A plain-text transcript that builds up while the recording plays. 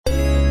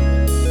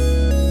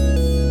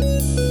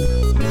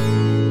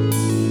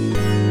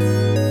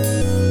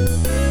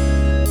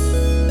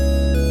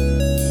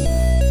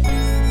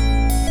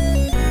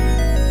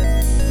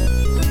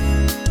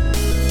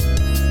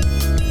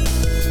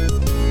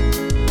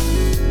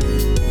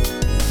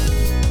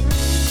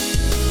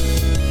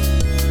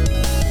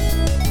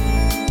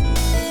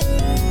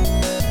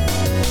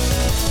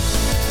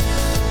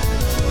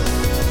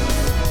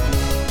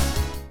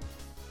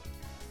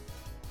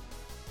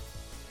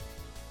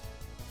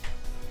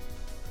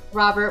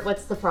Robert,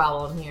 what's the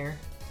problem here?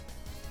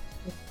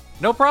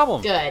 No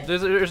problem. Good.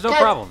 There's no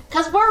problem.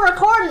 Because we're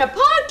recording a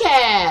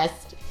podcast!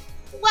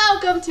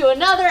 Welcome to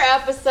another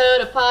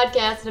episode of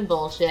Podcast and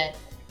Bullshit.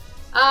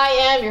 I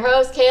am your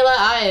host, Kayla.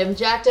 I am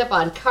jacked up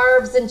on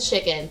carbs and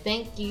chicken.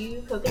 Thank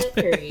you, coconut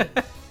curry.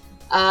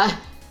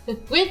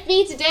 With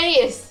me today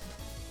is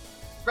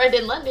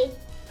Brendan London.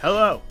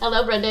 Hello.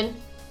 Hello, Brendan.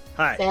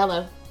 Hi. Say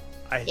hello.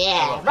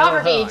 Hello,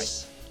 Robert hello, Beach.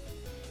 Say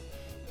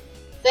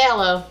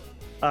hello.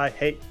 I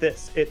hate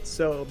this. It's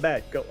so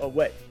bad. Go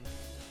away.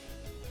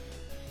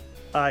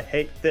 I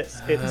hate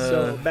this. It's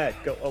so bad.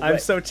 Go away. I'm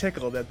so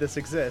tickled that this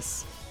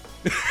exists.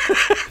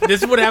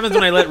 This is what happens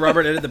when I let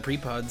Robert edit the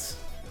pre-pods.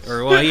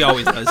 Or, well, he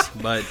always does,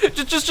 but...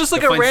 just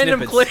like a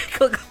random clip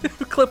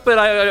that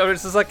I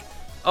was just like,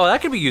 oh,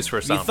 that could be used for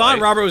a soundbite. You thought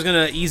Robert was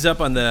going to ease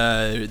up on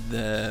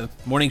the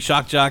Morning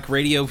Shock Jock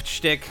radio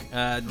shtick Who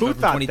from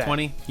thought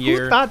 2020? that?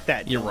 Who thought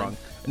that? You're Dylan? wrong.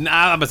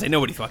 Nah, I'm about to say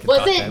nobody fucking Was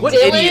thought it that. What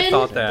Dylan? idiot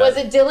thought that? Was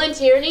it Dylan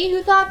Tierney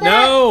who thought that?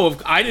 No,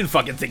 I didn't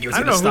fucking think it was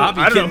I going to don't know stop.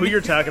 who, I don't know who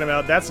you're talking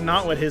about. That's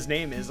not what his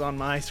name is on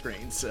my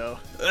screen, so...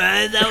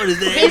 That's not what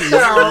his name Mr.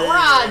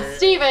 Rod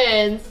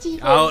Stevens.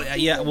 Oh,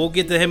 yeah, we'll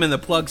get to him in the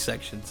plug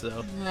section,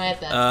 so...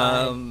 Alright, that's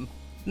fine.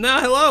 No,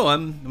 hello,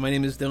 my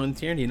name is Dylan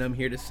Tierney, and I'm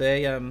here to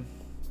say,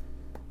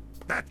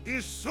 That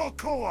is so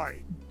kawaii.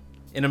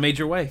 in a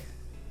major way.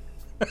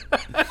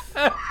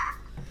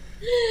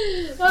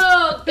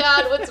 Oh,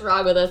 God, what's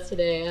wrong with us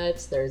today?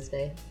 It's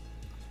Thursday.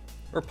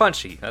 We're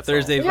punchy. That's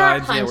Thursday We are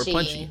vibes, yeah, we're punchy.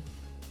 punchy.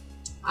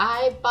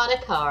 I bought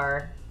a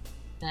car,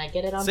 and I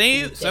get it on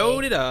Tuesday.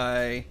 So did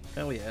I.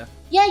 Hell yeah.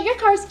 Yeah, your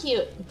car's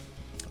cute.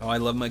 Oh, I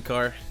love my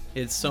car.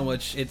 It's so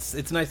much. It's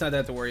nice not to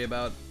have to worry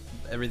about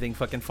everything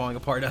fucking falling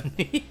apart on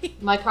me.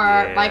 My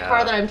car Yeah.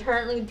 that I'm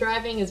currently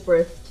driving is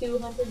worth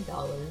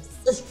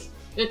 $200.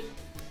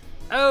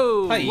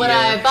 Oh. Hi. When Yeah.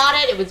 I bought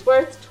it, it was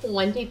worth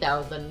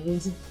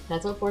 $20,000.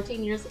 That's what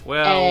 14 years.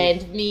 Well-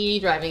 and me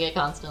driving it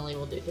constantly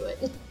will do to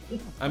it.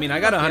 I mean, I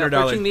got a Yeah, $100.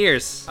 13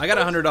 years. I got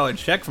a $100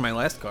 check for my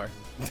last car.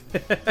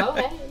 Oh,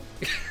 hey.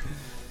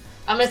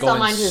 I'm gonna sell Going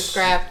mine to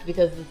scrap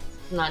because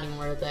it's not even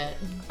worth it.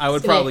 I would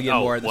Just gonna- probably get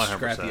more at the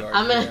 100%. scrapyard.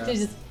 I'm gonna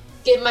just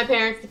give my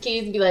parents the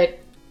keys and be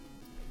like,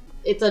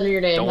 "It's under your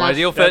name." Don't huh? want to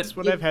deal with That's it.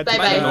 what I've had to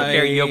Bye-bye. I do. don't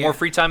care. You have more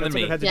free time That's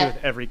than what me. I've had to Yeah. do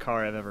with every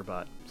car I've ever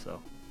bought,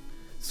 so...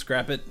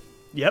 Scrap it.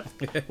 Yep.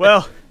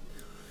 Well...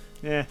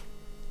 Yeah.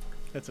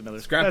 That's another...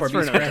 Scrap that's or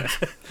for be another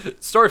scrapped. time.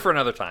 Story for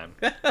another time.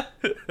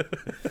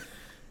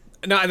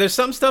 No, there's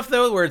some stuff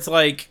though where it's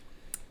like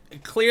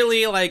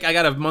clearly like I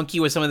got to monkey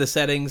with some of the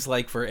settings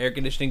like for air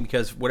conditioning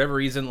because whatever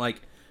reason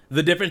like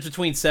the difference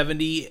between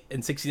 70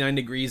 and 69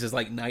 degrees is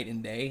like night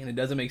and day, and it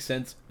doesn't make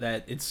sense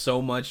that it's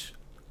so much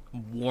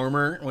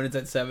warmer when it's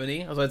at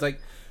 70. So it's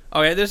like,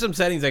 okay, there's some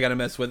settings I got to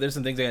mess with. There's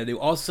some things I got to do.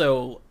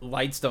 Also,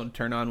 lights don't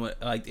turn on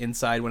like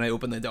inside when I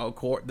open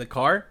the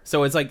car,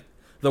 so it's like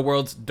the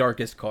world's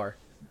darkest car.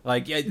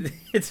 Like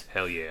it's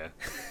Hell yeah.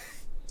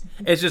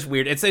 it's just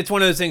weird. It's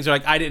one of those things where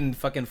like I didn't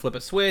fucking flip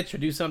a switch or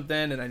do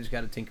something, and I just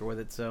got to tinker with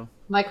it. So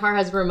My car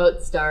has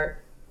remote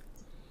start.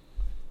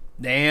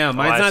 damn,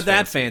 mine's that's not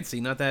that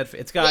fancy. Not that.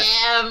 It's got.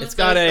 Yeah, I'm it's so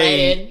got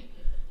excited.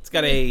 It's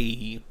got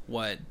a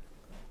what?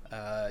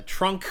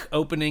 Trunk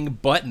opening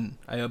button.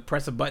 I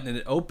press a button and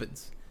it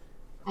opens.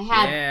 I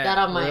had Yeah, that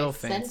on my real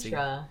fancy.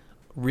 Sentra.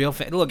 Real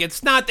Look,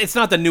 it's not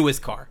the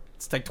newest car.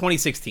 It's like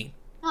 2016.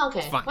 Oh,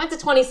 okay, fine. mine's a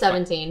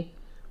 2017.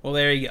 Well,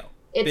 there you go.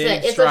 It's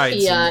Big a strides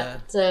in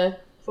Fiat. It's a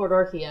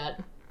four-door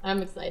Fiat.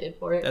 I'm excited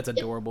for it. That's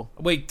adorable.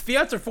 Wait,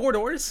 Fiats are 4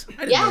 doors?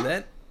 I didn't Yeah.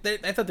 know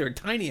that. I thought they were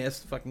tiny ass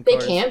fucking They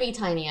cars. can be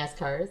tiny ass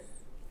cars.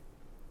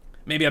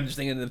 Maybe I'm just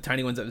thinking of the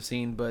tiny ones I've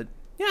seen, but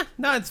yeah,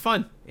 no, it's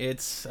fun.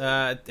 It's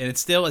and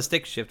it's still a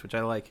stick shift, which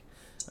I like.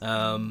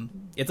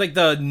 It's like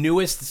the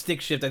newest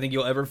stick shift I think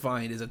you'll ever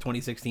find is a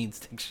 2016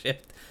 stick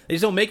shift. They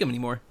just don't make them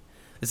anymore.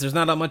 There's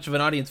not that much of an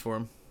audience for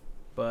them.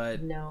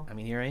 But No. I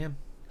mean, here I am.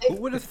 Who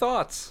would have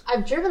thought?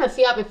 I've driven a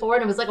Fiat before,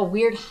 and it was like a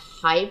weird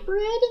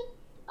hybrid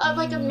of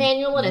like a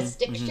manual and a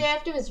stick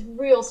shift. It was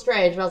real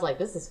strange, but I was like,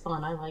 "This is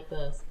fun. I like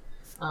this."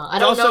 I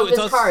don't know if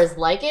this car is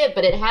like it,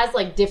 but it has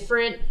like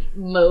different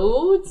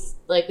modes.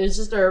 Like there's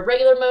just a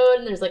regular mode,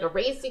 and there's like a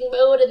racing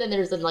mode, and then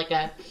there's like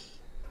a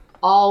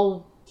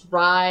all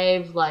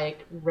drive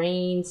like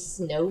rain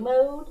snow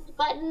mode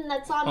button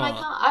that's on my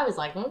car. I was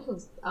like,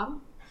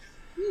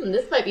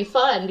 this might be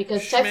fun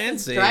because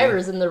Texas Schmancy.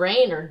 drivers in the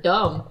rain are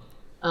dumb.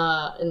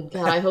 And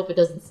God, I hope it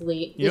doesn't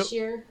sleet this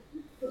year.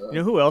 You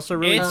know who else are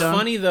really It's dumb?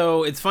 funny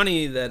though. It's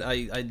funny that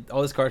I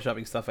all this car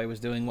shopping stuff I was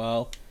doing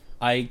while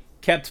I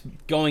kept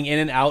going in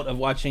and out of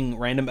watching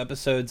random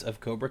episodes of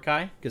Cobra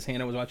Kai because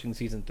Hannah was watching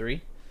season 3,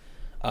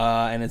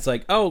 and it's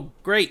like, oh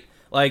great,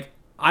 like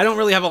I don't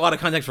really have a lot of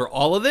context for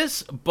all of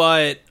this,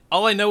 but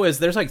all I know is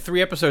there's like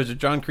 3 episodes of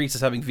John Kreese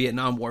is having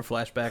Vietnam War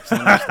flashbacks,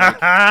 and, I'm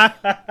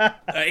just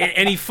like,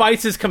 and he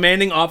fights his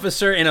commanding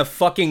officer in a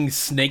fucking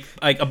snake,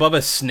 like above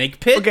a snake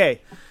pit.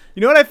 Okay,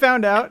 you know what I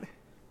found out?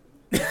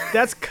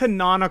 That's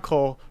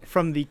canonical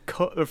from the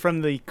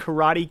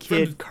Karate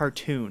Kid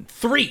cartoon.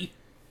 3.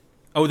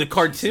 Oh, the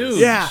cartoon.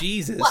 Yeah.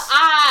 Jesus. Well,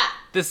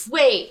 This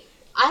wait.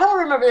 I don't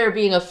remember there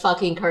being a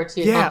fucking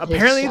cartoon. Yeah, on his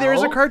apparently there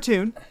is a show.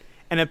 cartoon,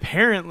 and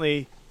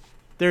apparently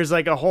there's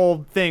like a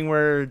whole thing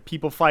where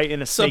people fight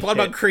in a snake Subplot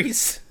pit. about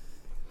Kreese.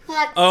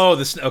 That's,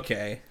 Oh,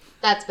 okay.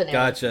 that's bananas.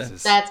 Gotcha.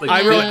 That's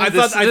Like,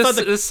 bananas. I thought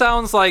this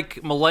sounds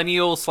like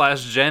millennial /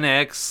 Gen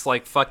X,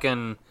 like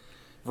fucking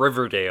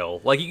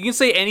Riverdale. Like you can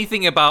say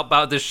anything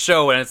about this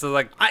show, and it's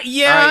like,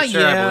 Yeah, all right,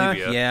 sure, I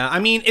believe you. yeah. I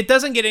mean, it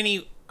doesn't get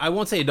any. I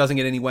won't say it doesn't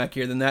get any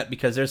wackier than that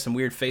because there's some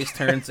weird face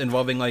turns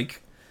involving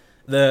like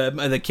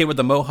the kid with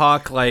the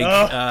mohawk, like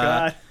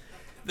God.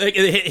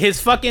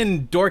 his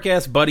fucking dork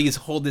ass buddies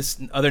hold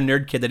this other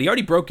nerd kid that he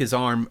already broke his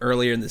arm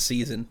earlier in the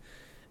season,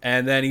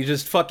 and then he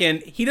just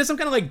he does some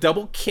kind of like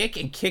double kick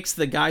and kicks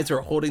the guys who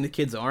are holding the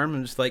kid's arm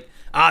and just like,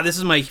 this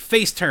is my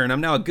face turn.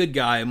 I'm now a good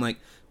guy. I'm like,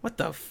 what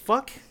the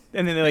fuck?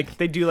 And then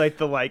they do like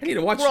the I need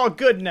to watch. we're all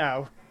good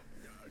now.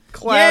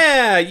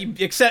 Clap.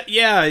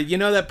 Yeah, you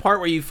know that part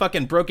where you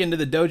fucking broke into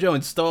the dojo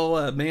and stole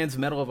a man's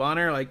Medal of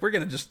Honor? Like, we're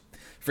gonna just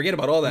forget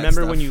about all that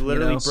Remember stuff, when you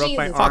literally know? broke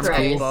my Jesus arm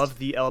Christ. above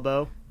the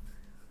elbow?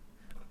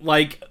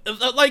 like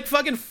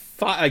fucking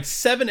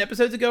 7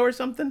 episodes ago or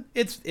something?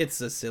 It is Hey, a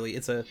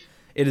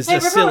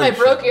silly remember when I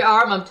broke show. your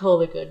arm? I'm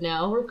totally good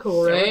now. We're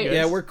cool, right? good.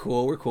 Yeah, we're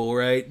cool,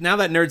 right? Now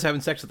that nerd's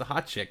having sex with the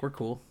hot chick, we're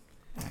cool.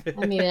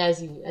 I mean,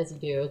 as you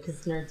do,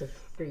 because nerds are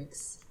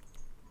freaks.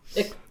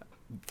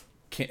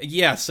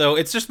 Yeah, so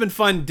it's just been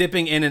fun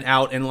dipping in and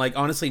out, and like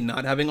honestly,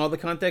 not having all the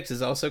context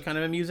is also kind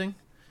of amusing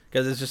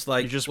because it's just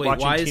like You're just wait,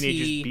 watching why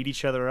teenagers is he beat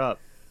each other up.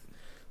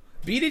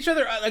 beat each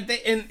other like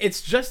they, and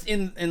it's just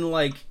in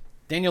like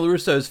Daniel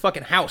Russo's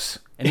fucking house,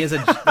 and he has a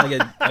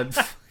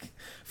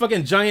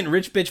fucking giant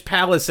rich bitch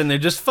palace, and they're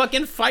just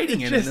fucking fighting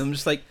in it. And I'm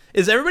just like,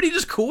 is everybody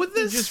just cool with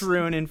this? Just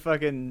ruining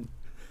fucking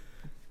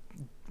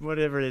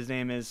whatever his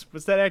name is.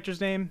 What's that actor's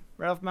name?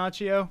 Ralph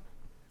Macchio?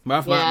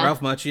 Ralph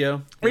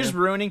Macchio. We're just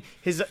ruining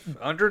his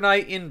Under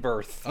Night in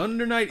Birth.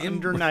 Under Night in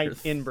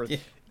birth. Yeah.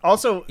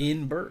 Also,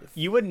 In Birth.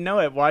 you wouldn't know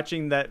it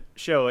watching that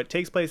show. It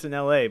takes place in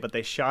L.A., but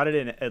they shot it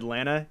in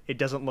Atlanta. It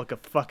doesn't look a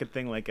fucking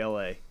thing like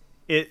L.A.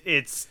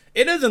 It's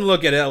It doesn't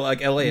look at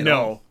like LA at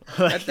all. no.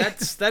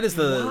 That is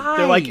the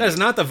They're like, that is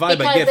not the vibe I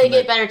Because get they from get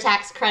it. better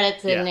tax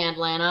credits in Yeah.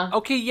 Atlanta.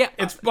 Okay, yeah,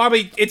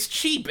 It's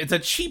cheap. It's a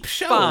cheap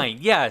show. fine.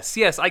 Yes.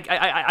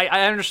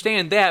 I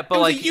understand that, but It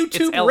was a like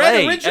YouTube it's LA.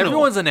 Red original.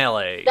 Everyone's in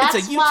LA. That's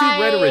a YouTube why,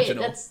 Red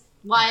original. That's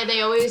why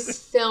they always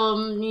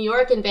film New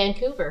York and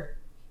Vancouver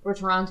or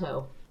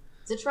Toronto.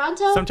 Is it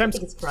Toronto? I think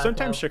it's Toronto.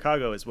 sometimes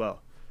Chicago as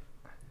well.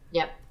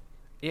 Yep.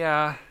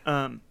 Yeah.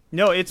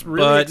 No, it's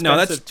really But, expensive no,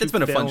 that's to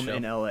been a fun film show.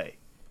 in L.A.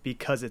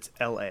 because it's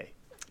L.A.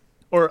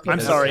 Or I'm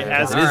Because sorry, it's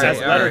as LA.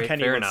 as All Letterkenny right,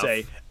 fair would enough.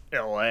 say,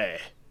 L.A.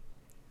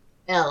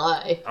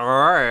 L.A.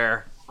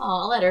 Alright.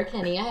 Oh,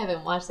 Letterkenny. I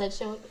haven't watched that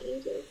show in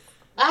ages.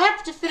 I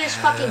have to finish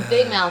fucking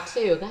Big Mouth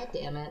too. God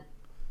damn it.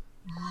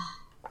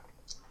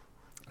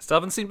 Still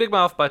haven't seen Big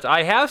Mouth, but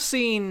I have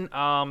seen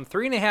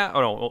 3.5.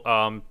 Oh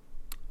no,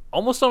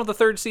 almost done with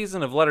the 3rd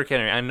season of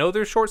Letterkenny. I know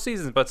they're short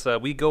seasons,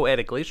 but we go at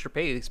a glacier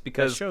pace That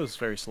because show's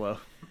very slow.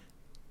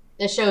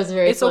 This show is a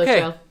very It's slow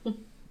okay. show.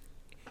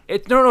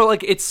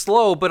 like it's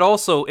slow, but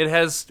also it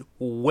has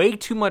way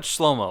too much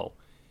slow mo.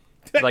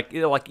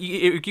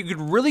 You could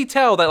really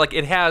tell that like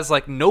it has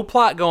like no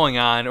plot going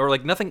on or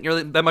like nothing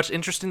really that much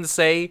interesting to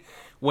say.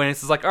 When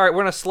it's just like, all right, we're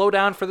gonna slow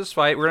down for this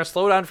fight. We're gonna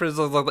slow down for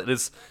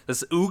this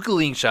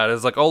oogling shot.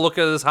 It's like, oh, look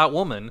at this hot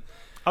woman.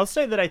 I'll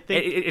say that I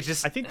think It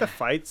just I think the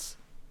fights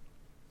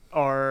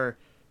are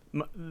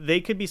they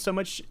could be so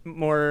much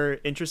more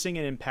interesting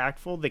and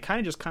impactful. They kind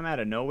of just come out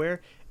of nowhere,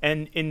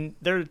 and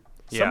they're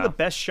some of the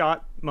best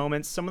shot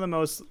moments, some of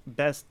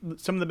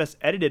the best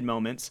edited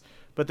moments,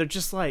 but they're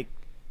just like,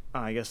 oh,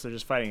 I guess they're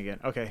just fighting again.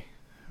 Okay,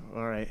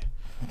 all right.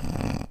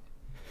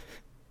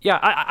 yeah.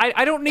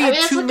 I don't need I mean,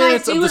 that's 2 what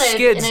minutes guys of do the in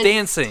skids a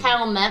dancing.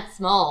 town that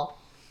small.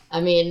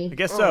 I mean, I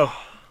guess so.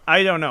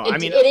 I don't know. I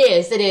mean,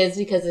 it is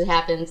because it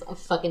happens a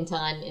fucking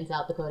ton in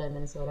South Dakota and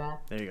Minnesota.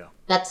 there you go.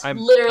 That's I'm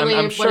literally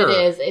what sure.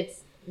 it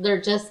is.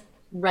 They're just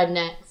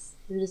rednecks.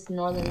 They're just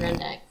northern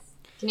rednecks,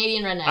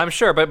 Canadian rednecks. I'm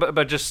sure,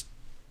 but just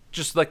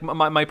like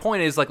my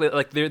point is like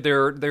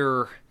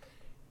they're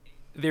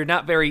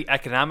not very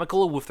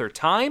economical with their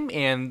time,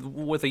 and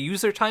what they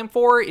use their time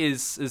for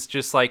is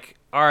just like,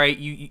 all right,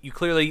 you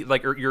clearly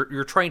like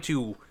you're trying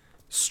to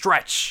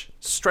stretch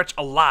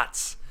a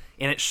lot,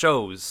 and it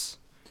shows.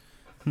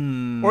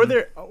 Or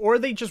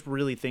they just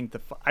really think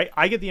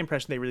I get the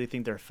impression they really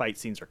think their fight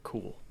scenes are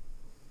cool.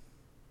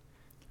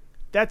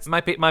 That's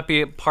Might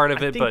be a part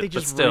of I it, think they but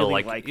just still really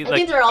like like it. I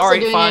think they're all also right,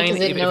 doing fine, it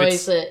because it if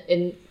annoys it's-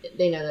 and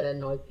they know that it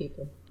annoys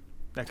people.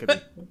 that could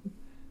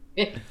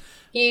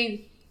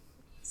be.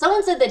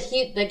 Someone said that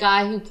the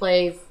guy who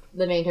plays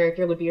the main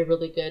character would be a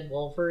really good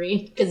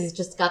Wolverine because he's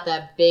just got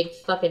that big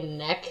fucking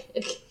neck.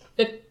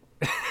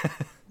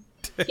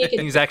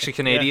 He's actually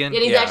Canadian.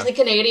 And he's Yeah. actually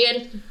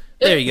Canadian.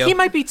 There you go. He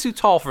might be too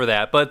tall for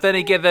that, but then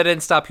again, that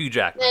didn't stop Hugh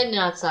Jackman. And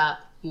not stop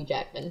Hugh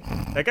Jackman.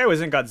 That guy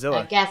was in I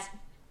Godzilla. guess.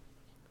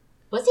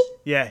 Was he?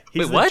 Yeah,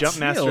 he's Wait, the what? jump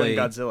master Really? in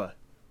Godzilla.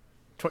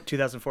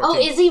 2014. Oh,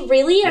 is he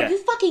really? Are Yeah. you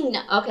fucking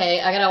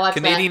okay? I gotta watch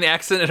Canadian that.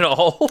 accent at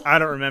all? I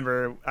don't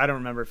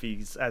remember if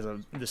he's has a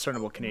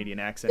discernible Canadian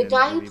accent. The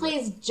guy who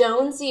plays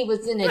Jonesy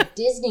was in a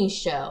Disney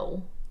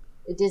show,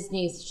 a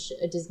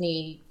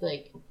Disney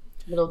like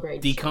middle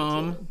grade.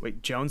 DCOM.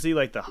 Wait, Jonesy,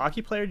 like the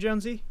hockey player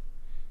Jonesy?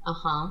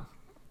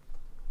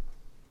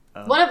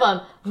 One of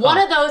them. One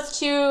of those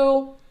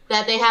two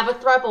that they have a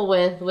throuple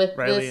with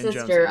Riley the and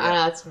sister. Jonesy, I yeah.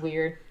 know, it's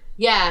weird.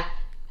 Yeah.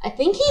 I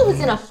think he was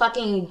in a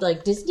fucking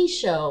like Disney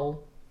show.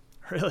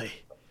 Really?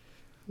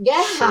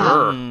 Yeah.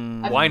 Sure.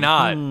 Why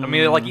not? I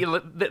mean, like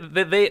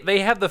they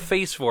have the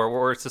face for it,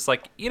 where it's just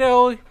like,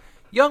 young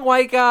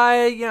white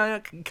guy,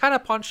 kind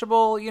of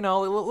punchable.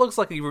 It looks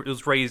like he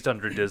was raised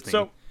under Disney.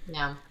 So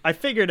Yeah. I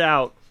figured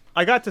out.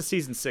 I got to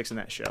season 6 in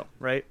that show,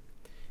 right?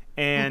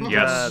 And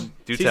Yes.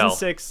 Do season tell.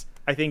 6,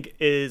 I think,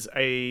 is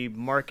a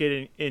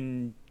market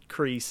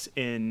increase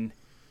in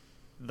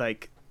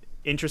like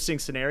interesting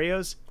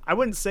scenarios. I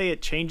wouldn't say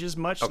it changes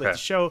much. Okay. Like the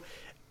show,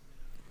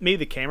 maybe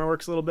the camera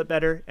works a little bit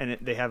better, and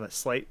they have a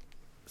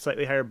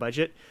slightly higher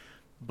budget,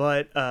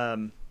 but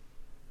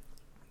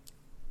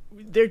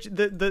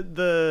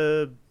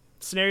the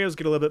scenarios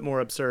get a little bit more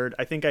absurd.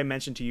 I think I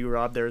mentioned to you,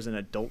 Rob, there's an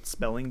adult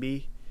spelling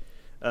bee.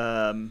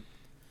 Okay.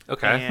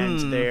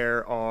 And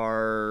there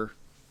are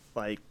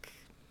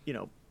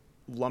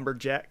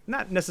lumberjack,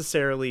 not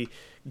necessarily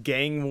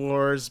gang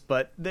wars,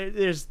 but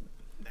there's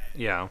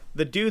Yeah.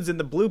 the dudes in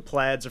the blue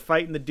plaids are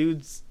fighting the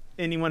dudes,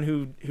 anyone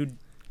who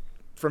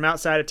from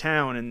outside of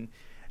town, and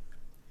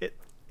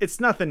it's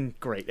nothing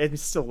great.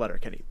 It's still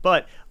Letterkenny,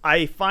 but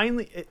it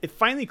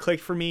finally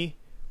clicked for me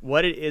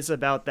what it is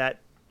about that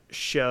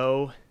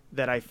show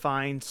that I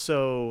find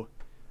so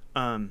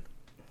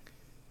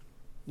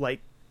like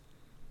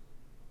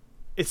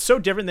it's so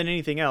different than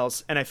anything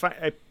else, and I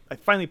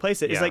finally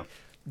placed it. It's Yeah.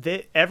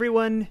 like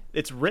everyone,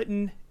 it's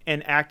written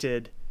and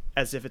acted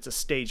as if it's a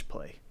stage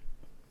play.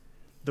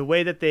 The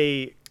way that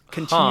they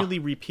continually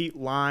repeat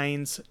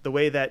lines, the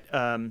way that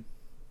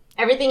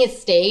Everything is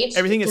staged.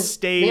 Everything is because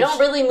staged. They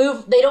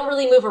don't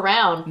really move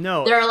around.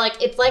 No. They're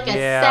like it's like a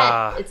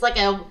Yeah. set. It's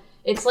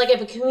like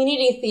if a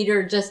community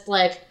theater just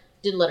like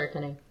did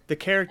Letterkenny. the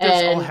characters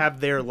all And-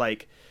 have their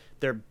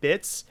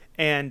bits,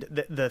 and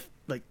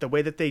the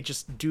way that they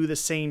just do the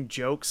same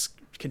jokes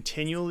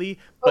continually.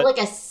 Or But like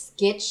a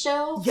skit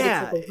show. But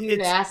Yeah, it's like a weird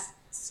it's- ass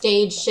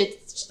stage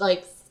shit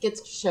like skit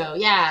show.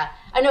 Yeah,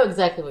 I know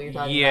exactly what you're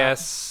talking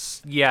Yes.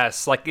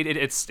 Like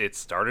it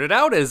started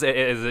out as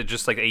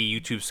just like a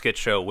YouTube skit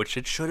show, which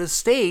it should have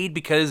stayed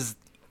because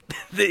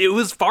it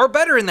was far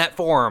better in that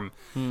form.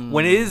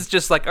 When it is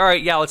just like, all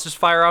right, yeah, let's just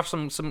fire off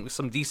some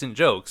decent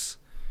jokes.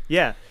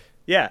 yeah,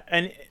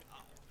 and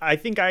I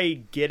think I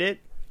get it.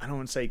 I don't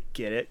want to say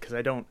get it because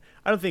I don't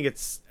think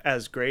it's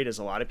as great as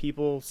a lot of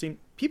people seem.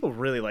 People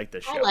really like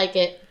this show. I like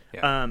it.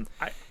 I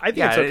think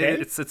Yeah,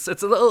 it's okay.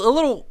 it's a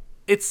little.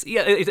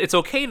 It's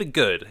okay to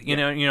good. You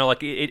know,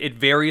 like it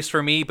varies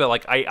for me, but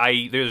like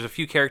I there's a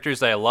few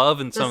characters that I love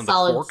and some of the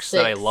solid quirks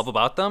that I 6. love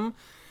about them.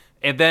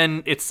 And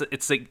then it's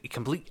a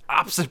complete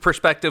opposite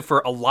perspective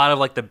for a lot of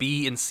like the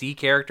B and C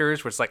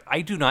characters, where it's like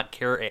I do not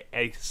care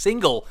a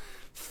single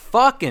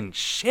fucking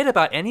shit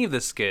about any of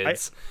the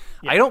skids.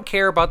 I don't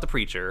care about the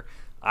preacher.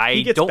 I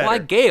He gets don't better.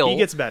 like Gale. He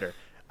gets better.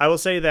 I will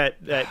say that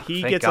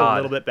he Thank gets God. a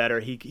little bit better.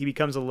 He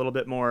becomes a little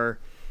bit more.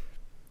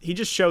 He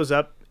just shows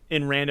up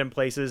in random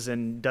places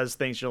and does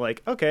things. You're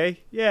like, okay,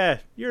 yeah,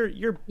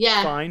 you're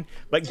Yeah. fine.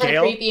 But Kind of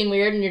Gale, creepy and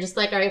weird, and you're just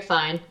like, all right,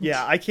 fine.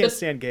 yeah, I can't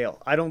stand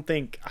Gale. I don't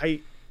think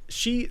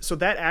so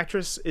that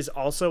actress is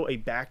also a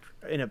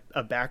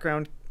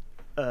background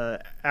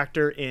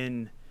actor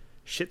in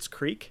Schitt's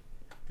Creek,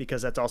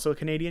 because that's also a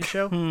Canadian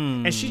show.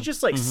 And she's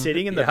just like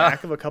sitting in the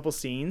back of a couple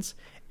scenes.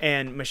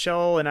 And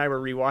Michelle and I were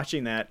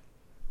rewatching that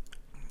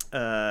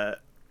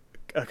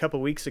a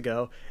couple weeks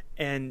ago,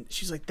 and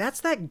she's like,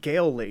 "That's that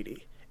Gale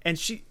lady," and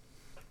she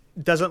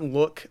doesn't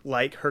look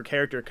like her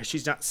character because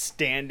she's not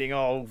standing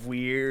all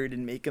weird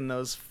and making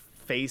those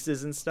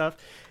faces and stuff.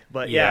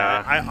 But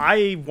yeah,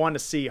 I want to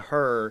see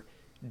her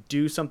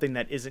do something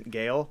that isn't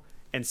Gale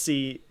and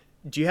see,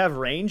 do you have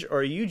range or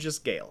are you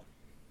just Gale?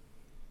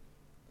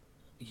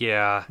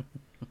 Yeah.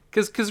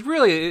 Because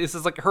really, it's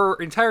just like her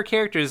entire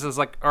character is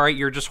like, all right,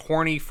 you're just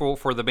horny for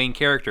the main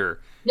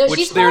character. No, which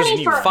she's there's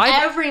horny for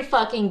five- every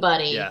fucking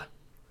buddy. Yeah.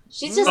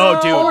 She's just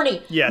Oh, dude.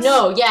 horny. Yes.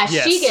 No, yeah,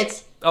 Yes. she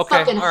gets Okay,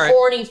 fucking all right.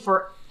 horny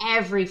for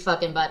every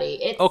fucking buddy.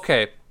 It's,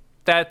 Okay,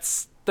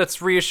 that's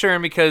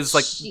reassuring because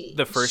like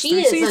the first she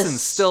 3 is seasons a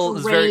still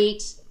is very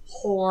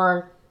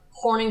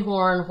horny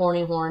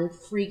horn,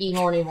 freaky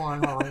horny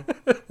horn.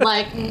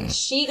 Like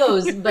she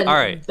goes All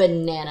right.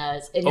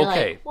 bananas, and you're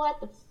Okay. like, what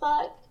the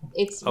fuck?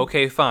 It's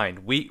okay. Fine,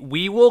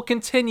 we will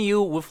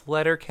continue with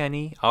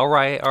Letterkenny. All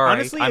right.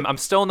 Honestly, I'm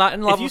still not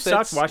in love If you with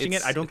stopped it. watching it,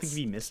 It's- I don't think it's-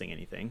 you'd be missing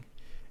anything.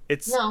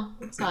 It's no,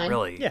 it's fine.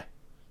 really. yeah.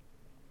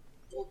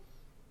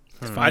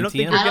 I don't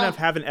think TM. you're I gonna don't-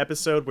 have an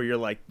episode where you're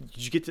like,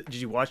 did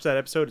you watch that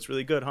episode? It's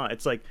really good, huh?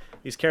 It's like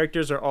these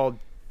characters are all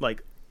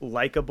like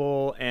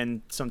likable,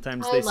 and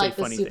sometimes they say funny things.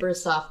 I like the super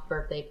soft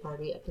birthday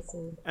party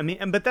episode. I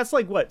mean, but that's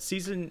like what,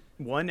 season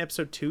 1,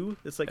 episode 2?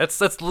 It's like that's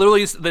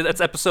literally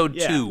episode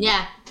 2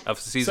 of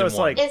season 1.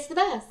 Like, it's the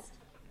best.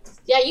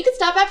 Yeah, you can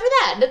stop after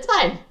that. That's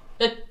fine.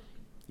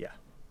 Yeah.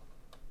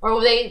 Or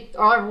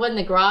when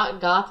the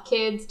goth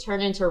kids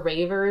turn into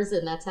ravers,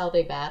 and that's how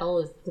they battle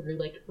is through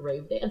like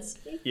rave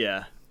dancing.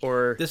 Yeah.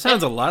 Or this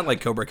sounds a lot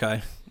like Cobra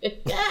Kai.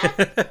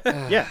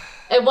 Yeah.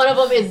 And one of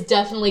them is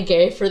definitely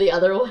gay for the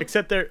other one.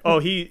 Except they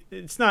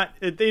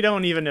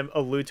don't even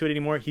allude to it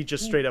anymore. He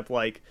just straight up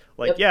like,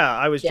 yeah,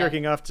 I was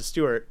jerking off to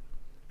Stuart,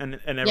 and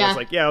everyone's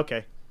like, yeah,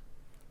 okay.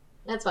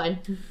 That's fine.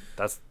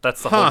 That's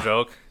the whole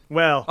joke.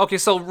 Well, okay,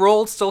 so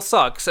Roald still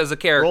sucks as a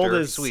character. Roald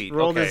is sweet.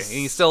 Roald okay, is, and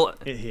he's still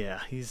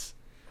he's.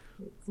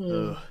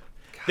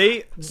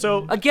 They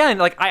so again,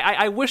 like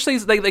I wish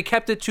they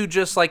kept it to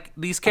just like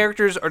these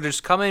characters are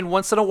just come in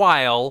once in a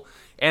while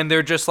and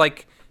they're just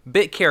like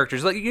bit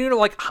characters. Like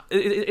like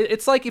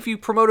it's like if you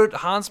promoted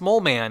Hans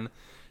Moleman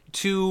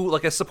to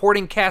like a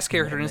supporting cast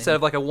character instead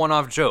of like a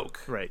one-off joke.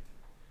 Right.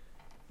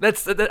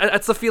 That's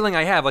the feeling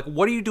I have. Like,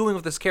 what are you doing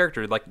with this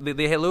character? Like, they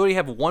literally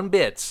have one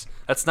bit.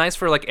 That's nice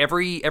for like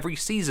every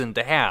season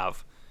to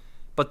have,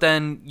 but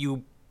then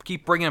you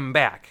keep bringing them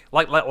back,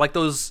 like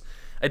those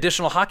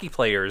additional hockey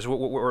players,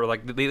 where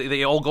like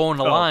they all go in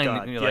a line,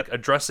 and you're, like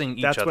addressing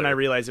each other. That's when I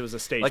realized it was a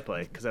stage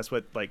play, because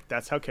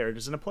that's how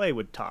characters in a play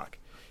would talk.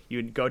 You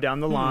would go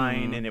down the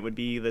line, and it would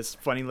be this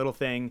funny little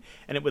thing,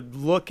 and it would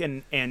look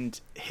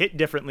and hit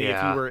differently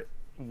if you were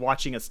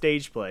watching a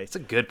stage play. It's a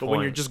good point. But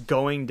when you're just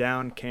going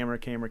down camera,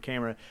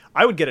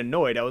 I would get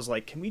annoyed. I was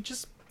like, can we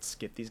just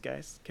skip these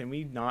guys? Can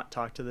we not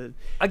talk to the...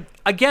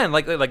 Again,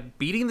 like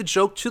beating the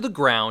joke to the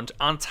ground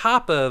on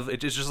top of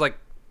it is just like,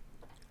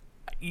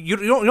 you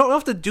don't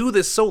have to do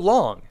this so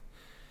long.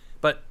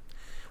 But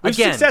We've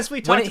again,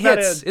 successfully when talked it about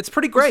hits, it's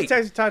pretty great. We've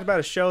successfully talked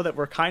about a show that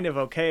we're kind of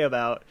okay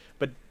about,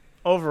 but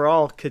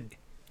overall could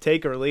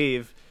take or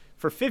leave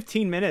for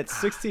 15 minutes,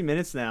 16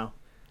 minutes now.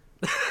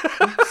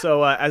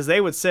 So as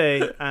they would say,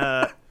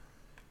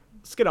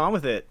 let's get on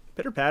with it.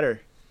 Pitter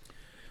patter.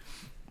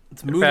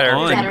 Let's move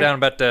on. Down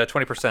about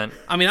 20%.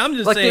 I mean, I'm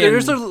just like, saying.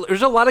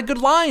 There's a lot of good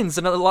lines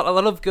and a lot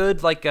of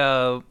good like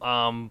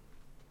verbal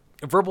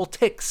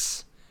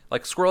tics,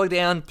 like scrolling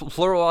down,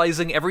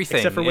 pluralizing everything.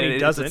 Except for when he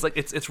doesn't. It's like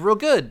it's real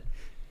good.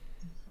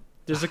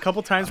 There's a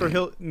couple times where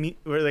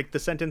where like the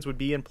sentence would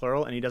be in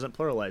plural and he doesn't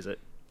pluralize it.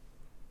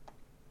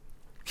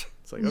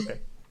 It's like,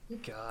 okay.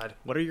 God,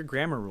 what are your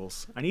grammar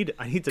rules? I need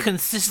to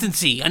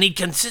consistency. I need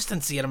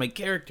consistency out of my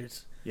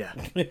characters. Yeah.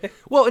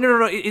 Well,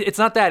 no. It's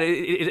not that.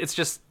 It's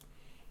just.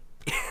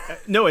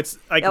 No, it's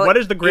like what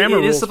is the grammar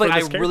rules? It is something for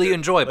this I character? really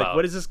enjoy like, about.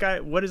 What is this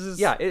guy? What is this?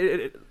 Yeah.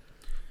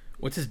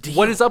 What's his deal?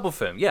 What is up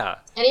with him? Yeah.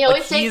 And he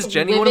always he's takes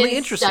genuinely women's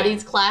interesting.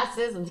 studies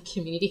classes in the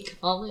community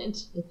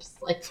college. And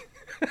just like.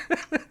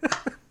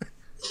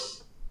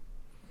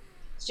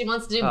 She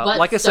wants to do butt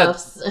like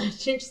stuff.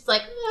 You're just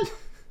like,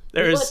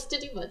 there's wants to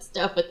do butt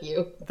stuff with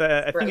you.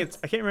 I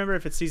can't remember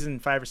if it's season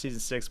 5 or season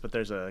 6, but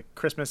there's a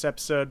Christmas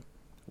episode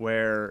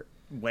where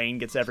Wayne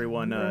gets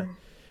everyone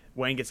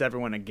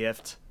a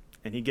gift,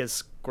 and he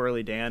gives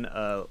Squirrely Dan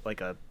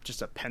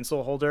just a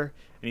pencil holder,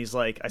 and he's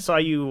like, I saw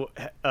you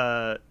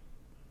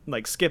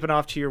like skipping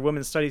off to your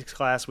women's studies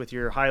class with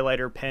your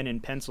highlighter pen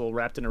and pencil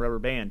wrapped in a rubber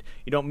band.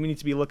 You don't need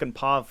to be looking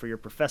pov for your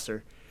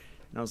professor.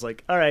 And I was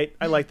like, all right,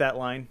 I like that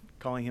line,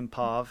 calling him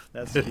pov.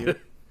 That's cute.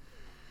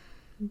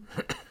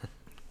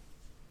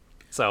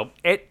 So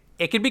it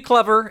can be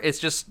clever. It's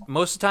just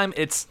most of the time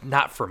it's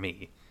not for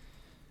me.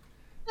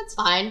 That's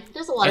fine.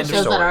 There's a lot of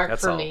shows that aren't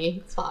for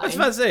me. It's fine. I was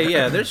about to say,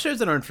 yeah, there's shows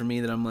that aren't for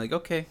me that I'm like,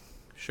 okay,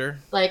 sure.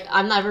 Like,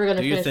 I'm never going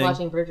to finish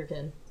watching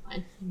Bridgerton. It's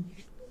fine.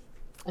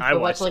 I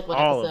watched like one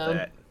all episode. Of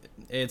that.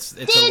 It's a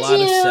lot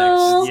of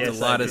sex. Yes, it's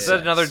a lot of sex. sex. Is that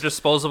another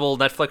disposable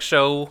Netflix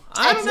show?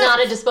 It's not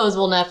a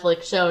disposable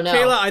Netflix show, no.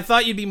 Kayla, I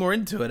thought you'd be more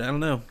into it. I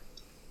don't know.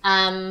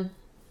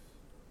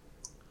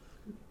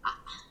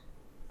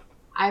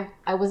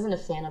 I wasn't a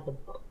fan of the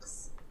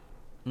books.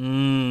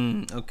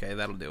 Okay,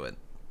 that'll do it.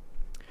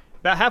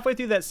 About halfway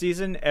through that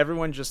season,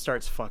 everyone just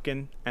starts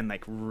fucking and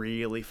like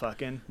really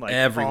fucking like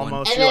everyone.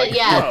 Almost. And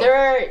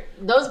then,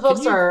 those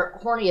books are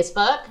horny as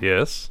fuck.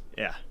 Yes.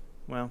 Yeah.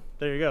 Well,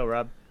 there you go,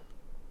 Rob.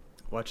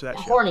 Watch that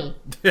show. Horny.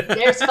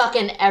 There's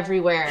fucking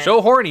everywhere. Show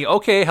horny.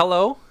 Okay,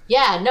 hello.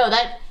 Yeah, no,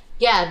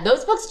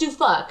 those books do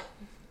fuck.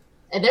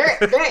 And they're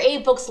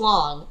 8 books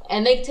long,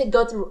 and they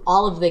go through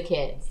all of the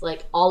kids,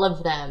 like all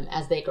of them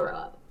as they grow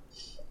up.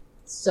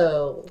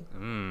 So,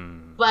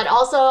 but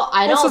also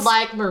I don't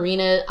like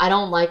Marina. I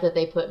don't like that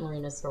they put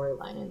Marina's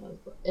storyline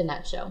in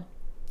that show.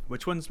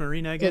 Which one's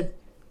Marina again?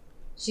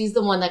 She's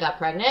the one that got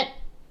pregnant.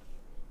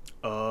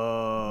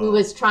 Oh. Who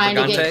was trying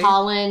to get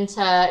Colin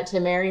to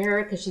marry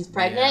her because she's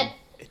pregnant.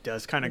 Yeah. It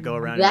does kind of go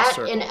around that in a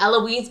circle. In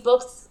Eloise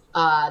books,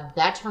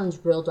 that turns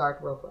real dark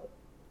real quick.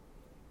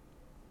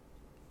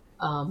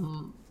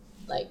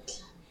 Like,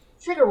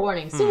 trigger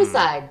warning,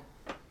 suicide.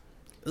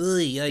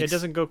 It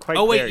doesn't go quite.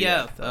 Oh wait, there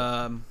yeah.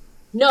 Yet,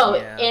 no,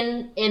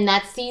 in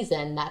that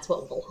season, that's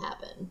what will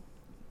happen.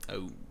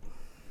 Oh.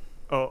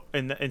 Oh,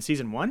 in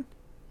season 1?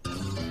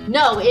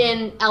 No,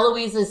 in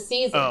Eloise's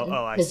season.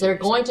 I because see they're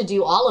what you're going to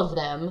do all of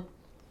them.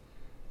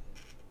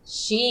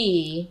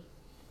 She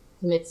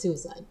commits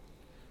suicide.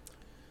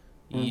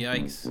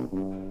 Yikes.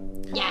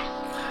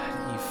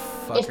 Yeah. You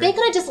fucker. If they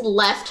could have just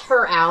left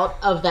her out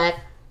of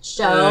that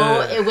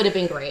show, it would have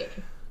been great.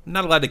 I'm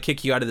not allowed to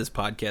kick you out of this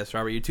podcast,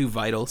 Robert. You're too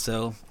vital,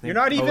 so... You're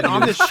not even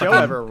on this show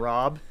ever,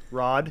 Rod.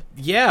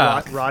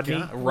 Yeah.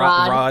 Rodney.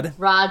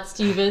 Rod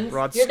Stevens.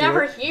 Rod You're Stewart.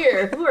 never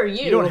here. Who are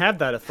you? You don't have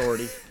that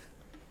authority.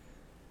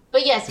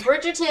 But yes,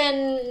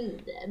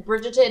 Bridgerton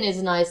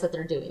is nice that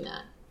they're doing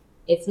that.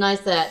 It's nice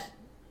that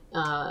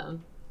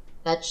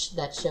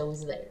that show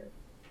is there.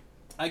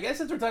 I guess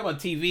since we're talking about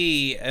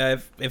TV,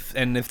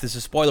 if this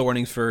is spoiler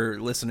warnings for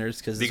listeners,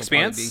 because The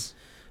Expanse?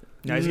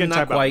 No, he's going to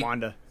Not talk about quite.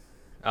 Wanda.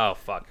 Oh,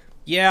 fuck.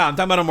 Yeah, I'm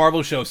talking about a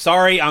Marvel show.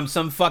 Sorry, I'm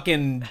some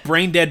fucking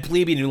brain-dead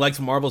plebeian who likes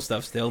Marvel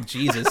stuff still.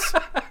 Jesus.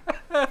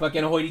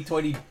 Fucking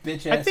hoity-toity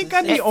bitch ass. I think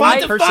I'm the It's only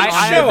fun. person I on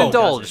have here who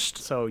indulged.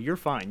 doesn't, so you're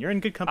fine. You're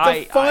in good company.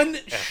 It's a fun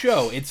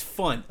show. It's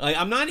fun. Like,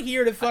 I'm not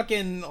here to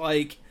fucking,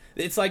 like...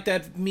 It's like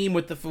that meme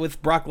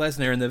with Brock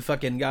Lesnar and the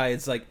fucking guy.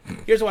 It's like,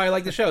 here's why I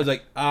like the show. It's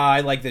like,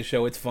 I like this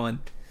show. It's fun.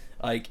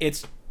 Like,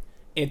 it's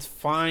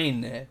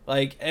fine.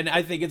 Like, and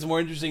I think it's more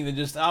interesting than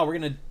just, we're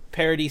gonna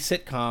parody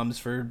sitcoms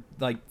for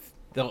like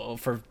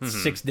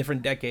 6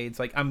 different decades.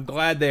 Like, I'm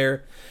glad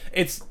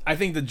it's I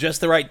think just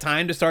the right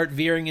time to start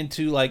veering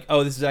into like,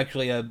 this is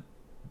actually a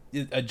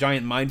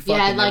giant mindfuck,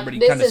 and like everybody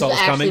this kind of is saw this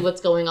actually coming.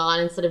 what's going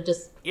on instead of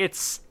just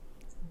It's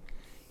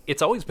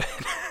always been.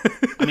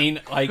 I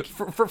mean, like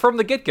from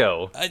the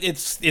get-go.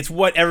 It's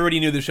what everybody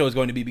knew the show was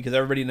going to be, because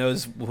everybody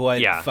knows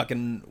what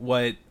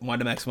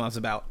Wanda Maximoff's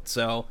about.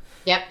 So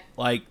yep.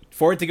 Like,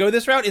 for it to go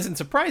this route isn't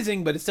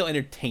surprising, but it's still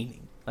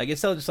entertaining. Like,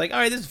 it's still just like, all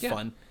right, this is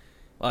fun.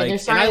 Like, and they're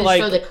starting to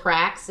show the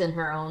cracks in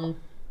her own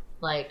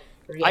like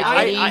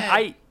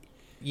reality.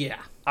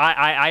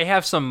 I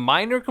have some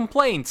minor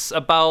complaints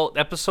about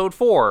episode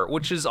 4,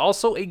 which is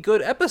also a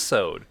good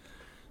episode,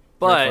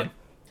 but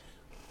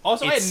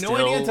also I had no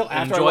idea until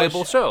after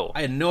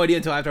I had no idea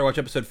until after I watched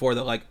episode 4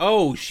 that like,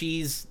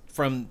 she's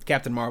from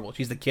Captain Marvel.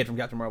 She's the kid from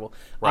Captain Marvel.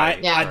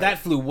 Right. That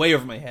flew way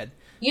over my head.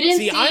 You didn't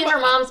see her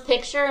mom's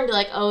picture and be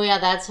like, oh yeah,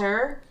 that's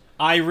her?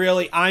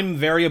 I'm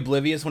very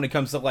oblivious when it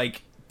comes to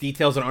like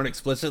details that aren't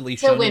explicitly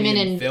shown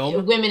in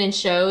film. Women in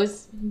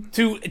shows.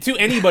 To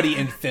anybody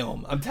in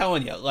film, I'm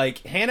telling you. Like,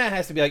 Hannah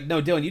has to be like,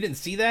 no, Dylan, you didn't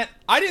see that?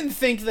 I didn't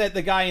think that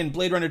the guy in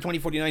Blade Runner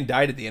 2049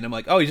 died at the end. I'm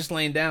like, he's just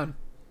laying down.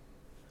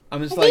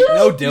 I'm just like,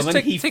 no, Dylan,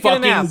 he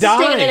fucking died.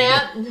 Taking a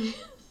nap.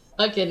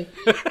 Fucking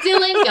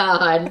Dylan,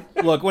 God.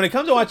 Look, when it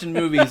comes to watching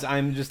movies,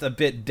 I'm just a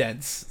bit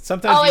dense.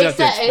 Sometimes you have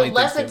to explain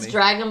unless things to it's me.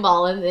 Dragon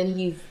Ball, and then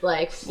he's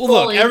like,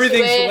 look,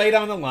 everything's laid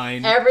on the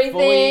line.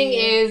 Everything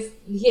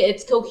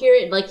it's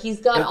coherent. Like he's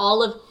got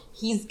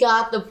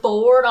the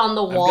board on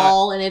the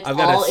wall, and it's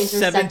all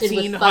intersected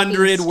with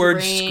 1,700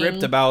 word string.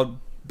 script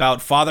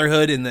about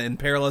fatherhood in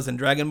parallels in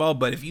Dragon Ball.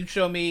 But if you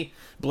show me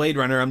Blade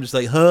Runner, I'm just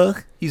like,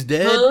 he's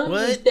dead.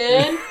 What? He's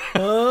dead?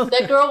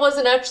 That girl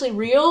wasn't actually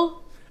real.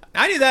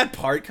 I knew that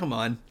part. Come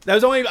on, that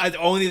was only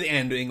the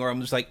ending where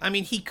I'm just like, I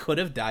mean, he could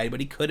have died, but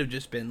he could have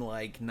just been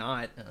like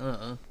not.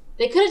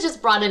 They could have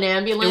just brought an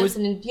ambulance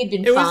and he'd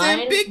been fine.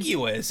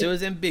 It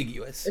was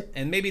ambiguous,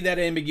 and maybe that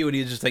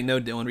ambiguity is just like,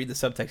 no, Dylan, read the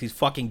subtext. He's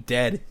fucking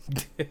dead.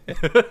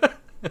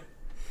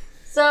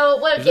 So,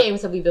 what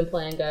games have we been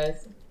playing,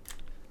 guys?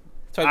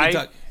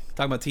 Talking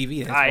about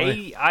TV.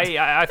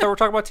 I thought we were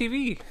talking about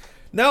TV.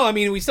 No, I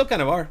mean, we still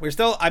kind of are. We're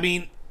still. I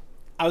mean,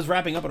 I was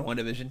wrapping up on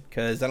WandaVision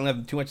because I don't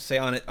have too much to say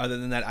on it other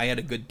than that I had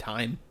a good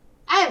time.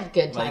 I have a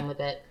good time with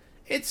it.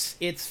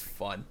 It's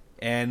fun,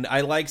 and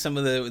I like some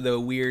of the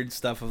weird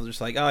stuff of just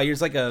like,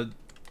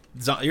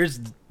 here's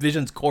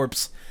Vision's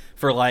corpse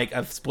for like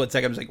a split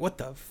second. I'm just like, what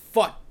the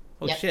fuck?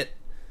 Shit.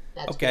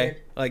 That's okay, weird.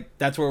 Like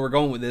that's where we're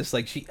going with this.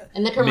 Like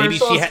and the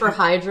commercials for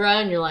Hydra,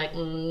 and you're like,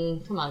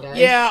 come on, guys.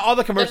 Yeah, all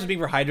the commercials being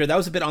for Hydra, that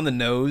was a bit on the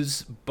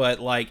nose, but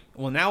like,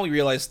 well, now we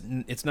realize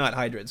it's not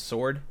Hydra, it's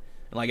Sword.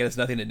 And like, it has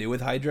nothing to do with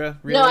Hydra,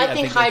 really. No, I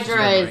think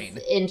Hydra is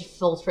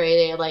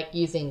infiltrated, like,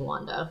 using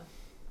Wanda.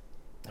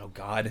 Oh,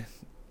 God.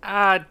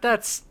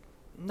 That's...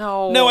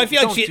 No, I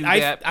feel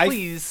like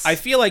please. I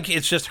feel like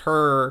it's just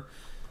her...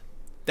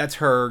 That's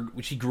her...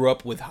 She grew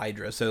up with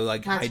Hydra, so,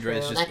 like, that's Hydra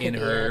true. is just in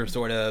her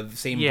sort of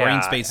same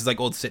brain space as, like,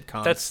 old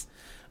sitcoms. That's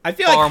I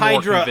feel like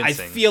Hydra... I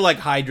feel like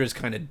Hydra's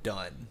kind of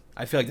done.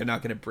 I feel like they're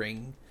not going to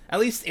bring... At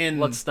least in...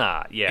 Let's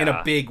not, in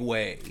a big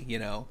way, you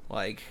know?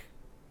 Like...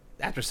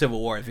 After Civil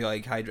War, I feel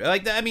like Hydra...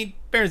 Like, I mean,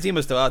 Baron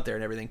Zemo's still out there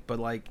and everything, but,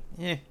 like,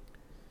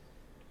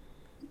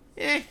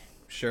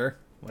 sure,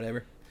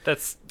 whatever.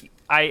 That's...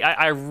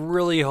 I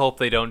really hope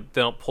they don't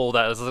pull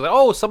that. It's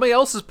like, somebody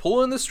else is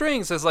pulling the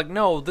strings. It's like,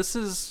 no, this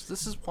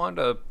is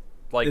Wanda.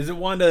 Like, is it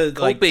Wanda?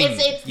 Like,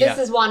 this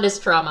is Wanda's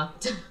trauma.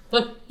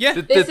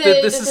 Yeah, this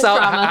is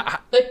trauma.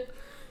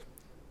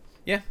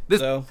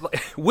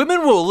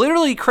 Women will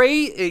literally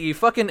create a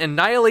fucking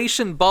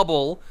annihilation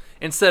bubble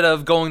instead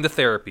of going to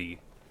therapy.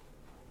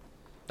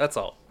 That's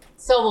all.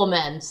 So will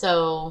men.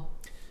 So,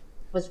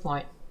 what's the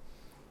point?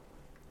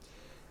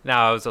 No,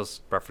 I was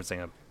just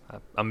referencing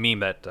a meme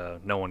that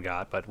no one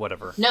got, but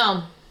whatever.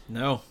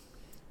 No,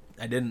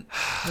 I didn't.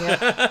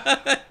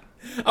 Yep.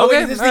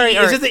 Okay,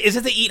 is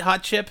it the Eat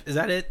Hot chip? Is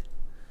that it?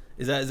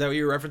 Is that what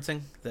you're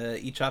referencing? The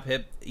Eat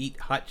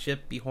Hot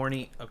chip, be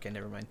horny? Okay,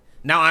 never mind.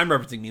 Now I'm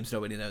referencing memes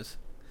nobody knows.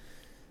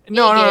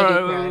 No.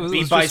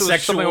 Be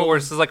bisexual. Where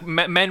it's like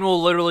men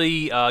will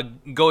literally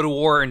go to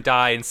war and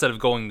die instead of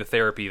going to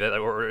therapy.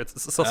 Or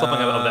it's something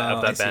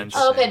of that bench.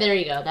 Oh, okay, there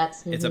you go.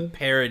 That's it's a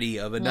parody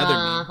of another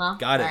meme.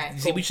 Got it. Right,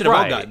 See, cool. we should have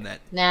all gotten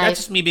that. Nah, That's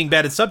just me being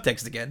bad at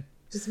subtext again.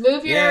 Just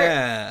move your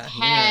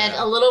head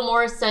a little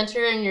more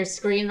center in your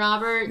screen,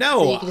 Robert. No,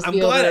 so you can just I'm be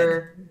glad.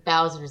 over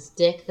Bowser's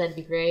dick. That'd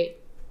be great.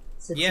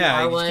 Just keep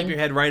your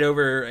head right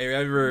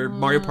over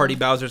Mario Party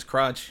Bowser's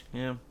crotch.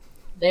 Yeah.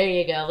 There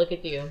you go. Look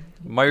at you.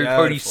 Mario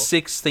Party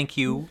 6, thank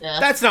you.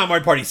 That's not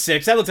Mario Party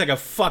 6. That looks like a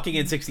fucking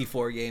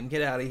N64 game.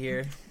 Get out of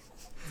here.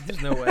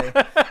 There's no way.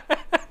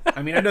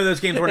 I mean, I know those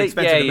games weren't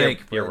expensive to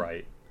make. You're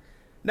right.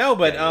 No,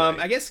 but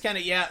I guess kind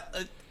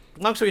of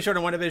long story short,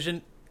 on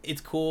WandaVision,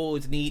 it's cool.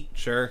 It's neat.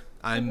 Sure,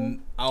 I'll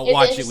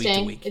watch it week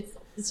to week.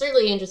 It's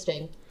certainly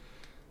interesting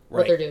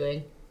what they're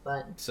doing,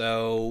 but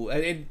so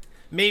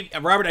maybe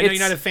Robert. I know you're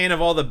not a fan of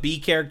all the B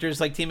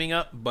characters like teaming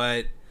up,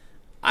 but.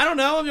 I don't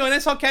know. I mean, when I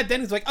saw Kat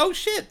Dennings, like, oh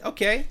shit,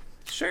 okay,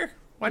 sure,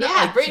 why not?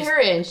 Yeah, bring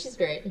her in. She's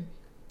great.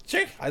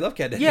 Sure, I love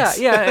Kat Dennings.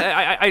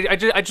 Yeah.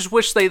 I just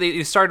wish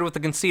they started with the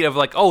conceit of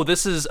like, oh,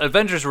 this is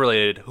Avengers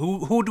related.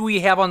 Who do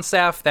we have on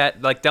staff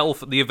that like dealt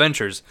with the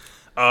Avengers?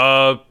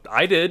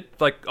 I did.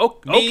 Like,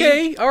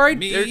 okay, all right,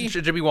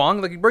 Jimmy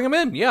Wong. Like, bring him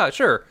in. Yeah,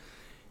 sure.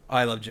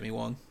 I love Jimmy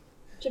Wong.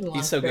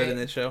 He's so good in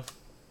that show.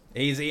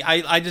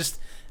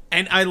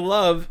 I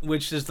love,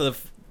 which is the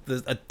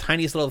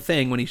tiniest little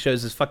thing when he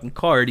shows his fucking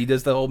card, he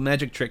does the whole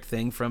magic trick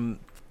thing from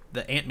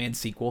the Ant-Man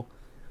sequel,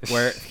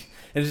 where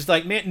it's just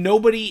like, man,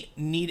 you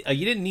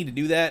didn't need to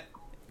do that.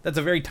 That's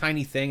a very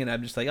tiny thing, and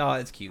I'm just like, oh,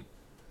 that's cute.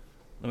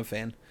 I'm a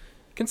fan.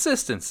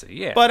 Consistency,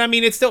 yeah. But I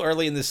mean, it's still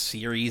early in this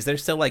series.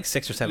 There's still like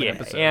 6 or 7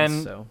 episodes,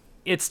 and so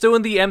it's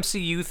doing the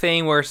MCU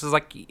thing where it's just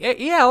like,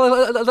 yeah,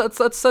 let's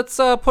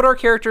put our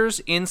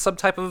characters in some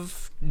type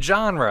of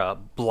genre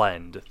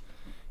blend,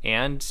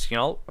 and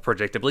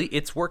predictably,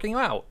 it's working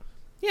out.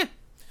 Yeah,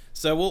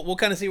 so we'll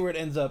kind of see where it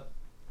ends up,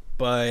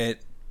 but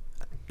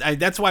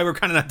that's why we're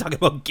kind of not talking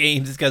about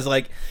games, is because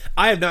like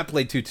I have not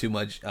played too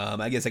much.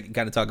 I guess I can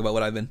kind of talk about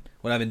what I've been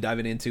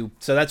diving into.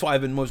 So that's why I've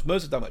been mostly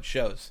talking about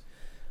shows.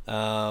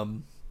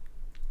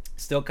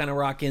 Still kind of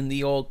rocking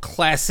the old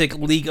classic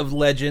League of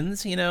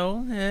Legends.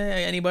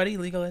 Anybody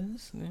League of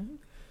Legends? Yeah.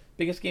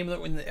 Biggest game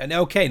of the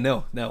okay,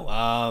 no.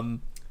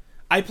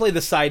 I play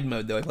the side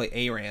mode, though. I play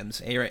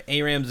ARAMs.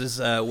 ARAMs is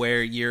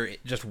where you're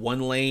just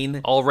one lane.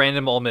 All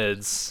random, all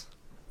mids.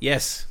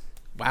 Yes.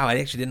 Wow, I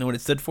actually didn't know what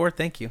it stood for.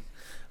 Thank you.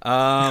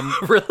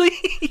 Really?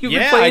 You've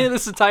been playing it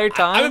this entire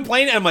time? I've been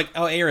playing it. I'm like,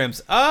 oh,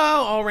 ARAMs.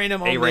 Oh, all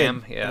random, all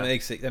ARAM, mid. yeah.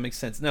 That makes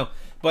sense. No.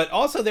 But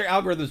also their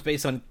algorithm's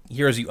based on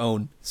heroes you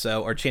own,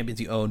 or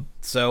champions you own.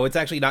 So it's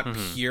actually not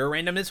pure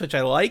randomness, which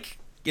I like.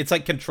 It's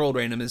like controlled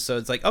randomness. So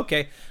it's like,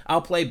 okay,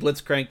 I'll play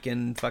Blitzcrank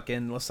and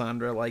fucking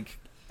Lissandra like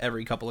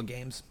every couple of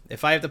games.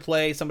 If I have to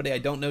play somebody I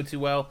don't know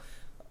too well,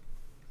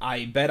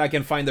 I bet I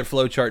can find their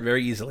flowchart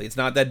very easily. It's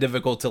not that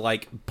difficult to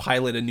like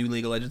pilot a new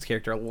League of Legends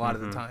character a lot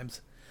of the times.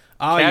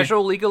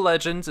 Casual League of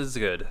Legends is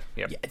good.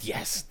 Yep.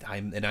 Yes,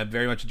 I'm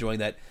very much enjoying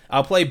that.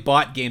 I'll play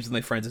bot games with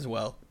my friends as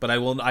well, but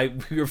I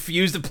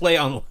refuse to play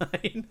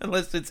online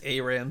unless it's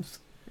ARAMs.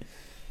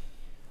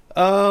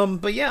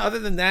 But yeah, other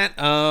than that,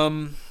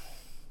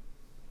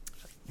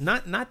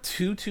 not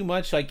too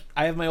much. Like,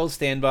 I have my old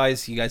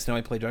standbys. You guys know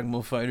I play Dragon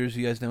Ball FighterZ.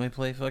 You guys know I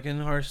play fucking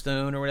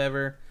Hearthstone or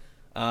whatever.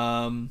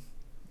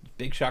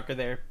 Big shocker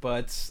there,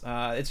 but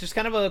it's just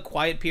kind of a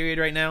quiet period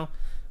right now.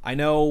 I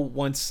know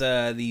once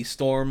the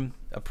storm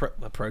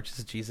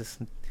approaches, Jesus,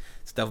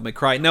 it's Devil May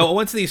Cry. No,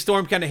 once the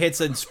storm kind of hits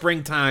in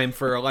springtime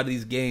for a lot of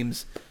these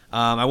games,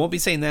 I won't be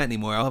saying that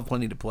anymore. I'll have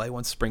plenty to play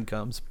once spring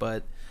comes.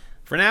 But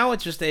for now,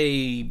 it's just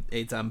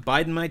I'm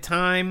biding my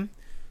time.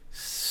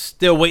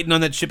 Still waiting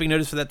on that shipping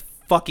notice for that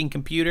fucking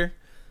computer.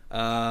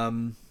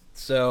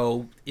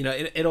 So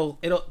it'll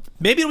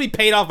maybe it'll be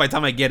paid off by the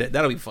time I get it.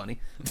 That'll be funny.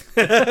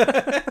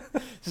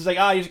 It's just like,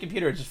 here's a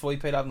computer. It's just fully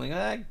paid off. I'm like,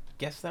 I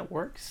guess that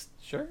works.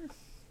 Sure.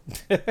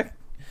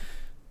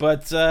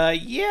 But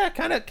yeah,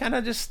 kind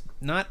of just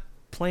not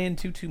playing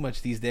too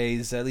much these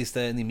days, at least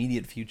in the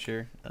immediate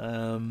future.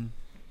 I've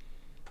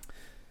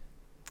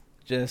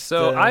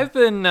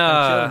been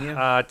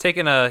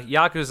taking a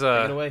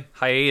Yakuza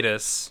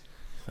hiatus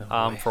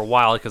for a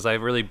while because I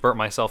really burnt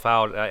myself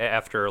out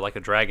after like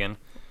a dragon.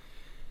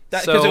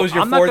 Because it was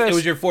your fourth. It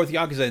was your fourth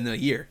Yakuza in a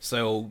year,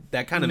 so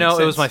that kind of makes sense.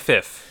 No, it was my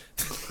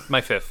fifth.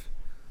 My fifth.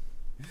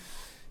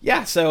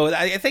 Yeah, so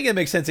I think it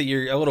makes sense that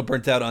you're a little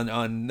burnt out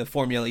on the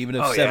formula, even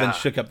if 7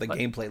 shook up the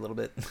gameplay a little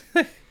bit.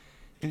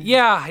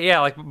 yeah.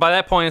 Like by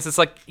that point, it's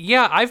like,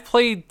 yeah, I've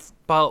played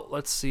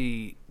about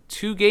 2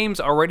 games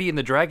already in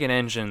the Dragon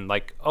Engine.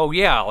 Like, oh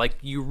yeah, like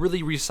you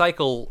really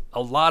recycle a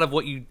lot of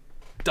what you've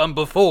done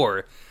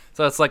before.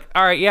 So it's like,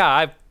 all right,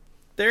 yeah,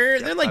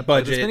 They're like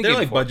budget. They're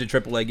like budget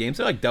AAA games.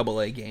 They're like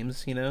AA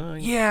games, you know.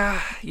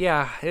 Yeah.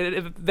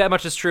 That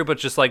much is true, but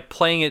just like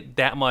playing it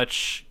that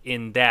much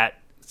in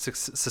that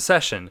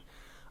succession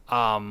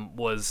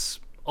was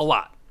a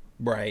lot.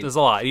 Right. There's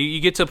a lot. You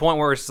get to a point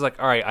where it's just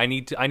like, all right, I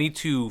need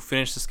to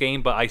finish this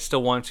game, but I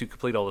still want to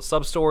complete all the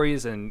sub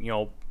stories and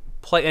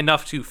play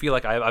enough to feel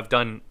like I've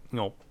done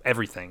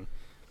everything.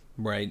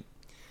 Right.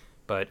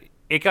 But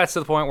it got to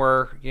the point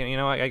where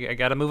I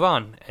got to move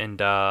on, and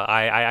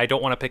I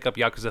don't want to pick up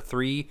Yakuza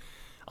 3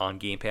 on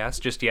Game Pass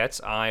just yet.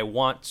 I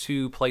want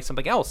to play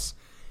something else,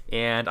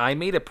 and I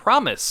made a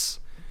promise.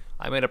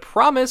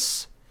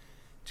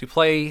 To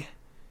play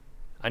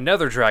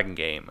another Dragon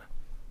game.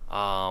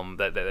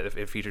 That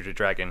it featured a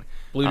dragon.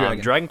 Blue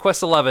Dragon. Dragon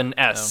Quest XI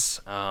S.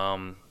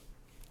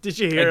 Did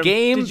you hear a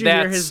game Did you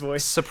hear his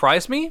voice?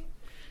 Surprised me?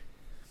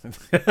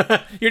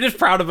 You're just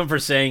proud of him for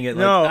saying it.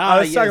 No, I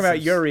was talking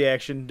about your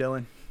reaction,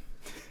 Dylan.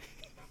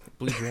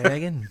 Blue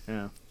Dragon?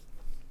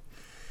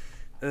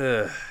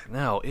 Yeah.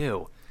 No,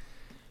 ew.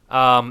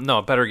 No,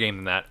 a better game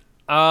than that.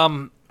 I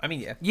mean,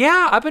 yeah.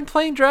 Yeah, I've been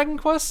playing Dragon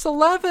Quest XI,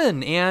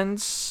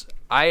 and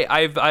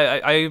I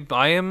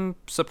am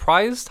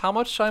surprised how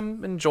much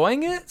I'm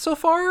enjoying it so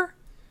far.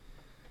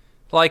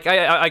 Like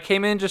I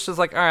came in just as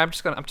like, all right, I'm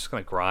just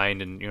gonna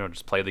grind and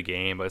just play the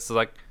game, but it's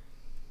like,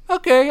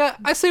 okay,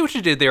 I see what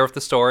you did there with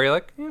the story.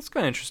 Like, it's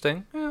kind of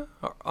interesting. Yeah,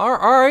 all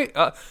right.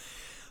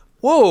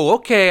 Whoa,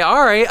 okay,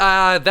 all right.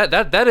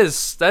 That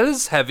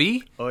is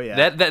heavy. Oh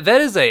yeah.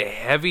 That is a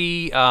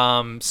heavy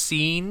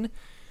scene.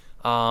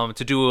 To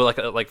do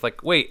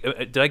like wait,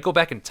 did I go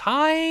back in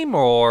time,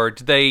 or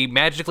did they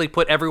magically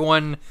put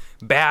everyone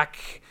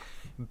back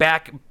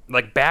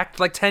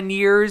like 10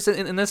 years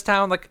in this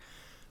town? Like,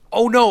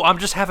 oh no, I'm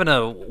just having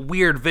a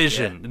weird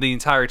vision the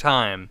entire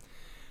time.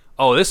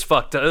 Oh, this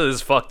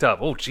is fucked up.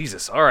 Oh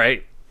Jesus, all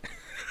right.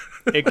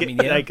 And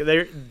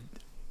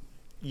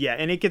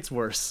it gets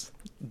worse.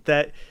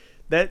 That.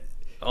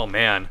 Oh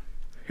man.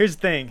 Here's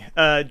the thing.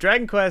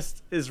 Dragon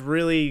Quest is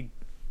really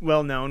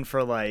well known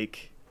for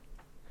like.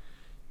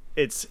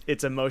 It's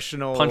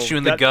emotional, punch you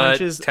in the gut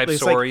punches, type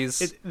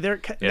stories. And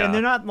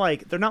they're not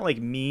like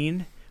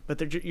mean,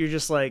 but you're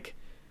just like,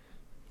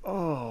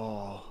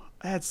 oh,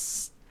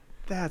 that's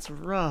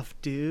rough,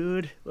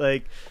 dude.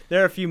 Like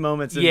there are a few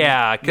moments.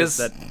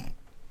 Because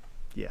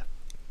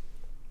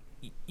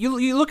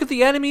you look at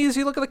the enemies,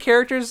 you look at the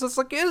characters. It's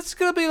like it's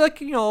gonna be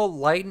like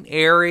light and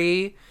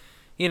airy,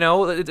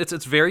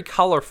 it's very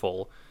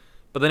colorful.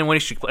 But then when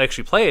you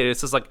actually play it,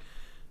 it's just like,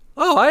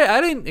 oh,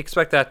 I didn't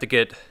expect that to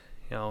get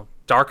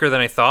darker than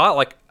I thought.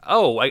 Like,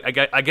 oh,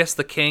 I guess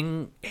the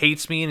king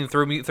hates me and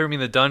threw me in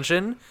the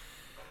dungeon.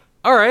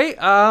 All right,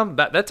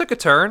 that took a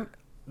turn.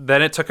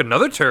 Then it took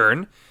another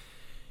turn.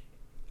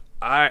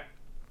 All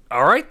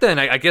right then.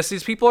 I guess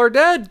these people are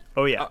dead.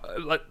 Oh yeah.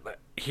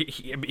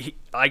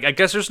 I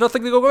guess there's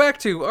nothing to go back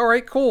to. All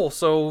right, cool.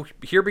 So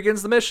here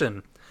begins the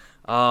mission.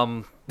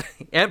 Aunt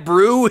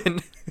Brew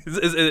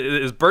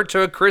is burnt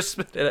to a crisp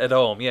at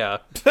home. Yeah.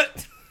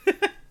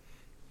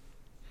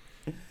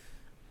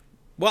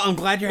 Well, I'm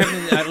glad you're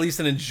having at least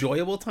an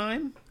enjoyable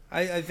time.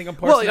 I think I'm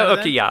partially out of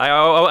that. Yeah.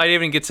 I didn't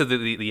even get to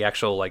the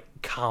actual like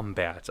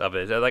combat of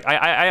it. Like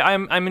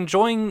I'm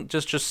enjoying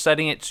just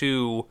setting it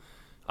to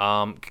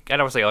I don't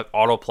want to say like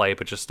autoplay,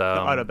 but just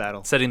auto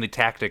battle, setting the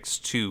tactics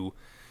to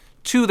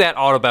that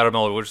auto battle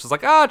mode, which is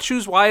like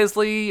choose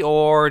wisely,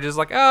 or just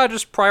like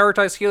just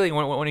prioritize healing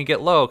when you get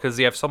low because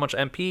you have so much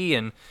MP,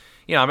 and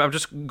I'm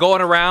just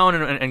going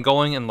around and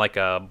going in like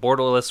a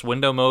borderless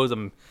window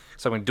mode.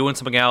 So I'm doing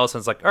something else, and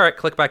it's like, all right,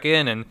 click back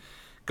in and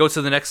go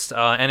to the next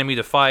enemy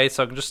to fight.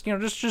 So I can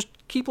just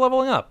keep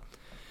leveling up.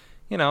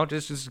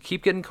 Just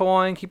keep getting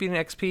coin, keep getting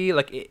XP.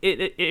 Like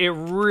it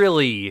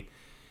really,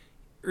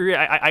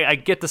 I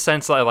get the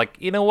sense that like,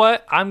 you know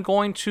what, I'm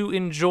going to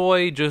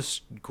enjoy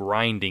just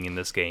grinding in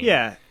this game.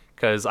 Yeah.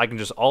 Because I can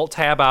just alt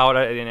tab out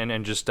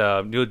and just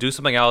do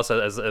something else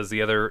as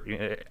the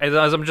other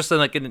as I'm just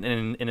in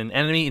an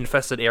enemy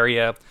infested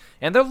area,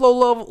 and they're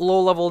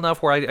low level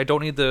enough where I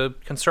don't need to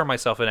concern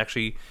myself and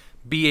actually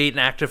be an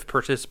active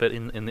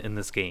participant in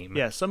this game.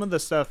 Yeah, some of the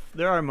stuff,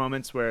 there are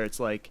moments where it's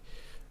like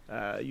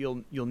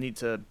you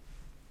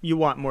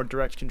want more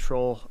direct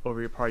control over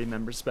your party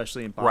members,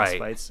 especially in boss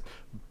fights.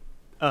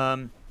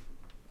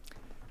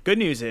 Good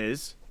news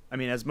is, I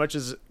mean, as much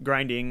as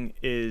grinding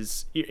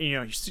is,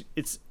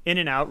 it's in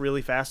and out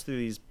really fast through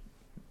these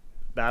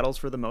battles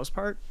for the most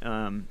part,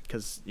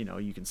 because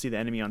you can see the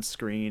enemy on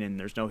screen and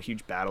there's no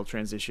huge battle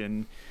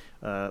transition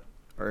or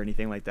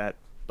anything like that.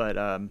 But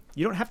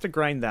you don't have to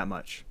grind that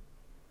much.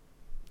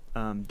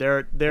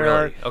 There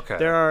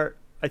are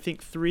I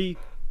think three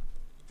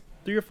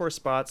or four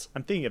spots.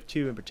 I'm thinking of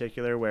two in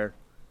particular where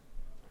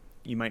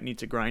you might need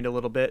to grind a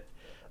little bit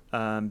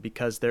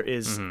because there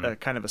is a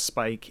kind of a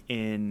spike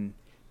in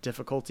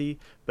difficulty,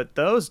 but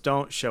those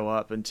don't show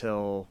up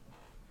until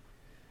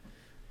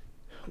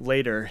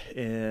later,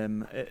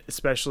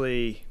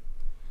 especially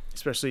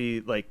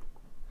like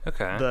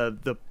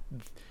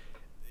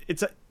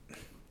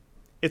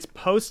it's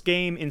post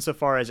game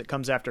insofar as it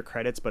comes after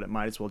credits, but it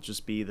might as well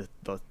just be the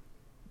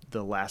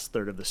the last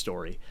third of the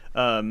story.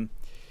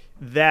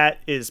 That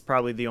is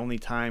probably the only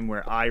time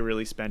where I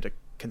really spent a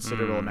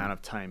considerable amount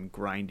of time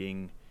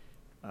grinding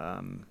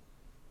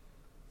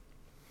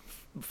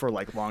for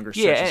like longer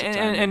stretches of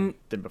time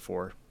than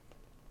before.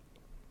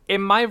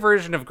 In my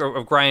version of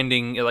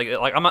grinding, like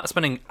I'm not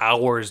spending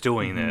hours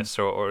doing this,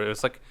 or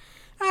it's like,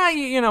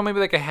 maybe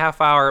like a half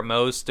hour at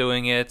most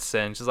doing it,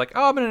 and she's like,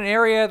 oh, I'm in an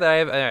area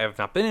that I've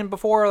not been in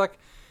before, like,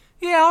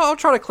 yeah, I'll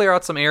try to clear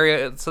out some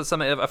area. So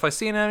if I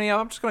see an enemy,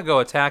 I'm just gonna go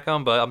attack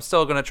them, but I'm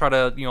still gonna try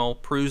to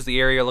peruse the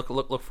area,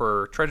 look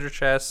for treasure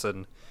chests,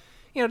 and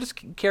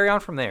just carry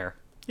on from there.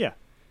 Yeah.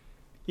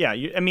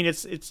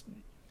 It's.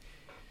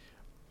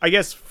 I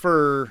guess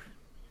for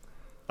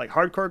like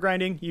hardcore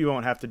grinding, you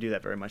won't have to do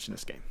that very much in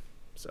this game.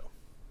 So.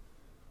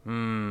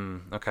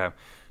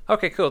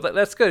 Okay, cool.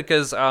 That's good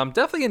because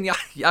definitely in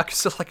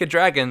Yakuza Like a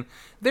Dragon,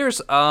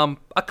 there's a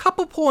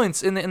couple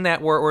points in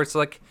that where it's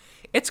like,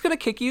 it's going to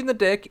kick you in the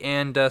dick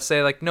and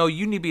say, like, no,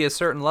 you need to be a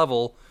certain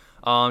level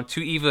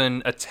to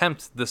even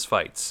attempt this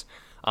fight.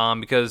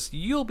 Because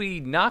you'll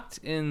be knocked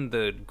in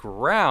the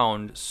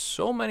ground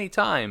so many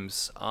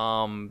times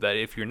that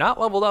if you're not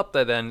leveled up,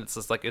 then it's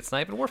just like, it's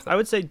not even worth it. I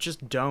would say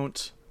just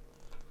don't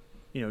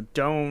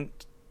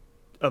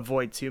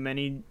avoid too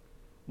many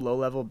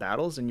low-level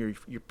battles, and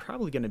you're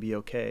probably going to be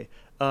okay.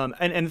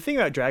 And the thing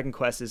about Dragon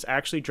Quest is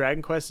actually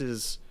Dragon Quest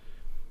is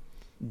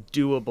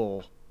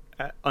doable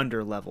at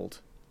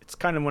under-leveled. It's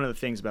kind of one of the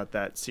things about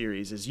that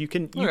series is you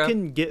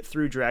can get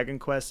through Dragon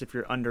Quest if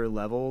you're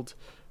under-leveled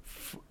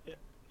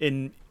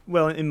in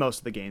most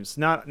of the games,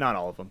 not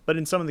all of them, but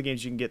in some of the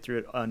games you can get through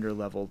it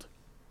under-leveled.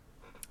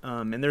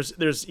 And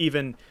there's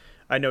even,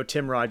 I know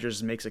Tim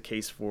Rogers makes a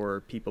case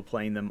for people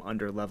playing them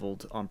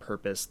under-leveled on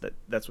purpose.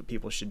 That's what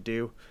people should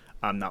do.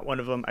 I'm not one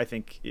of them. I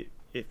think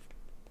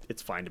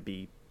it's fine to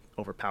be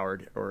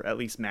overpowered or at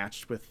least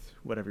matched with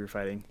whatever you're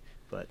fighting,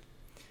 but.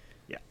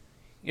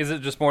 Is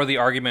it just more the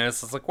argument?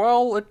 It's like,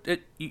 well,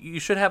 you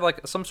should have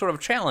like some sort of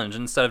challenge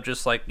instead of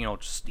just like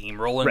just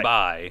steamrolling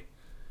by.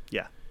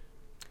 Yeah.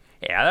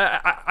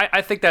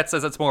 I think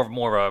that's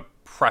more of a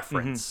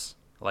preference.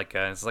 Like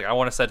it's like I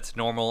want to set it to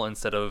normal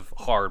instead of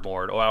hard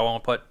mode, or I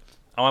want to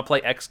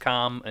play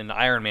XCOM and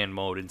Iron Man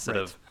mode instead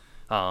of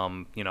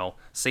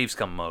save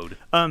scum mode.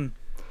 Out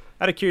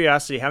of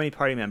curiosity, how many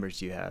party members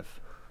do you have?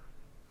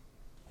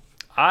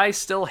 I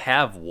still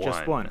have one.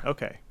 Just one.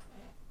 Okay.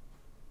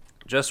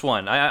 Just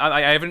one.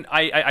 I haven't.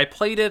 I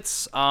played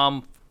it.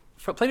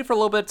 Played it for a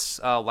little bit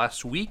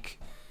last week,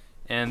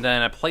 and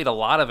then I played a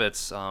lot of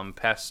it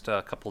past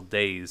couple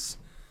days.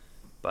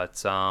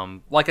 But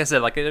like I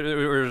said, like it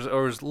was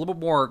a little bit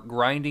more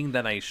grinding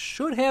than I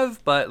should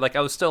have. But like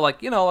I was still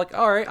like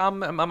all right,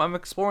 I'm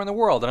exploring the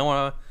world, and I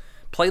want to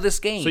play this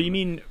game. So you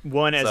mean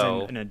one as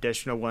an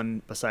additional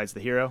one besides the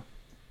hero,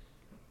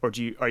 or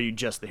are you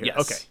just the hero? Yes.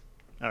 Okay.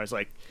 I was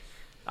like.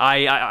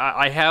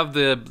 I have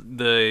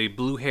the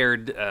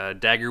blue-haired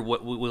dagger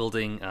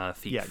wielding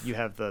thief. Yeah, you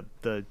have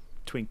the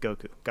twink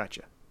Goku.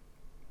 Gotcha.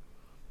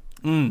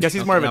 Guess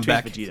he's more of a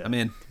twink Vegeta. I'm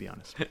in. To be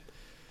honest.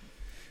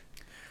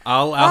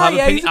 I'll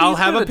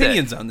have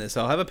opinions on this.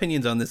 I'll have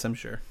opinions on this. I'm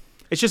sure.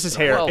 It's just his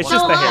hair. Well, it's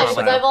just the hair.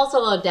 Because I've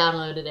also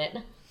downloaded it.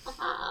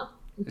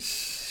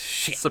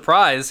 Shit.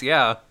 Surprise!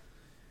 Yeah.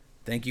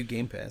 Thank you,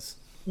 Game Pass.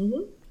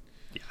 Mm-hmm.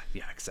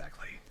 Yeah,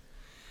 exactly.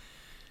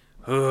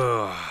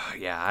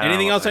 Yeah.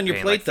 Anything else on your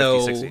plate,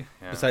 though,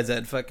 besides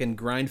that fucking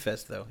grind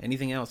fest, though?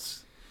 Anything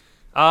else?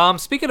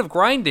 Speaking of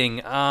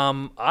grinding,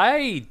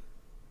 I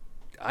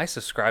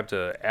subscribe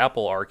to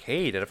Apple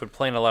Arcade, and I've been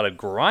playing a lot of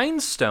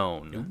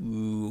Grindstone.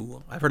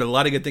 Ooh, I've heard a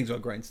lot of good things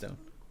about Grindstone.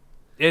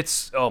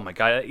 It's, oh my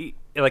god,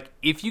 like,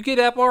 if you get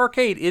Apple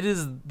Arcade, it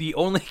is the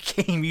only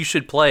game you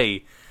should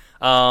play,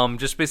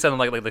 just based on,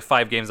 like the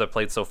 5 games I've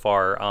played so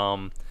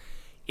far.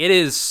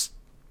 It's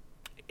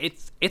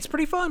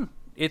pretty fun.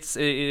 It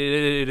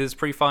is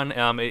pretty fun.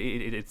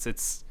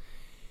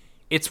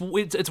 It's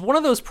one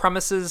of those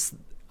premises,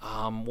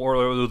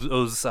 or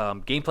those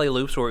gameplay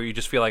loops where you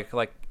just feel like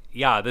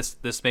yeah,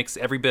 this makes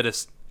every bit of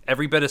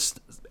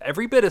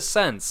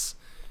sense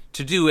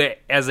to do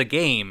it as a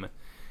game,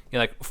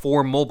 like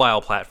for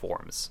mobile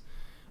platforms,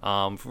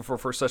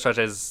 for such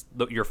as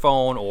your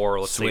phone or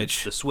let's say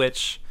the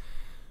Switch.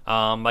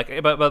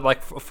 But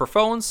like for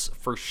phones,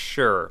 for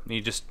sure,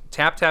 you just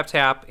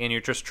tap, and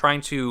you're just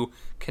trying to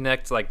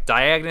connect like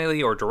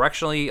diagonally or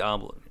directionally,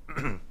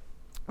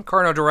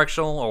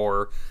 cardinal-directional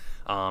or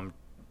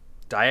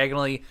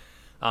diagonally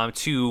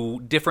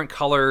to different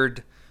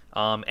colored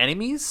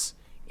enemies,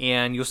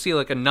 and you'll see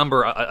like a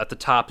number at the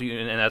top,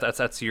 and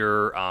that's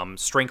your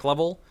strength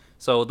level.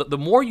 So the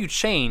more you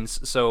chain,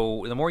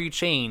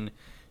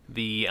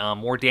 the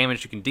more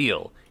damage you can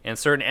deal. And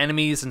certain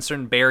enemies and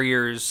certain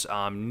barriers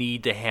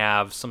need to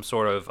have some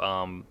sort of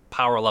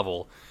power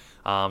level,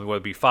 whether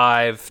it be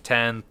 5,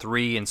 10,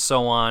 3, and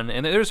so on.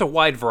 And there's a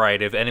wide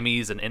variety of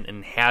enemies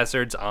and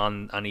hazards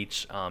on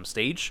each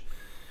stage.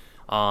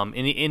 And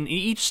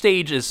each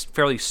stage is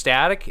fairly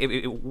static.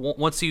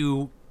 Once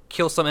you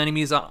kill some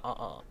enemies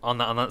on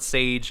that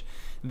stage,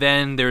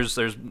 then there's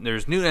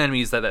new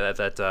enemies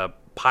that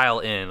pile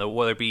in,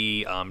 whether it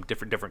be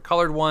different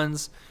colored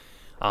ones,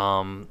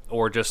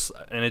 or just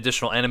an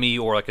additional enemy,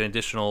 or like an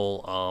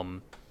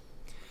additional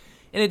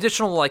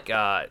like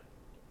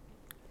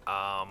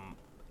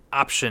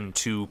option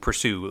to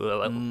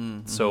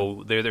pursue.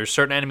 So there's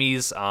certain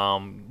enemies,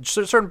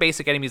 certain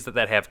basic enemies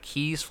that have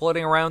keys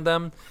floating around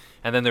them,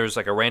 and then there's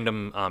like a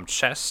random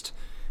chest,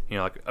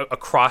 like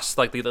across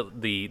like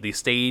the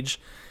stage.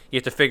 You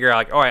have to figure out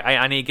like, all right,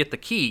 I need to get the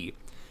key,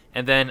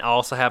 and then I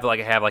also have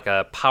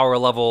a power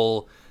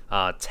level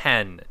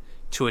 10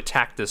 to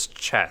attack this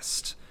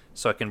chest,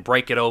 so I can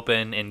break it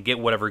open and get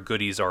whatever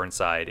goodies are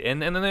inside.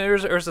 And then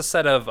there's a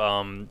set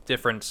of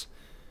different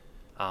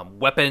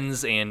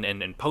weapons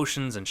and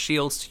potions and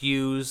shields to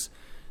use.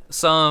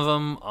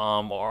 Some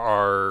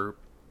of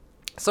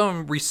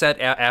them reset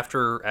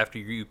after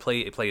you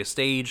play a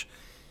stage,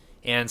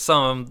 and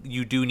some of them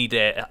you do need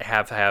to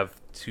have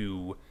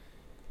to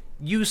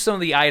use some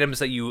of the items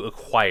that you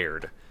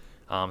acquired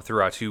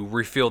throughout to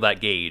refill that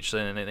gauge.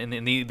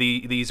 And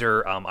these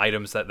are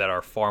items that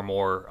are far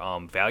more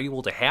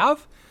valuable to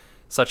have,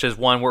 such as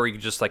one where you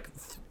can just like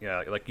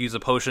use a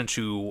potion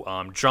to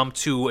jump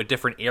to a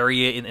different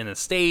area in a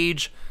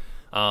stage.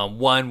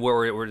 One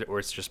where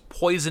it's just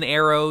poison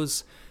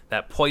arrows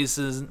that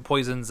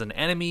poisons an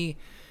enemy,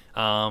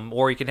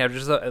 or you can have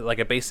just like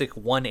a basic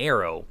one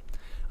arrow,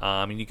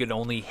 and you can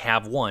only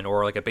have one,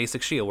 or like a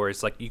basic shield where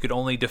it's like you could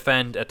only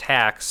defend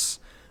attacks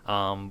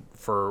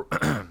for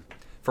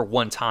for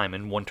one time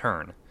in one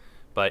turn.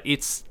 But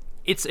it's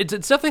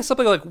definitely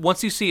something like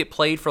once you see it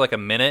played for like a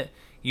minute,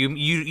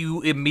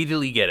 you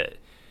immediately get it,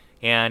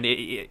 and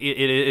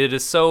it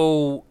is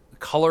so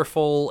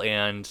colorful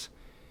and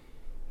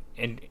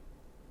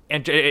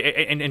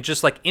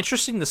just like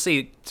interesting to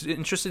see,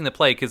 interesting to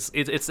play, because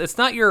it's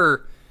not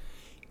your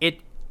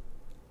it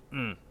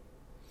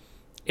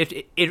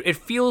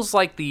feels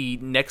like the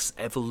next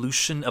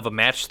evolution of a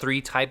match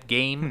 3 type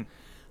game.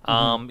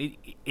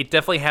 It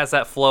definitely has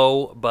that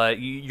flow, but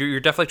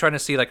you're definitely trying to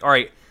see like, all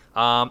right,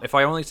 if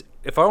I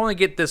only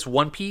get this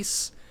one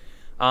piece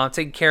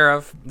taken care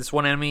of, this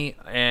one enemy,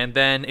 and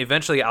then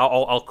eventually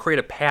I'll create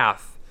a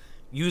path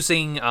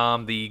using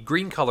the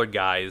green colored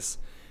guys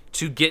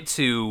to get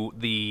to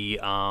the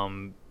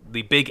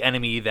big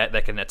enemy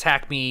that can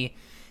attack me,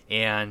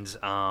 and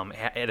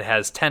it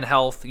has 10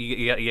 health.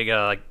 You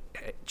gotta like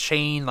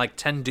chain like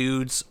 10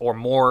 dudes or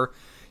more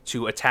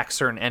to attack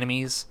certain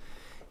enemies,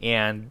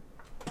 and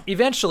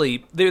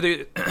eventually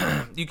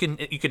you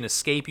can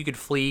escape, you can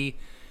flee.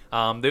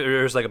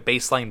 There's like a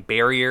baseline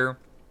barrier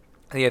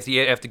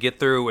you have to get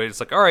through. It's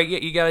like, all right,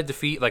 you gotta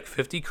defeat like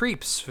 50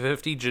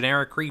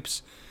 generic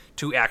creeps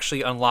to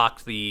actually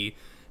unlock the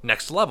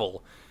next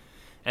level.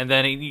 And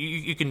then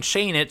you can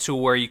chain it to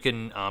where you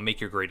can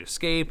make your great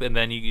escape, and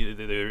then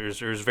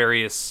there's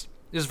various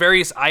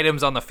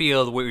items on the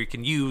field where you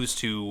can use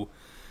to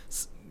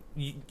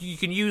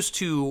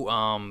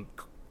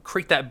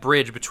create that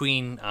bridge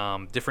between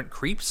different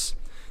creeps.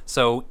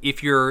 So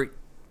if you're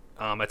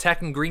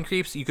attacking green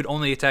creeps, you could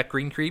only attack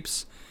green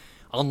creeps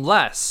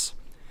unless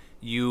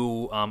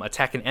you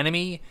attack an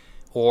enemy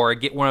or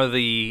get one of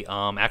the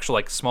actual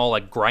like small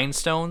like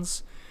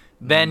grindstones.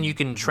 Then you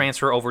can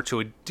transfer over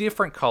to a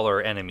different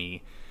color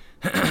enemy,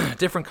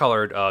 different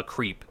colored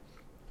creep,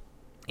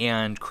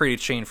 and create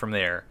a chain from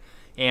there.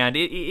 And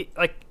it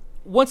like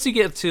once you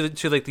get to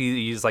like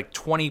these like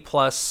 20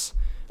 plus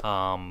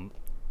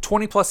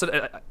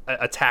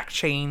attack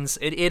chains,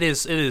 it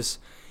is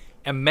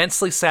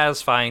immensely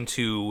satisfying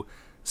to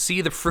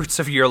see the fruits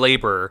of your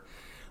labor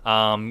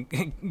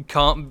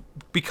become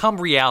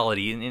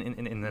reality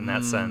in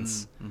that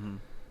sense.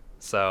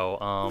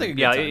 So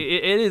yeah,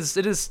 it is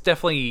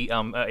definitely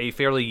a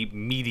fairly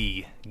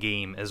meaty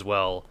game as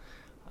well.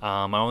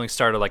 I only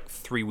started like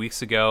 3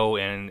 weeks ago,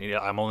 and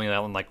I'm only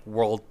on like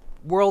world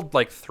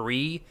like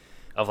 3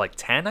 of like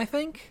 10, I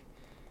think.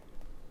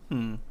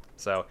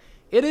 So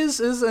it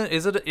is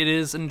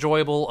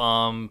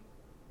enjoyable.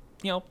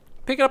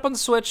 Pick it up on the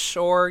Switch,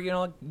 or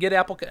get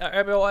Apple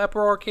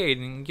Arcade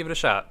and give it a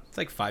shot. It's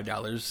like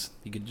 $5.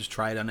 You could just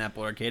try it on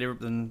Apple Arcade,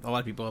 and a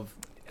lot of people have.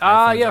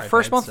 Yeah,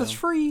 first month is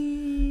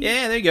free.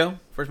 Yeah, there you go.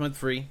 First month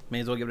free. May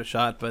as well give it a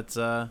shot. But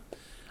I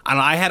don't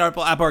know. I had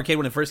Apple Arcade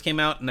when it first came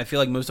out, and I feel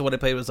like most of what I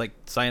played was like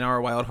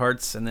Sayonara Wild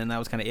Hearts, and then that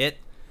was kind of it.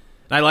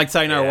 And I liked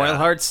Sayonara Wild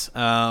Hearts.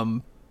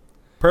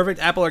 Perfect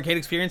Apple Arcade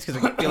experience,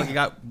 because I feel like I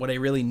got what I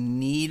really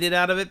needed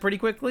out of it pretty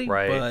quickly.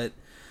 Right.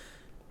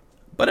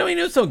 But I mean,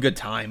 it was still a good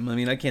time. I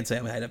mean, I can't say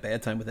I had a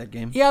bad time with that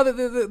game. Yeah,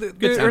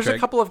 there's a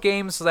couple of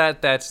games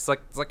that's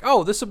like,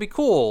 oh, this would be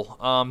cool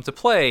to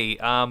play.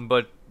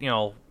 But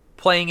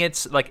playing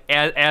it like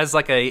as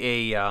like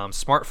a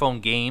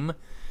smartphone game,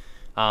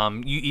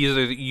 you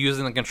either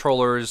using the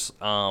controllers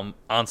on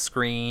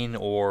screen,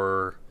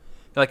 or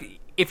like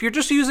if you're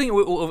just using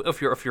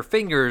if your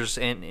fingers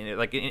and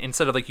like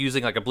instead of like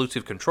using like a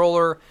Bluetooth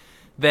controller,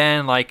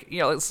 then like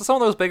some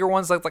of those bigger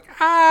ones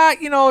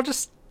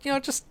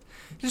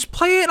just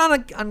play it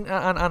on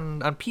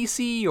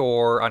PC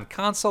or on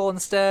console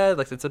instead.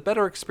 Like it's a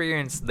better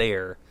experience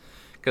there,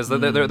 because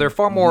they're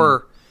far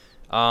more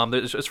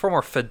It's for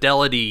more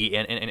fidelity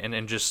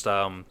and just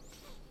how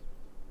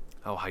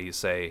you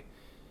say,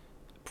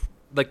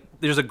 like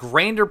there's a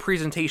grander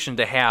presentation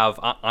to have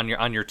on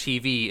your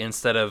TV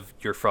instead of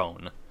your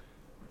phone.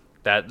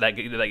 That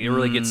it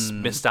really gets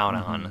missed out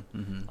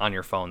on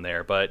your phone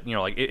there. But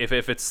like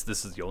if this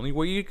is the only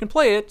way you can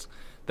play it,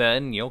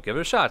 then give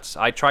it a shot.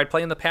 I tried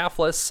playing the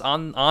Pathless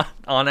on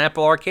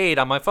Apple Arcade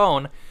on my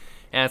phone,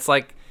 and it's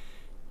like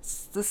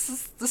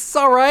this is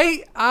all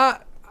right.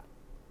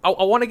 I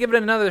want to give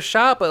it another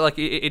shot, but like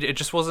it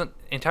just wasn't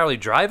entirely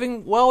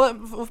driving well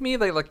with me.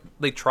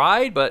 They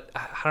tried, but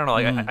I don't know.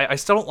 Like, I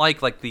still don't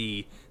like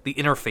the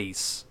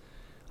interface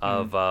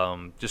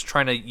of just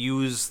trying to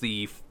use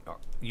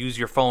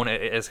your phone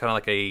as kind of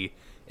like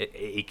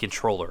a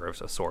controller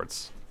of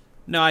sorts.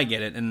 No, I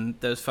get it. And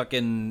those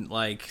fucking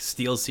like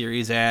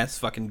SteelSeries ass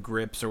fucking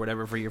grips or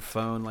whatever for your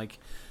phone, like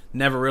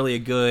never really a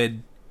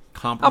good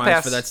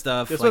compromise for that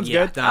stuff. This one's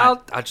good.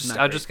 I'll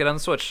just get on the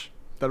Switch.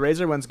 The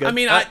Razer one's good. I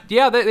mean,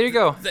 there you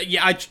go.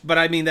 But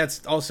I mean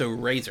that's also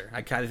Razer.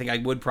 I kind of think I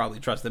would probably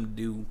trust them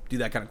to do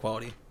that kind of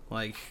quality,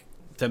 like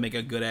to make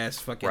a good ass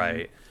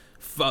fucking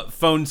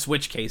phone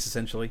Switch case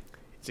essentially.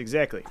 It's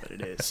exactly what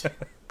it is.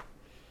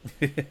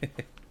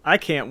 I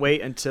can't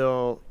wait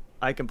until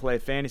I can play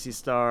Phantasy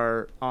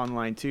Star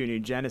Online 2 New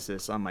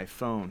Genesis on my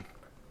phone.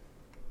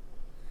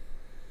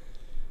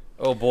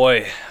 Oh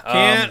boy.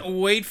 Can't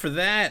wait for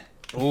that.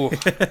 Ooh.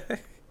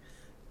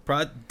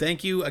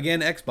 Thank you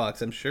again,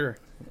 Xbox, I'm sure.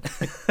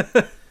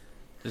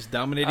 Just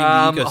dominating the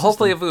ecosystem.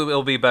 Hopefully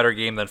it'll be a better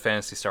game than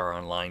Phantasy Star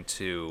Online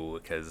 2,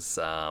 because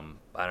I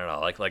don't know,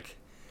 like I'm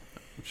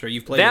sure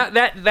you've played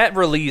that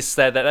release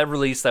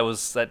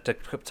that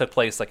took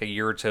place like a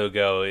year or two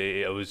ago.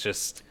 It was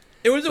just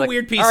a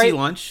weird PC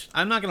launch.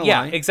 I'm not gonna lie.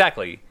 Yeah,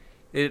 exactly.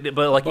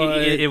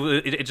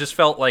 It just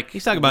felt like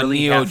he's talking about really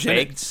Neo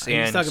Genesis.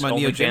 He's talking about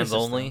Neo Genesis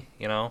only.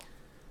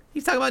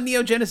 He's talking about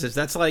Neo Genesis.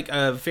 That's like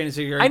a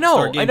Fantasy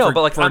Star game. I know,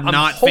 but like for I'm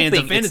not hoping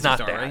fans of Phantasy it's not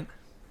Star, that. right?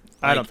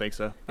 I don't think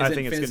so. I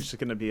think it's just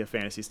going to be a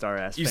Phantasy Star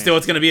ass. It's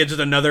going to be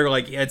just another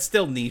it's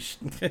still niche.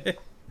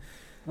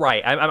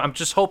 Right. I'm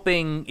just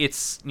hoping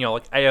it's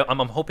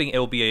I'm hoping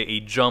it'll be a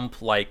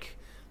jump like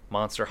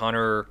Monster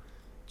Hunter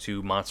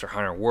to Monster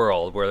Hunter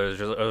World, where there's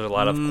a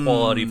lot of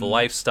quality of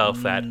life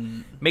stuff that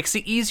makes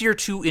it easier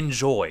to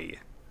enjoy.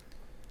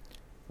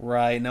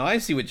 Right. No, I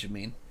see what you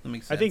mean. That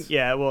makes sense. I think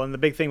well, and the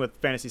big thing with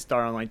Phantasy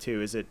Star Online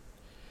 2 is it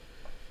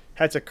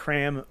had to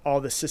cram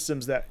all the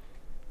systems that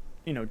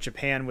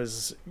Japan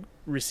was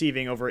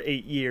receiving over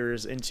 8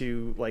 years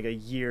into like a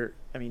year.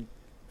 I mean,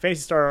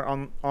 Phantasy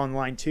Star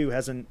Online 2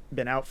 hasn't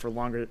been out for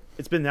longer.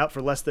 It's been out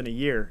for less than a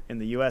year in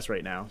the US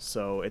right now.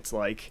 So it's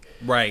like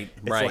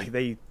like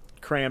they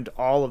crammed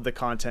all of the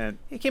content.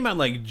 It came out in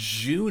like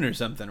June or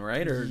something,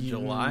 right? Or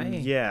July?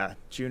 Yeah,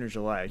 June or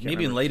July.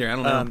 Maybe later. I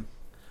don't know.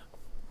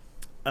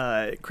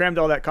 Crammed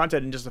all that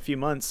content in just a few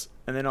months,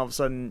 and then all of a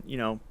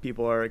sudden,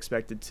 people are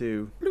expected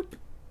to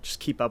just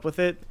keep up with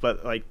it.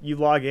 But like you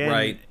log in,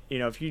 right?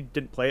 If you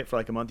didn't play it for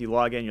like a month, you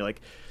log in, you're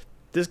like,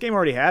 this game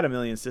already had 1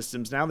 million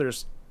systems. Now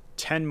there's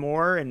 10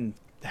 more, and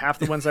half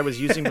the ones I was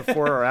using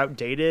before are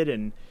outdated,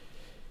 and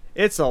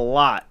it's a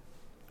lot.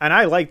 And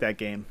I like that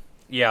game.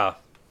 Yeah.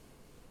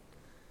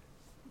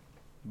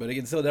 But it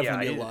can still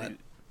definitely be a lot.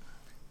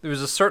 There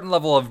was a certain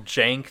level of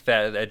jank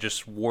that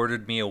just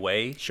warded me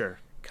away. Sure.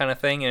 Kind of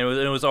thing, and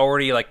it was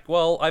already like,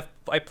 well,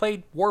 I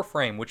played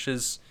Warframe, which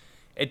is,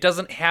 it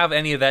doesn't have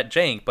any of that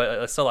jank,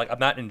 but still, like, I'm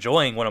not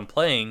enjoying what I'm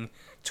playing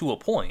to a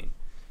point.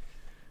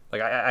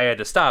 Like, I had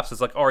to stop, so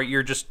it's like, all right,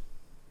 you're just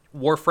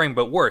Warframe,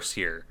 but worse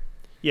here.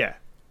 Yeah.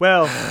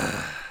 Well,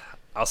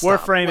 I'll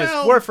stop.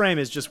 Warframe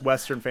is just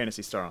Western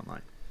Phantasy Star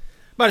Online.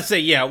 About to say,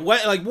 yeah,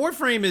 like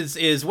Warframe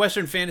is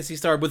Western Phantasy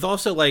Star with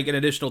also like an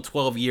additional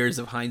 12 years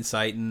of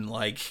hindsight and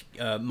like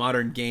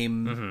modern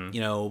game,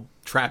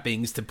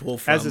 trappings to pull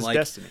from. As is like,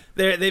 Destiny.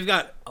 They've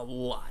got a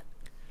lot.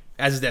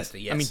 As is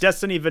Destiny, yes. I mean,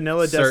 Destiny,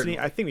 vanilla Certainly. Destiny,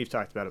 I think we've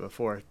talked about it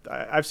before.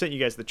 I've sent you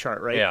guys the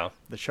chart, right? Yeah.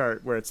 The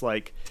chart where it's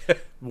like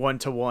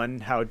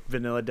 1-to-1 how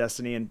vanilla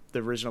Destiny and the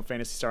original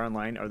Phantasy Star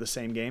Online are the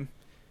same game.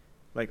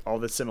 Like all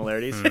the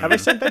similarities. Have I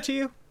sent that to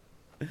you?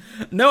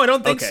 No, I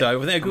don't think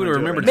so. I think I would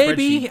remember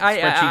Maybe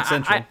Spreadsheet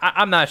Central.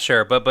 I'm not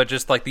sure, but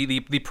just like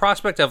the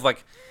prospect of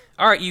like,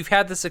 all right, you've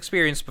had this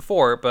experience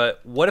before,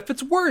 but what if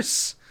it's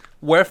worse?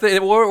 What if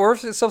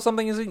it's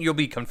something isn't you'll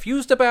be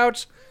confused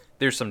about?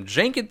 There's some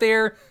jank in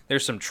there.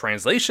 There's some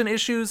translation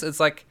issues. It's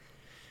like,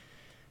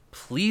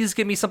 please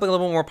give me something a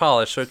little more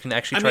polished so I can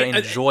actually try to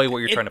enjoy what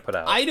you're trying to put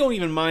out. I don't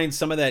even mind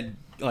some of that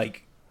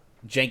like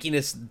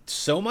jankiness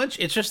so much.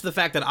 It's just the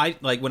fact that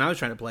when I was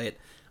trying to play it,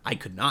 I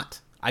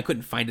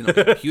couldn't find it on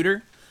the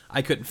computer.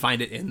 I couldn't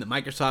find it in the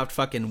Microsoft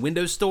fucking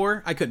Windows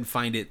Store. I couldn't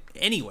find it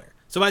anywhere.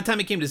 So by the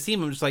time it came to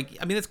Steam, I'm just like,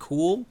 I mean, that's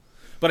cool,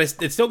 but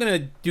it's still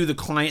going to do the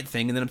client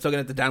thing, and then I'm still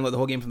going to have to download the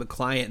whole game from the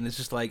client, and it's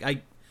just like,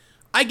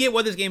 I get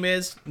what this game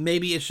is.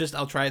 Maybe it's just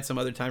I'll try it some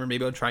other time, or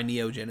maybe I'll try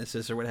Neo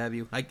Genesis or what have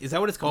you. Like, is that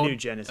what it's called? New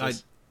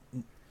Genesis.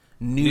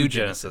 New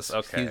Genesis.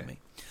 Okay. Excuse me.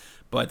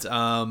 But,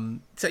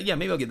 so yeah,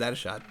 maybe I'll give that a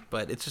shot,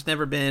 but it's just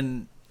never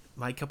been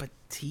my cup of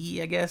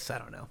tea, I guess. I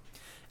don't know.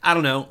 I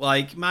don't know.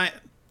 Like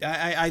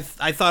I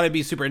thought I'd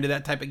be super into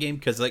that type of game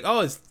because like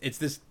it's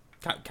this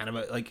kind of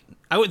a, like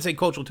I wouldn't say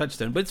cultural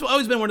touchstone, but it's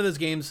always been one of those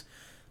games.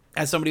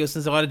 As somebody who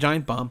listens a lot of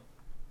Giant Bomb,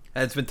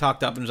 it's been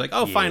talked up and was like,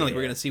 finally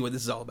we're gonna see what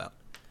this is all about.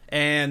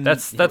 And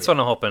that's what I'm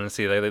hoping to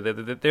see.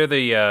 They're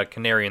the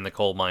canary in the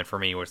coal mine for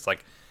me, where it's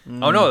like,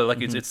 oh no, like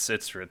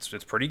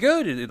it's pretty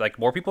good. Like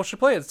more people should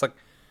play it. It's like,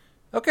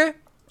 okay,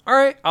 all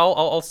right,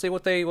 I'll see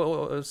what they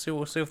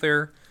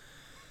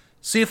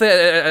see if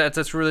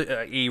that's really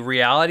a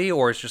reality,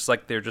 or it's just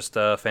like they're just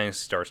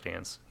Phantasy Star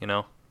stands, you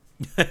know.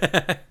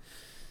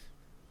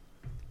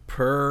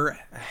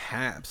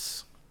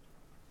 Perhaps.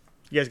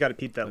 You guys got to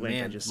peep that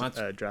link I just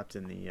dropped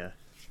in the.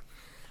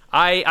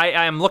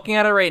 I'm looking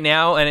at it right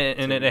now,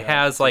 and it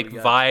has like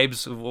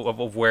vibes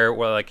of where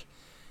like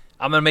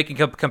I'm gonna make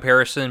a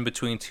comparison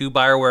between two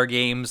BioWare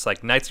games,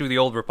 like Knights of the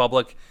Old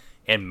Republic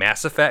and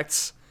Mass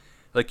Effects.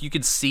 Like you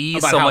could see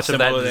so much of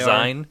that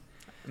design.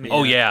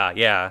 Oh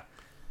yeah.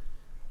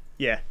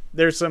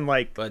 There's some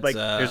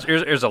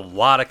there's a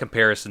lot of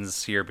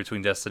comparisons here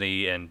between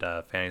Destiny and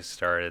Phantasy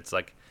Star. It's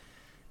like,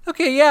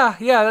 okay,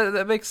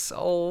 that makes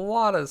a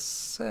lot of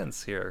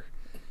sense here.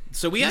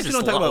 So we actually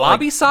don't talk about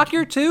lobby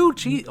soccer too.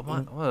 Gee,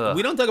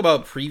 we don't talk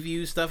about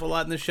preview stuff a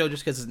lot in the show,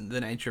 just because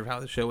the nature of how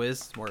the show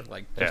is. It's more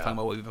like just talking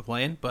about what we've been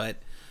playing. But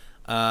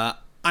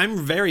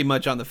I'm very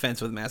much on the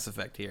fence with Mass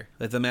Effect here.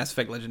 Like the Mass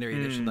Effect Legendary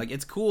Edition, like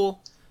it's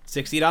cool.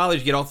 $60,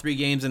 you get all 3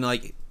 games and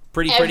like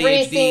pretty every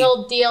HD.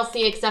 single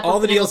DLC except for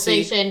Pinnacle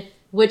Station,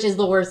 which is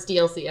the worst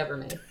DLC ever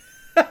made.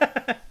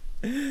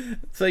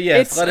 So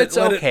yes, it's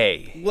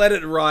okay. Let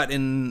it rot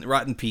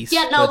in peace.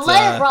 Yeah, no,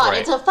 let it rot.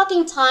 Right. It's a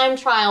fucking time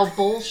trial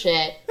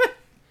bullshit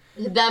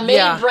that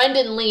made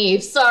Brendan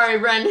leave. Sorry,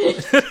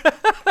 Brendan.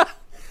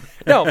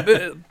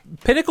 No,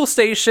 Pinnacle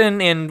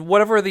Station and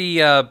whatever the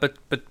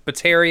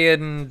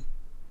Batarian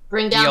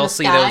Bring Down DLC the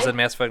Sky? that was in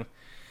Mass Effect.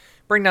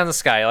 Bring Down the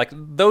Sky. Like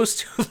those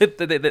two,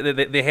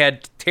 they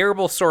had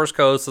terrible source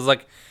codes. So it's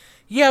like,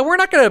 yeah, we're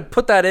not gonna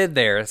put that in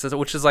there.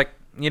 Which is like,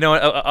 you know,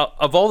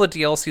 of all the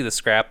DLC to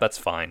scrap, that's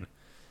fine.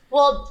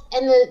 Well,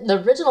 and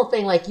the original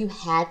thing, like, you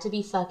had to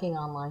be fucking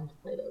online to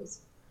play those.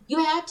 You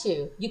had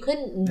to. You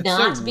couldn't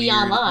not be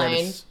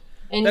online.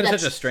 That is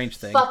such a strange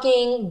thing.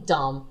 Fucking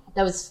dumb.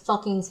 That was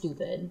fucking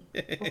stupid.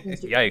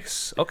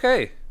 Yikes.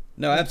 Okay.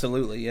 No,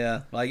 absolutely,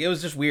 yeah. Like, it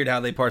was just weird how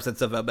they parsed that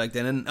stuff out back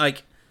then. And,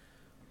 like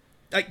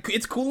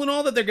it's cool and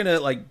all that they're gonna,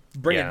 like,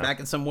 bring it back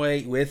in some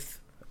way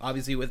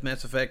obviously with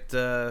Mass Effect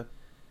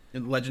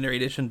Legendary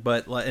Edition,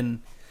 but,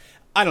 and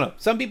I don't know.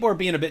 Some people are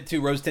being a bit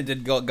too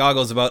rose-tinted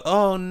goggles about,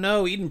 oh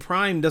no, Eden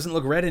Prime doesn't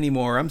look red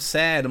anymore. I'm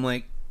sad. I'm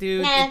like,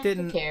 dude, it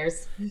didn't. Who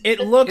cares?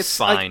 It looks it's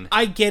fine. Like,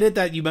 I get it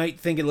that you might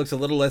think it looks a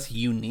little less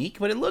unique,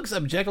 but it looks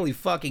objectively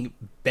fucking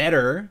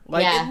better.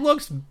 Like, it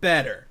looks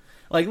better.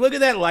 Like, look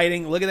at that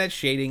lighting, look at that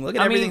shading, look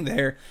at everything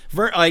there.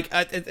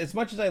 As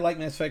much as I like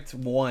Mass Effect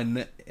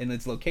 1 and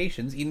its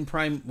locations, Eden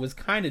Prime was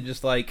kind of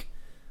just like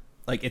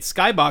its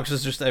skybox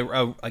was just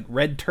a like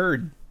red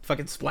turd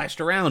fucking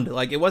splashed around.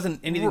 Like, it wasn't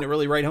anything to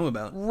really write home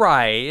about.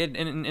 Right,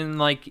 and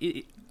like,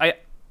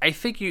 I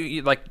think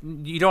you like,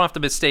 you don't have to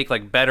mistake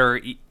like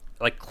better,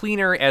 like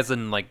cleaner as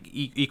in like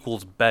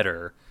equals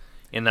better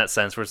in that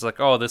sense, where it's like,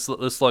 oh, this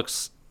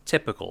looks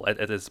typical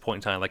at this point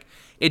in time. Like,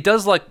 it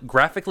does like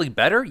graphically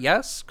better,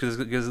 yes, because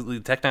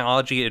the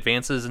technology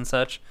advances and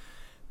such,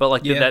 but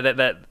like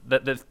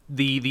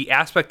the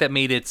aspect that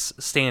made it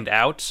stand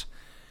out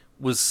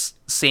was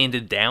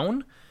sanded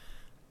down,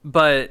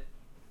 but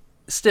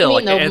still,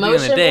 at the end of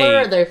the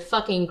day, they're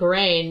fucking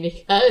grain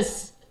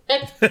because.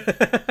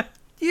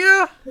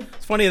 Yeah,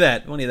 it's funny of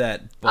that.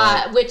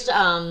 But... which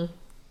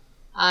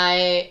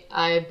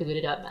I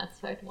booted up Mass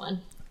Effect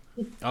 1.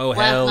 Oh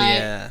hell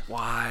yeah!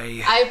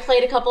 Why? I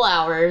played a couple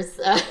hours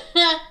because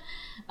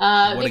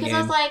I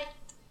was like,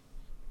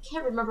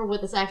 can't remember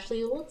what this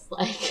actually looks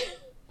like.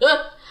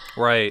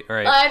 Right.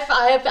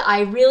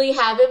 I really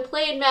haven't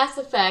played Mass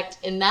Effect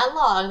in that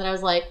long that I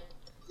was like,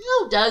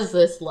 how does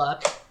this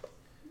look?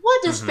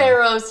 What does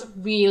Pharos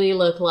really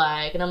look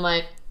like? And I'm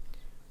like,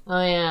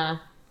 oh yeah.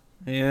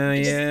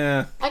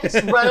 Yeah. I could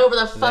just run over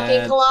the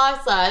fucking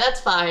Colossi.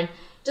 That's fine.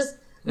 Just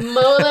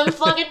mow them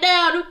fucking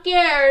down. Who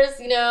cares?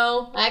 You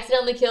know, I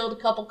accidentally killed a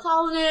couple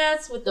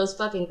colonists with those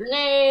fucking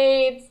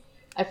grenades.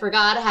 I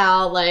forgot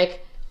how,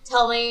 like,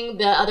 telling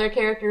the other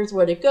characters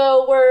where to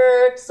go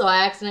worked, so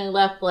I accidentally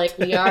left, like,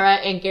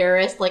 Liara and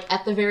Garrus, like,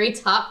 at the very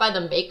top by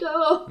the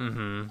Mako.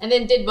 And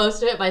then did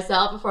most of it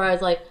myself before I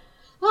was like,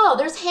 oh,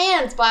 there's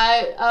hands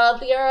by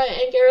Liara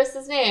and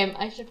Garrus' name.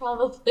 I should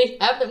probably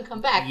have them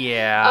come back.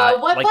 Yeah.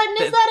 What like button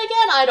is that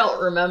again? I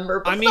don't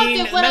remember. But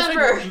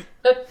whatever.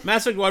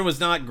 Mass Effect 1 was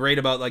not great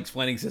about like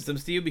explaining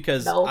systems to you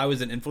because I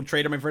was an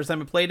infiltrator my first time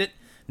I played it.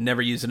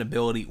 Never used an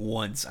ability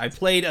once. I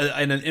played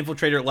an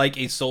infiltrator like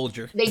a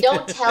soldier. They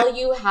don't tell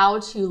you how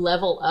to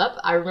level up.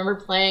 I remember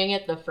playing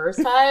it the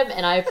first time,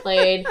 and I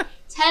played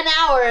 10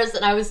 hours,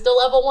 and I was still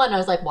level 1. I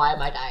was like, why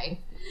am I dying?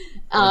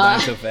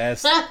 Dying so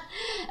fast. And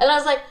I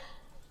was like,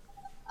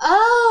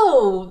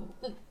 oh,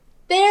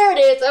 there it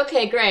is.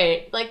 Okay,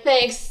 great. Like,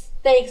 thanks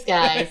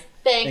guys.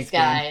 Thanks,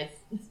 guys.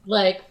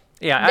 Like,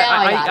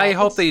 yeah, I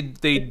hope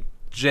they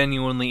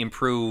genuinely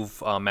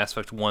improve Mass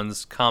Effect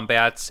 1's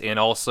combats and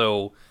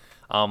also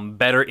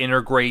better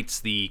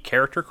integrates the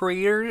character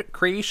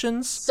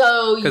creations.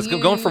 So because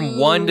going from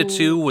 1 to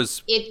 2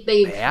 was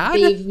bad?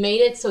 They've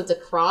made it so it's a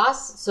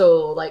cross.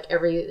 So like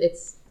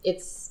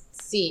it's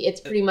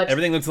pretty much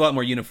everything looks a lot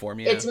more uniform.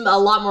 Yeah, it's a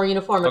lot more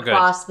uniform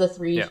across the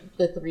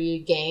three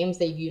games.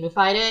 They've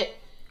unified it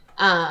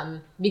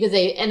because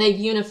they've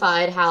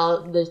unified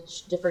how the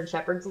different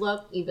Shepards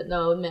look. Even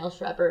though male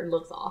Shepard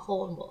looks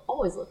awful and will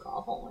always look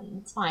awful,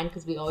 and it's fine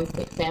because we always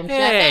pick Fem Shep.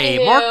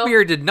 Hey, Mark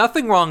Beard did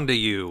nothing wrong to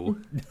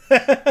you. He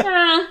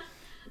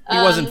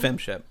wasn't Fem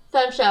Shep.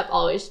 Fem Shep,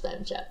 always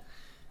Fem Shep.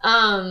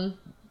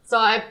 So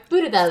I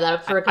booted that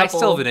up for a couple. I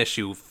still have an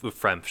issue with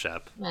Fem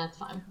Shep. That's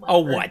fine. Whatever.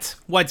 Oh,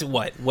 what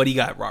do you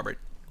got, Robert?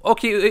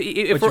 Okay,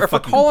 if we're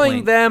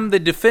calling them the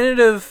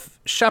definitive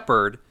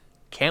Shepard,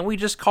 can't we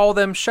just call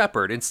them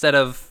Shepard instead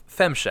of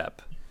Fem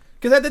Shep?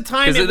 Because at the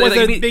time it was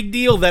a big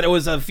deal that it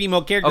was a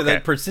female character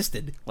that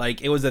persisted.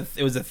 Like it was a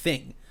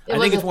thing. I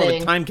think it's more of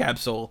a time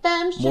capsule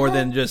more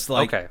than just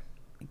like. Okay.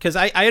 Because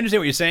I understand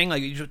what you're saying.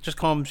 Like you just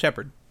call him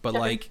Shepard, but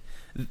like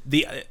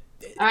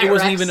it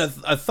wasn't even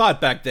a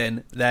thought back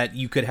then that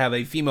you could have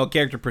a female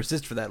character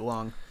persist for that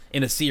long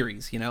in a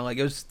series. You know, like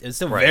it's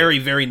still very,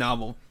 very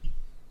novel.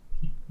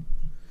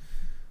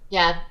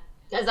 Yeah,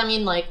 because I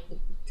mean, like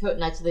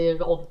Knights of the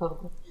Old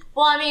Republic.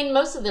 Well, I mean,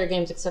 most of their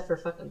games except for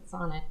fucking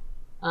Sonic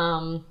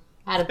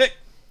had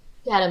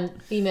a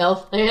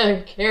female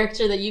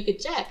character that you could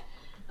check.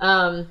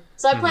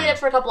 So I played it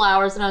for a couple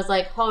hours and I was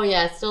like, oh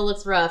yeah, it still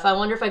looks rough. I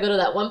wonder if I go to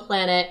that one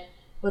planet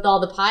with all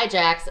the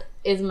Pyjacks,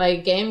 is my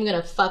game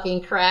gonna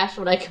fucking crash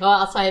when I go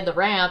outside the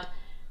ramp?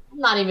 I'm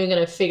not even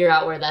gonna figure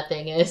out where that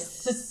thing is.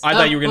 So, I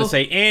thought you were gonna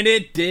say, and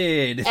it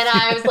did. And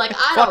I was like,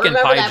 I don't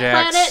remember that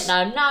planet, and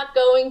I'm not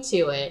going to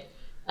it.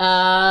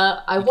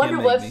 I wonder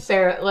what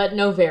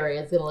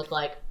Novaria is gonna look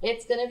like.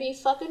 It's gonna be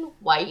fucking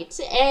white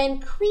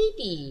and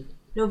creepy.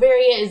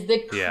 Novaria is the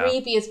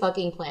creepiest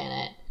fucking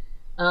planet.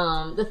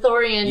 The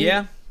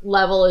Thorian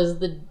level is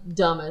the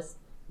dumbest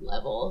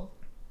level.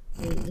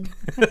 And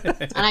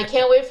I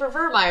can't wait for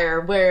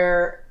Virmire,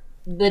 where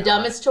the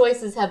dumbest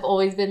choices have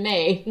always been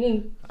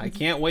made. I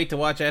can't wait to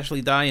watch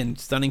Ashley die in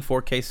stunning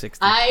 4K 60.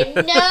 I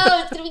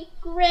know, it's gonna be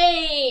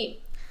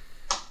great.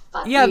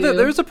 Fuck yeah, you.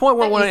 There's a point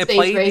when I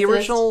played the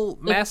original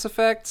Mass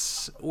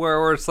Effects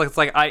where it's like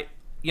the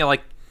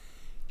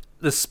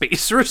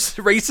space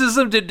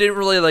racism didn't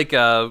really like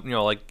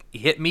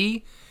hit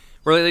me.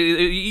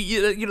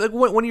 Really, like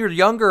when you're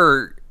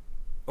younger,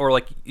 or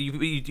like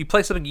you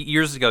play something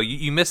years ago,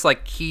 you miss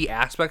like key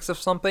aspects of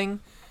something,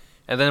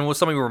 and then when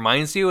somebody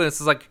reminds you, and it's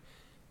like,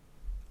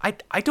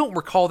 I don't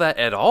recall that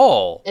at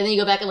all. And then you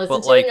go back and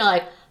listen to it, and you're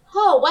like,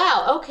 oh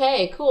wow,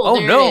 okay, cool, oh,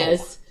 there no. it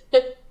is.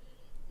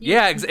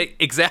 Yeah,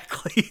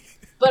 exactly.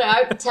 But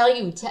I tell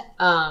you,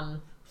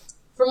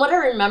 from what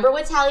I remember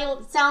what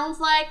Tali sounds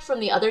like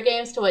from the other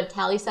games to what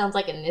Tali sounds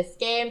like in this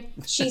game,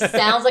 she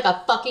sounds like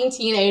a fucking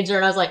teenager,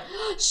 and I was like,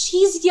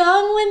 she's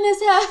young when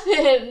this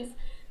happens.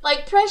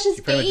 Like, precious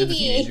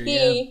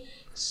baby.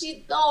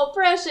 She's all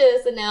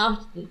precious, and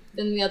now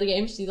in the other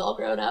game, she's all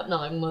grown up.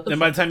 No, I'm what the Then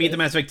by the time you get to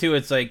Mass Effect 2,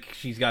 it's like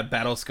she's got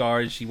battle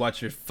scars. She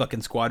watched her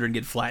fucking squadron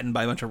get flattened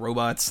by a bunch of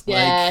robots.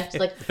 Yeah,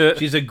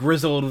 she's a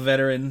grizzled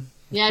veteran.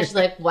 Yeah, she's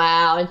like,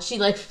 wow, and she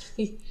like,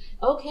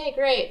 okay,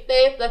 great,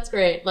 that's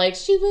great. Like,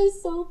 she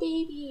was so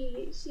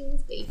baby. She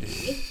was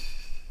baby.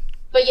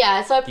 But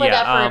yeah, so I played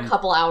that for a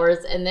couple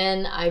hours, and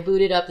then I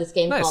booted up this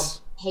game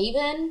called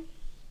Haven,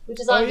 which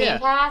is on Game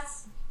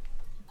Pass.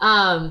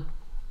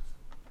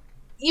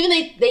 Even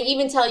they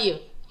even tell you,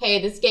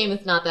 hey, this game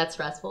is not that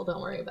stressful.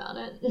 Don't worry about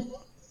it.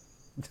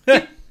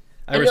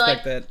 I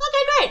respect that.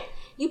 Okay, great.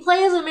 You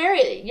play as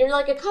you're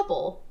like a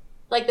couple.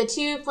 Like, the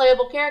two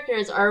playable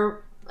characters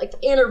are like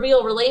in a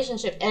real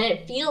relationship, and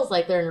it feels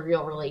like they're in a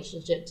real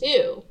relationship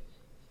too.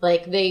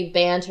 Like, they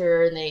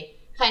banter and they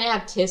kind of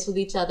have tiffs with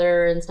each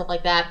other and stuff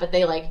like that, but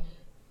they like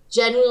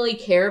genuinely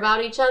care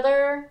about each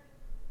other,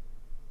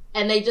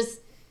 and they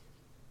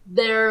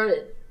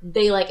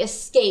like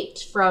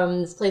escaped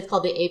from this place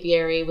called the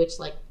Apiary, which,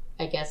 like,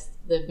 I guess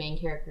one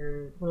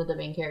of the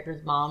main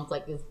characters' moms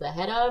like is the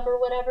head of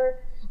or whatever,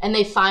 and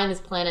they find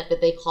this planet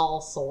that they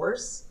call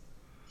Source,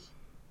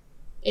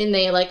 and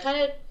they like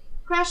kind of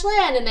crash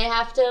land, and they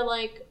have to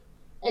like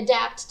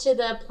adapt to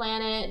the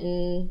planet,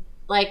 and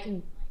like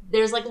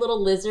there's like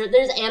little there's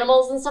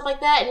animals and stuff like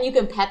that, and you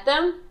can pet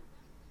them.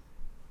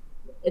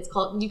 It's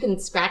called, you can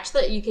scratch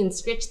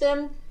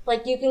them,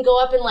 like you can go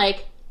up and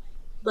like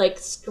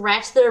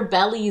scratch their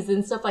bellies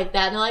and stuff like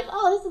that, and they're like,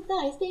 oh, this is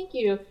nice, thank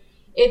you.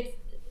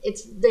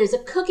 There's a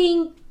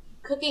cooking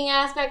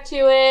aspect to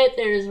it.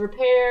 There's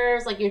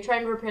repairs, like you're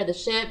trying to repair the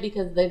ship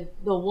because the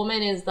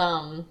woman is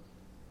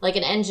like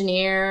an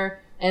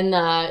engineer, and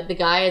the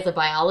guy is a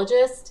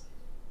biologist.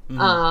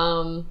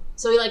 Mm-hmm.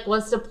 So he like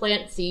wants to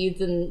plant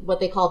seeds in what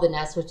they call the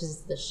nest, which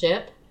is the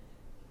ship.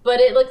 But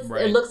it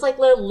looks like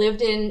a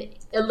lived-in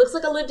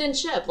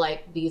ship.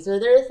 Like, these are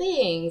their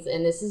things,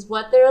 and this is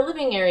what their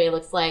living area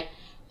looks like.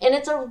 And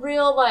it's a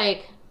real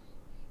like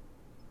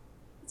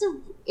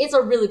it's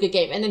a really good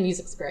game, and the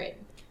music's great.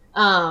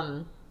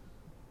 I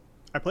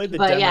played the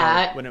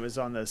demo when it was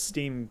on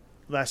the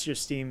last year's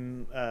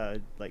Steam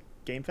like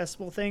game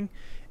festival thing,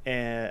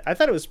 and I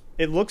thought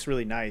it looks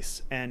really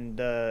nice, and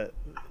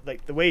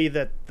like the way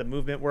that the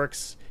movement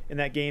works in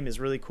that game is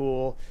really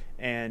cool,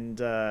 and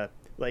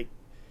like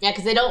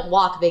because they don't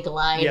walk, they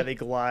glide. Yeah, they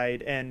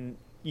glide, and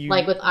you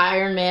like with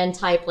Iron Man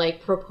type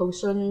like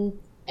propulsion,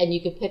 and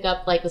you could pick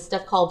up like the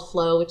stuff called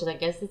flow, which is I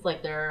guess is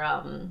like their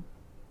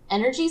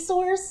energy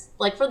source,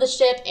 like for the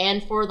ship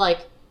and for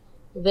like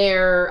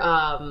their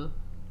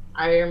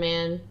Iron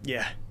Man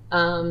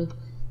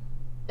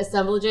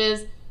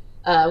assemblages,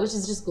 which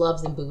is just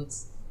gloves and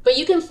boots. But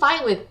you can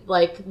fight with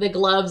like the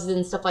gloves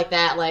and stuff like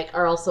that, like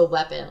are also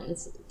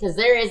weapons, because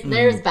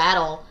there's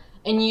battle,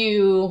 and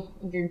your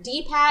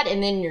D-pad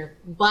and then your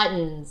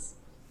buttons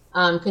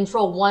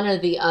control one or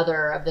the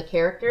other of the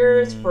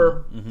characters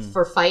for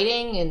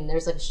fighting. And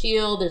there's like a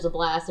shield, there's a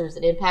blast, there's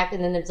an impact,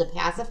 and then there's a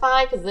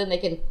pacify, because then they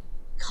can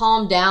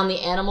calm down the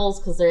animals,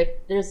 because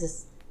there's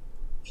this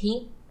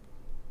pink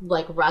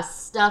like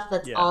rust stuff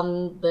that's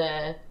on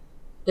the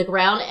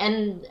ground,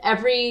 and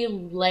every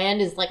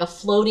land is like a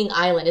floating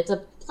island. It's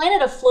a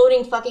planet of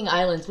floating fucking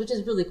islands, which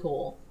is really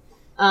cool.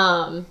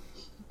 And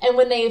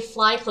when they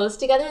fly close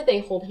together, they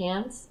hold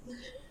hands,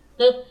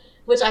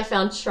 which I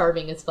found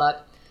charming as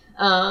fuck.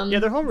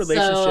 Their whole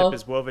relationship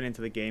is woven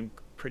into the game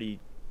pretty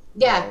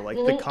well. Like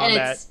the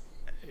combat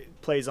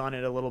plays on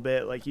it a little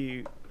bit. Like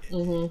you,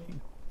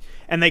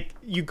 and like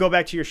you go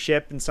back to your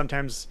ship, and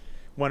sometimes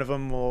one of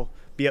them will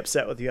be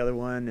upset with the other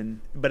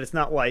one, but it's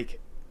not like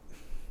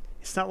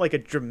a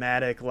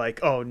dramatic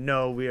like, oh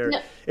no,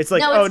 it's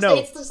like, oh no,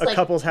 it's a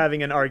couple's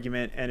having an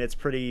argument, and it's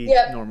pretty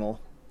normal.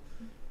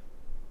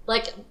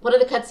 Like one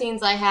of the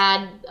cutscenes I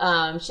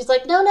had, she's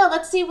like, no,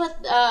 let's see what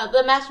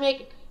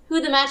who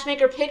the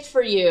matchmaker picked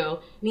for you, and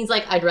he's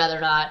like, I'd rather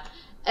not.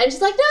 And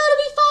she's like, no, it'll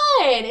be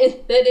fine. And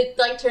then it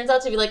like turns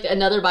out to be like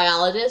another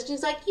biologist.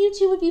 She's like, you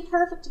two would be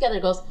perfect together.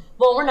 It goes,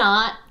 well, we're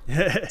not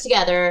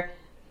together,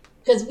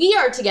 because we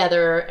are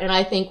together, and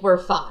I think we're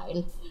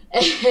fine.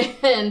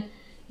 And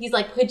he's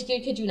like, could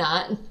you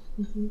not?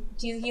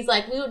 He's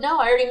like, no,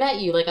 I already met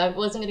you. Like, I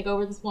wasn't going to go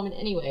over this woman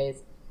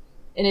anyways.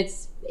 And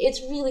it's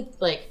really,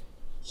 like,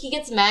 he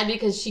gets mad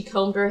because she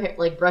combed her hair,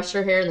 like, brushed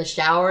her hair in the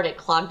shower, and it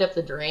clogged up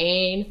the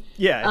drain.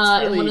 Yeah, it's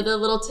really... and one of the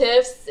little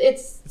tiffs.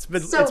 It's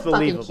so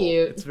fucking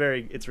cute. It's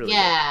really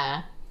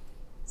good.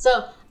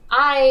 So,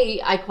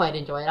 I quite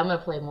enjoy it. I'm going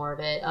to play more of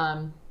it,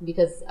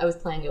 because I was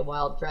playing it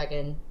while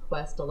Dragon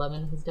Quest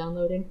 11 was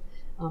downloading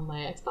on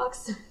my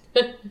Xbox.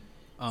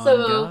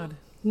 God.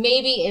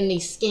 Maybe in the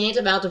scant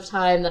amount of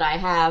time that I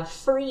have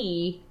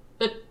free,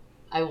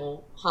 I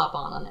will hop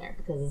on there,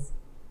 because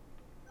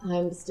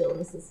I'm still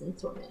an assistant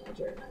store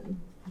manager and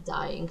I'm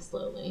dying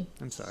slowly.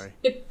 I'm sorry.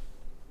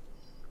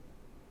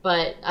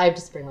 But I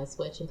just bring my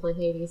Switch and play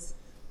Hades.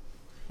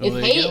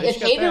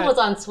 If Haven was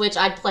on Switch,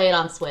 I'd play it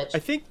on Switch. I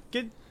think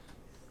it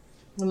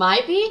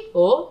might be.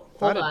 Oh,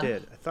 hold on. It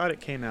did. I thought it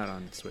came out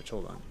on Switch.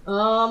 Hold on.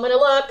 Oh, I'm gonna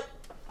look,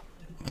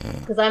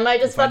 because I might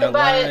just fucking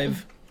buy it.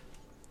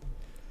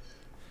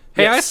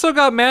 Hey, I still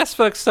got Mass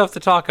Effect stuff to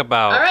talk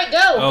about. All right,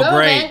 go,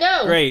 great, man,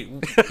 go. Great,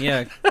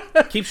 yeah.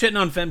 Keep shitting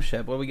on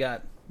FemShep. What we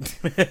got?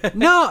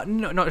 No.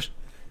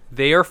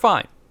 They are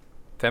fine.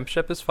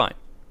 FemShep is fine.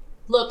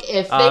 Look,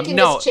 if they can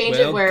just change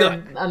it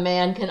where a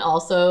man can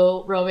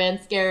also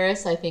romance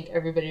Garrus, I think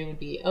everybody would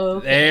be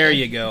okay. There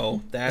you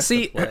go. That's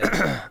the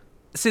play.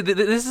 See,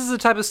 this is the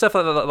type of stuff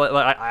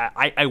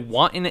that I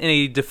want in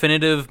a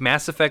definitive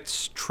Mass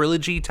Effect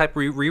trilogy type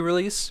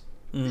re-release.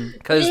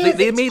 Because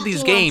they made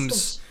these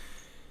games...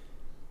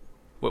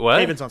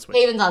 What? Haven's on Switch.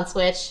 Haven's on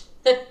Switch.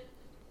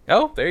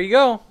 Oh, there you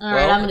go. All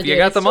right, I'm gonna if you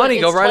got the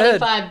money, go right ahead.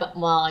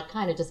 Well, I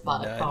kind of just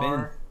bought a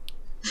car.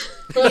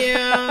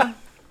 Yeah,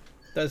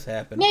 does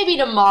happen. Maybe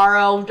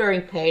tomorrow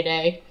during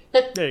payday.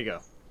 There you go.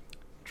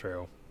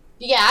 True.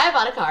 Yeah, I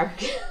bought a car.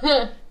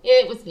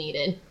 It was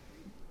needed.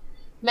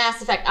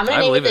 Mass Effect. I'm gonna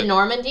name it the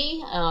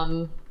Normandy.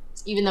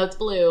 Even though it's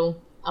blue,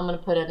 I'm gonna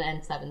put an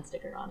N7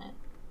 sticker on it.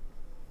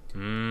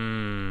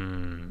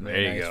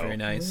 There you go. Very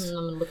nice.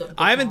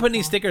 I haven't put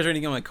any stickers or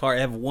anything on my car. I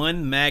have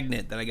one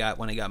magnet that I got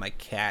when I got my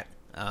cat,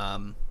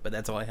 but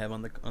that's all I have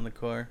on the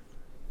car.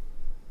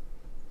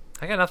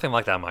 I got nothing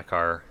like that on my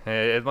car.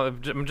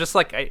 I'm just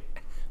like I'm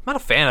not a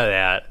fan of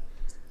that.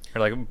 Or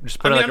like just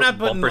putting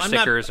bumper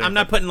stickers. I'm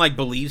not putting like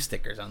Believe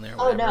stickers on there.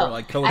 Or whatever, no! Or,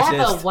 like, I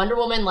have a Wonder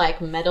Woman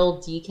like metal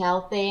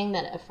decal thing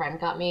that a friend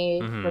got me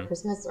for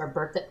Christmas or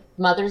birthday,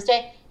 Mother's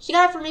Day. She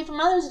got it for me for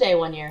Mother's Day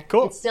one year.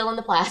 Cool. It's still in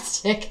the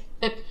plastic,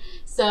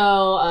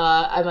 so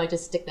I might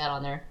just stick that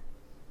on there.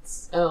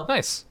 Oh,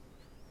 nice.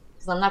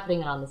 Because I'm not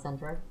putting it on the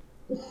center.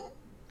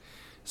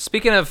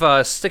 Speaking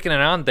of sticking it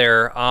on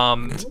there,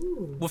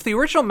 with the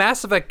original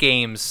Mass Effect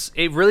games,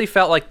 it really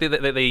felt like they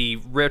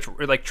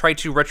tried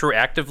to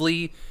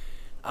retroactively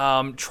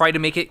try to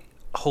make it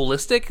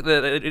holistic.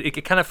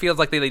 It kind of feels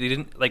like they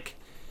didn't like.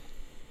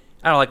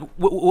 I don't know,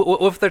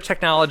 like with their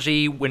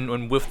technology,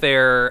 when with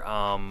their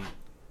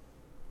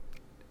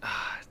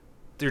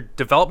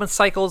development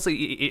cycles,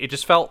 it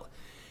just felt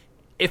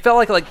it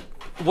felt like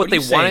what they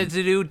wanted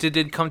to do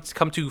did come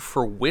to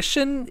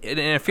fruition, and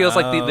it feels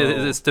like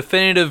this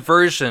definitive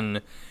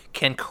version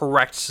can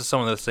correct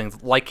some of those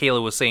things, like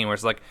Kayla was saying, where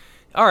it's like,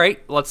 all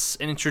right, let's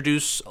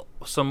introduce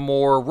some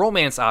more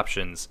romance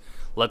options.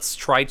 Let's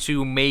try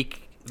to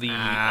make the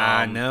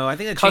no, I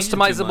think that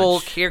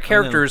customizable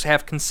characters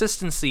have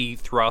consistency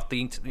throughout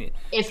the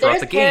if throughout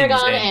there's the games.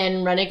 Paragon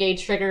and Renegade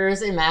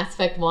triggers in Mass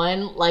Effect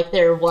 1, like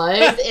there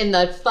was in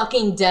the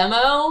fucking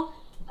demo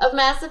of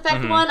Mass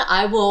Effect 1,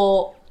 I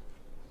will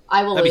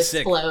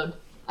explode.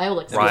 I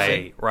will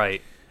explode.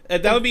 Right.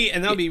 That would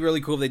be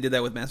really cool if they did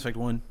that with Mass Effect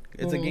 1.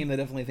 It's a game that I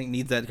definitely think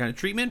needs that kind of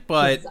treatment,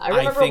 but I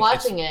remember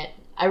watching it.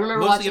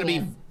 Mostly going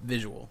to be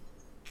visual.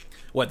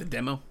 What, the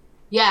demo?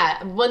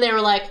 Yeah, when they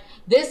were like,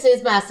 this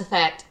is Mass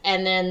Effect,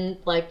 and then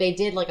like they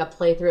did like a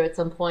playthrough at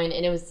some point,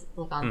 and it was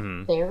like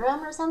on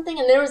Therum or something,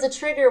 and there was a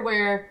trigger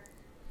where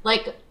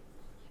like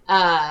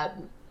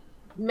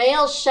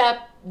Male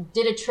Shep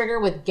did a trigger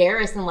with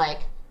Garrus and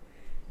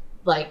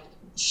like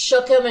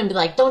shook him and be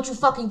like, don't you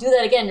fucking do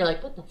that again. You're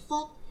like, what the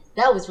fuck?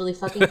 That was really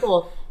fucking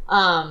cool.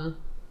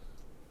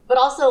 But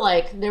also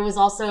like there was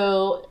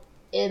also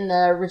in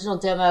the original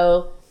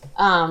demo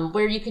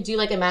where you could do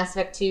like a Mass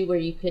Effect 2 where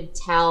you could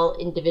tell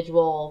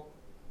individual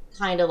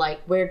kind of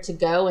like where to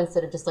go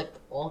instead of just like,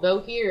 I'll go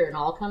here and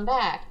I'll come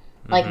back.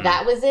 Like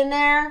that was in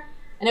there,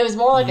 and it was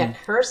more like a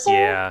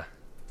cursor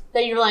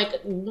that you're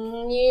like,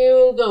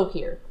 you go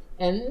here,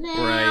 and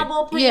then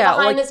we'll put you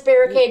behind like, this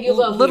barricade, you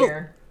go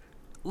here.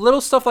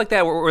 Little stuff like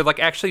that where we're like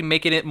actually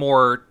making it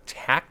more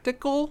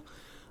tactical,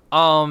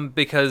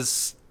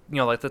 because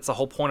like that's the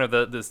whole point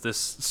of this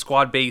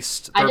squad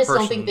based. I just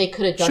don't think they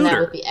could have done that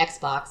with the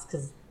Xbox,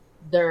 because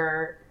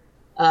they're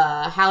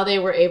how they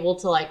were able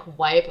to like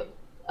wipe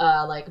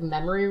like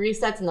memory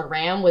resets in the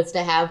RAM was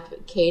to have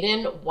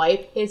Kaidan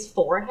wipe his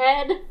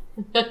forehead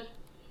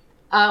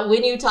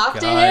when you talk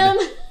to him.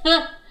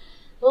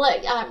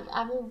 Like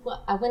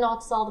I went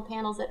out to all the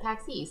panels at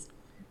PAX East.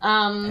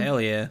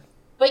 Hell yeah!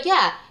 But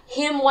yeah,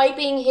 him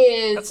wiping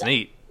his. That's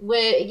neat.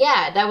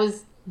 That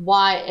was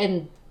why,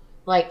 and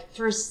like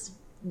first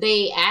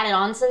they added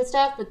on some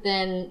stuff, but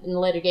then in the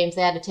later games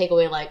they had to take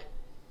away like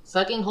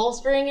fucking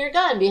holstering your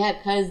gun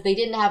because they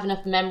didn't have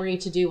enough memory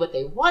to do what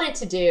they wanted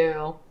to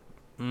do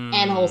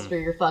and holster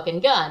your fucking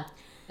gun.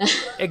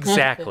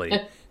 Exactly.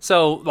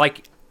 So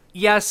like,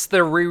 yes,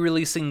 they're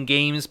re-releasing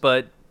games,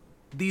 but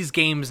these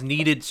games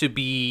needed to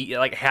be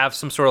like have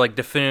some sort of like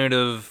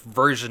definitive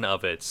version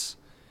of it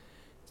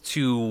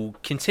to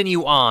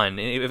continue on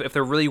if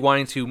they're really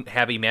wanting to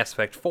have a Mass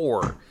Effect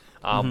 4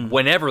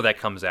 whenever that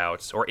comes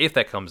out, or if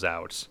that comes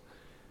out.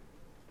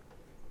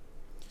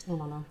 I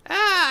don't know.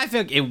 I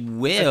feel like it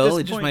will.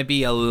 It just might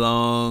be a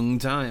long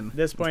time. At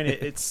this point,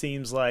 it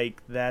seems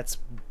like that's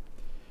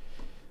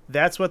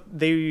what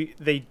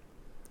they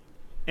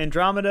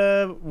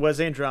Andromeda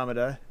was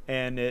Andromeda,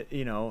 and it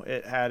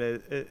had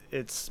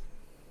it's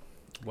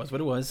was what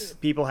it was.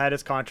 People had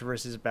its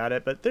controversies about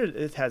it, but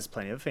it has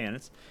plenty of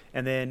fans.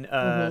 And then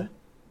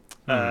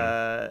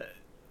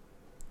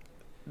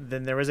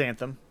then there was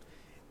Anthem.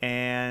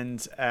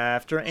 And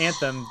after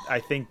Anthem, I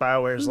think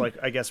BioWare's like,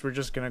 I guess we're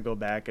just going to go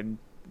back and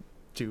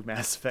do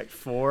Mass Effect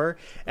 4.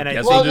 And I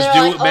guess we'll just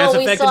do Mass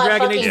Effect and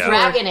Dragon Age 4.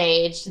 Dragon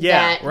Age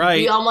that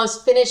we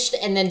almost finished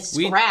and then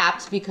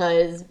scrapped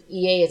because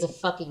EA is a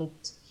fucking...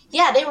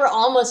 Yeah, they were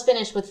almost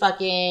finished with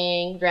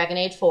fucking Dragon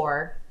Age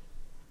 4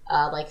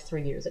 like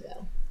 3 years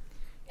ago.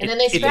 And then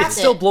they scrapped it. It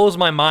still blows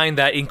my mind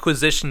that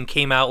Inquisition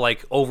came out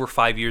like over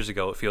 5 years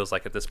ago, it feels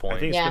like at this point. I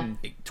think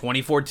it's been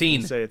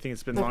 2014. I think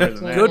it's been longer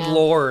than that. Good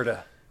lord.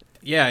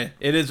 Yeah,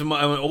 it is an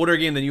older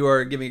game than you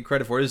are giving it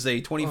credit for. This is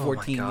a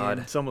 2014 game.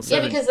 It's almost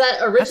 7. because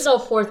that original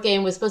fourth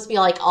game was supposed to be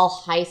like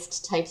all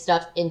heist type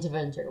stuff into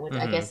Venture, which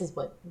I guess is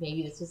what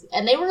maybe this was.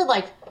 And they were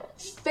like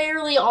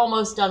fairly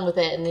almost done with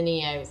it, and then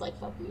EA was like,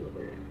 "Fuck you,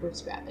 we're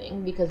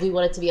scrapping," because we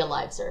want it to be a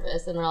live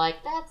service, and they're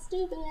like, "That's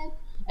stupid."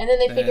 And then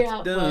they figured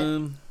out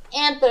what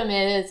Anthem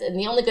is, and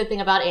the only good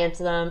thing about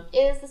Anthem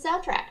is the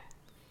soundtrack.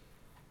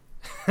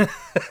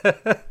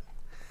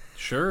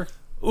 Sure.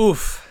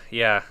 Oof.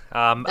 Yeah.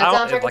 That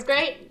soundtrack is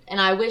great, and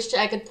I wish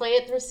I could play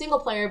it through single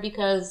player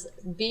because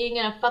being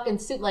in a fucking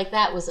suit like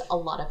that was a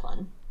lot of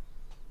fun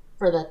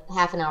for the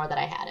half an hour that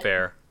I had it.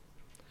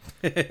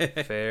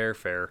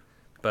 Fair.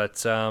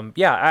 But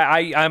I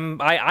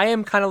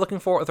am kind of looking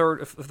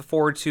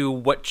forward to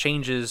what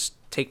changes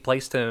take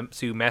place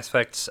to Mass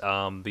Effect,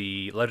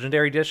 the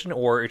Legendary Edition,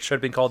 or it should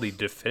have been called the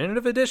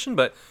Definitive Edition,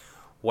 but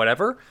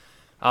whatever.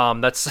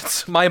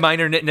 That's my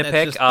minor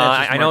nitpick.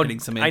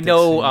 I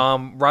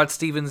know. Rod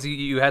Stevens,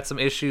 you had some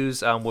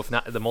issues with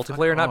the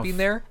multiplayer not being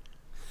there.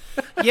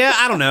 Yeah,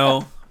 I don't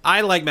know.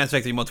 I like Mass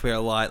Effect 3 multiplayer a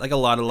lot, like a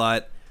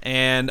lot.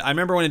 And I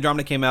remember when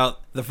Andromeda came out,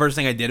 the first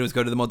thing I did was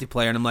go to the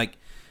multiplayer, and I'm like,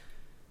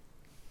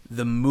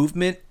 the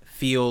movement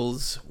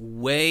feels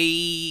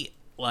way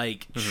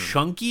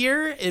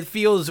chunkier. It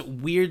feels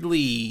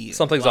weirdly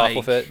something's off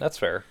with it. That's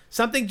fair.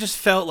 Something just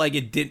felt like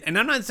it did, and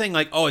I'm not saying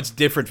like, oh, it's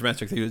different from Mass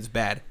Effect 3, it's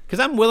bad, because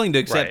I'm willing to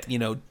accept,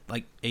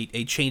 like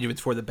a change if it's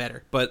for the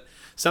better. But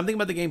something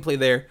about the gameplay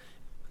there,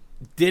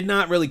 did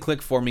not really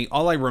click for me.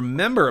 All I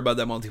remember about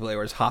that multiplayer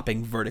was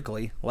hopping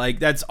vertically. Like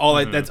that's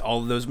all. That's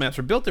all those maps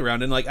are built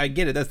around. And like I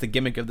get it. That's the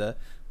gimmick of the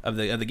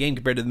game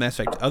compared to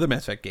the other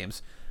Mass Effect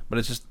games. But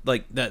it's just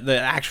like the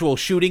actual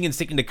shooting and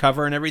sticking to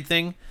cover and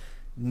everything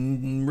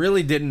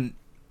really did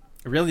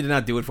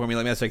not do it for me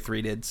like Mass Effect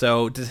 3 did.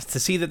 So to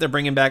see that they're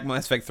bringing back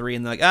Mass Effect 3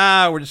 and they're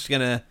like, we're just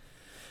gonna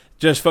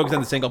focus on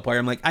the single player.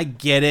 I'm like, I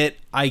get it.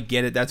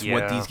 That's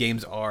what these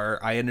games are.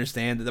 I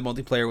understand that the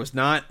multiplayer was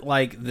not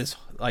like this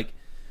like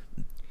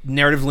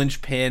narrative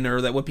linchpin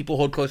or that what people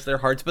hold close to their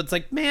hearts. But it's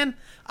like, man,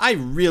 I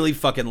really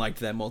fucking liked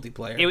that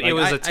multiplayer. It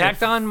was a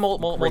tacked on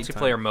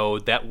multiplayer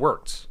mode that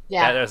worked.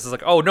 Yeah. That was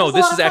like, oh no,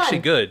 this is actually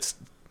good.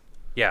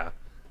 Yeah.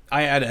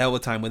 I had a hell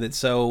of a time with it,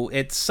 so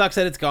it sucks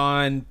that it's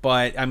gone,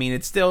 but I mean,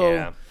 it's still.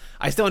 Yeah.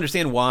 I still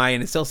understand why,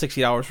 and it's still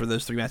 $60 for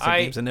those 3 Mass Effect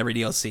games and every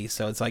DLC.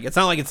 So it's like it's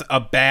not like it's a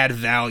bad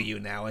value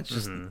now. It's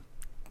just,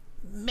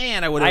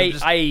 man, I would have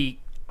just. I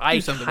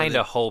kind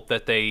of hope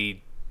that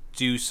they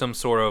do some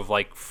sort of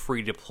like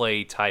free to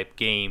play type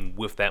game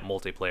with that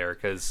multiplayer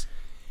because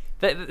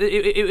that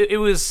it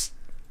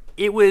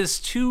was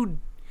too.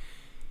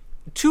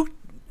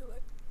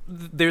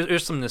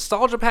 There's some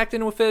nostalgia packed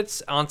in with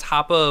it on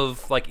top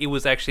of like it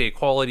was actually a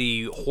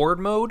quality horde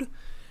mode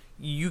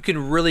you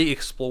can really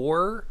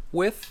explore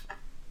with.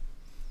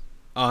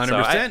 100%.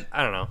 So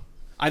I don't know.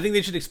 I think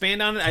they should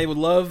expand on it. I would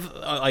love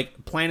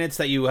like planets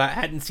that you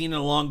hadn't seen in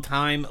a long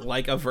time,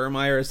 like a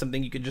Virmire or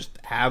something. You could just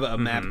have a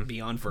map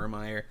beyond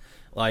Virmire.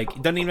 Like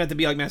it doesn't even have to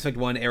be like Mass Effect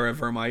 1 era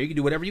Virmire. You can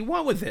do whatever you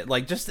want with it.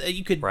 Like just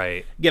you could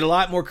get a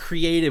lot more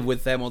creative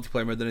with that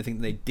multiplayer mode than I think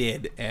they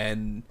did,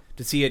 and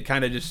to see it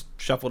kind of just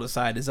shuffled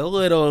aside is a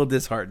little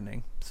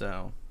disheartening.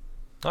 So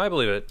I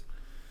believe it.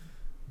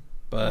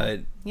 But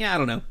yeah, I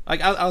don't know.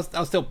 Like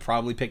I'll still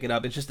probably pick it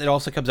up. It's just it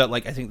also comes out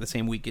like I think the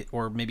same week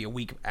or maybe a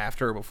week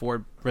after or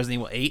before Resident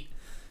Evil 8.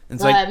 And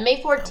it's like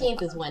May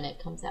 14th is when it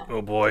comes out.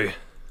 Oh boy.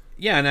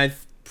 Yeah, and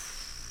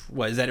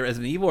what is that,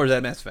 Resident Evil or is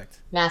that Mass Effect?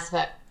 Mass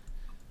Effect.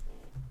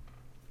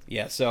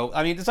 Yeah, so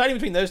I mean, deciding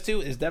between those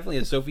two is definitely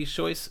a Sophie's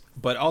choice,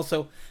 but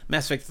also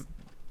Mass Effect.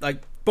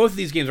 Like both of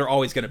these games are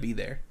always going to be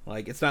there.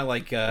 Like it's not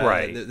like they're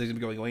going to be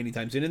going away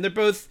anytime soon, and they're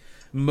both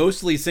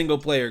mostly single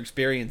player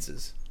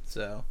experiences.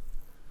 So.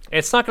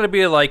 It's not going to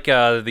be like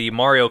the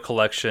Mario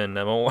collection,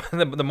 the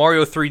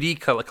Mario 3D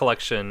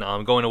collection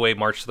going away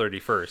March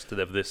 31st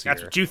of this year.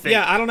 That's what you think.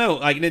 Yeah, I don't know.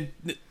 Like,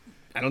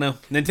 I don't know.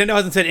 Nintendo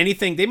hasn't said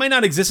anything. They might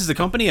not exist as a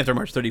company after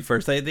March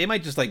 31st. They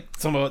might just like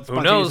some of it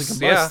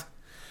spontaneously combust.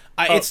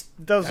 Yeah.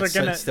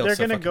 They're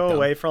gonna go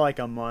away for like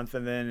a month,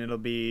 and then it'll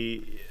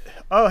be,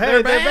 oh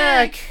hey, they're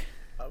back.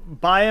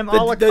 Buy them a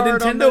la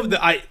carte on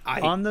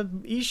the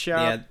eShop.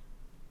 Yeah.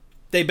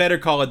 They better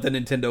call it the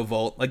Nintendo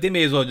Vault. Like, they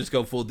may as well just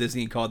go full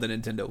Disney and call it the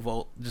Nintendo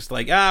Vault. Just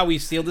like, we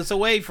sealed this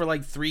away for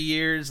like 3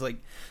 years. Like,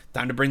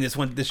 time to bring this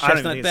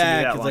chestnut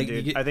back.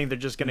 I think they're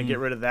just going to get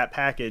rid of that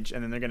package,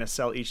 and then they're going to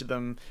sell each of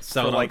them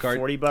for like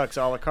 $40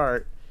 a la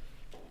carte.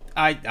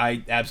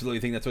 I absolutely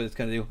think that's what it's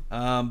going to do.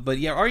 But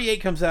yeah,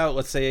 RE8 comes out,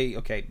 let's say,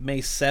 May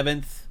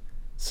 7th.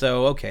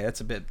 So,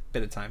 that's a bit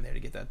of time there to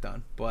get that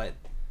done. But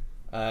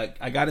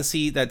I got to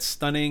see that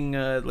stunning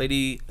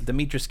Lady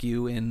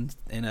Dimitrescu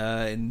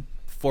in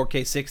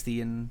 4K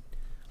 60, and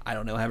I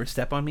don't know, have her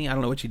step on me. I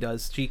don't know what she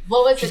does. She's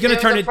gonna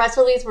turn a press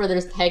release where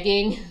there's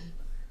pegging.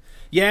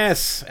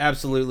 Yes,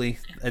 absolutely.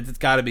 It's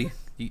got to be.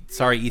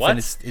 Sorry,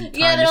 Ethan.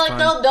 They're like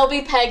they'll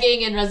be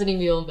pegging in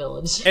Resident Evil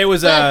Village. It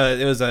was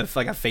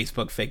like a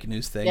Facebook fake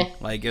news thing. Yeah.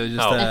 Like it was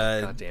just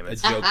a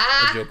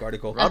joke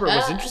article. Robert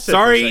was interested.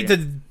 Sorry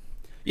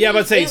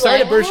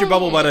to burst your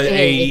bubble about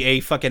a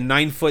fucking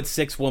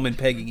 9'6" woman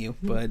pegging you,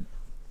 but.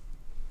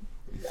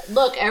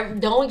 Look,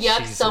 don't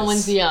yuck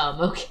someone's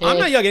yum, okay? I'm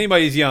not yucking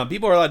anybody's yum.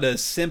 People are allowed to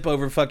simp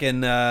over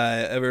fucking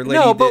over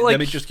Lady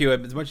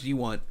Dimitrescu as much as you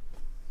want.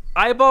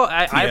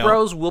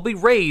 Eyebrows will be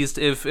raised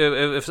if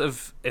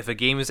a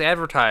game is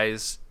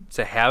advertised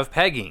to have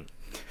pegging.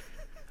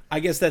 I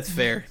guess that's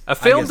fair. A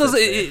film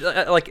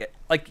doesn't like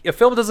a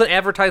film doesn't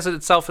advertise it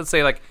itself and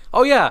say like,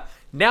 oh yeah,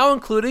 now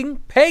including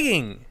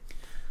pegging.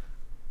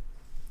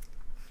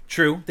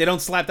 True. They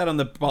don't slap that on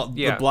the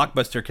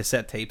Blockbuster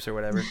cassette tapes or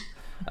whatever.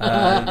 They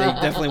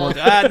definitely won't.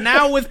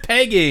 Now with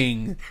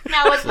pegging.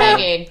 Now with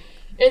pegging.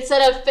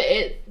 Instead of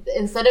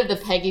the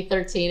Peggy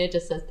 13, it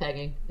just says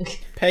pegging.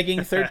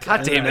 Pegging 13.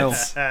 God damn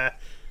it.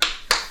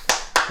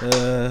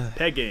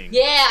 Pegging.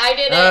 Yeah, I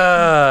did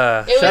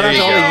it. Shout out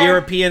to all the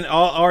European,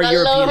 our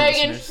European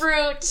low-hanging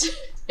fruit.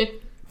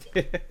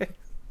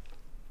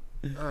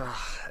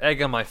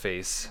 Egg on my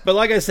face. But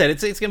like I said,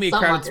 it's gonna be a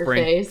crowded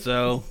spring.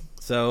 So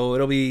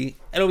it'll be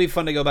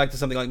fun to go back to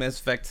something like Mass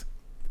Effect.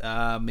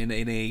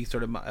 In a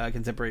sort of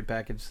contemporary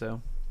package,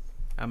 so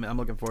I'm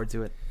looking forward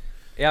to it.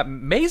 Yeah,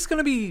 May's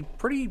gonna be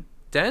pretty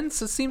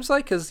dense. It seems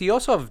like because you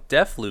also have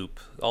Deathloop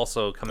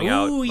also coming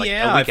out. Oh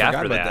yeah, a week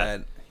after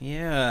that.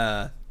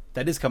 Yeah,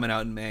 that is coming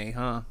out in May,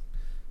 huh?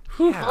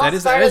 Yeah. That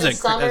is a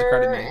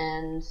crowded May.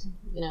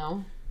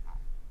 And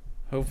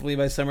hopefully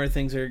by summer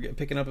things are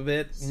picking up a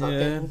bit.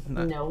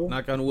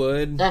 Knock on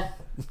wood.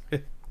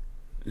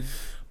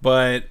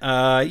 But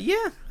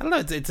yeah, I don't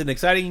know. It's an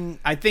exciting.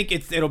 I think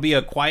it'll be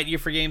a quiet year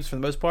for games for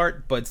the most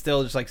part, but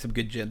still just like some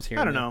good gems here.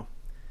 I don't know.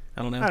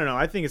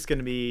 I think it's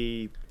gonna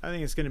be.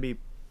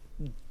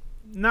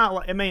 Not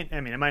like it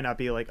might not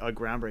be like a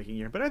groundbreaking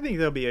year, but I think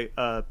there'll be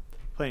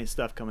plenty of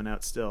stuff coming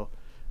out still.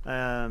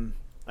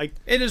 Like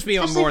it just be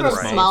on more of the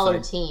smaller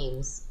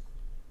teams.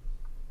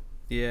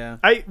 Yeah,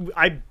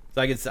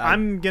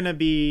 I'm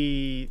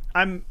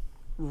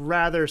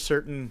rather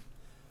certain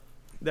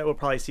that we'll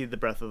probably see the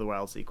Breath of the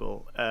Wild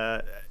sequel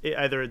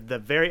either the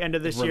very end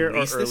of this year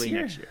or early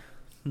next year.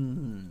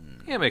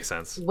 Yeah, it makes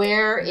sense.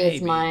 Where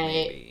is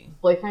my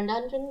boyfriend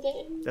dungeon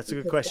game? That's a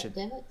good question.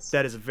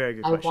 That is a very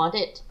good question. I want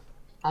it.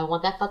 I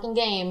want that fucking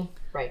game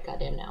right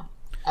goddamn now.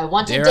 I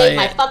want to date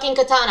my fucking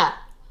katana.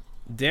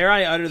 Dare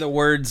I utter the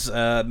words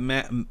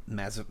Metroid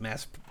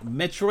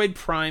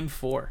Prime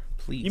 4,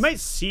 please? You might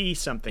see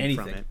something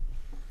from it.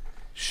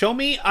 Show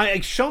me. I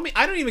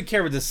don't even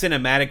care with the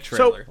cinematic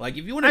trailer. Like,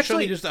 if you want to show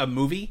me just a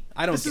movie,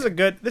 I don't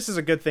care. This is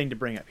a good thing to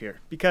bring up here.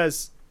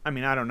 Because, I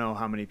don't know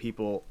how many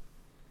people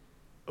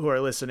who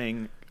are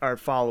listening are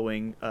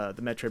following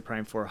the Metroid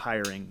Prime 4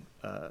 hiring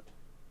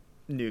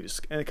news.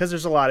 Because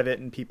there's a lot of it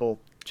and people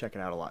check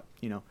it out a lot.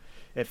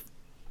 If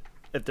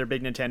they're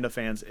big Nintendo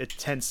fans, it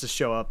tends to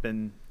show up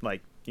in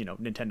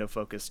Nintendo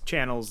focused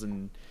channels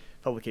and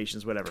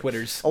publications, whatever.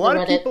 Twitters. A lot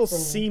of people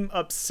seem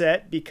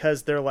upset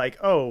because they're like,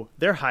 oh,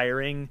 they're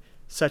hiring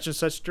such and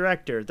such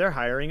director, they're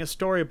hiring a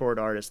storyboard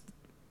artist,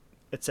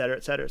 etc.,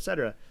 etc.,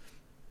 etc.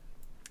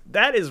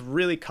 That is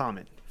really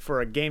common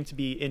for a game to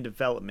be in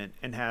development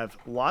and have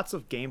lots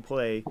of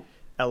gameplay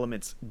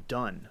elements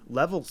done,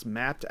 levels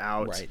mapped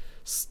out,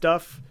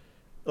 stuff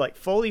like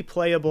fully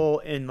playable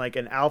in like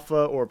an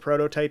alpha or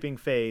prototyping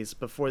phase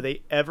before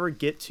they ever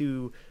get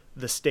to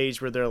the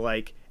stage where they're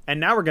like, and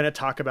now we're going to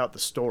talk about the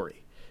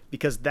story,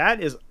 because that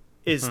is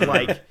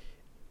like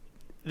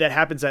that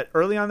happens at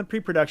early on in the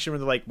pre-production where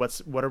they're like,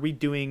 what are we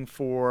doing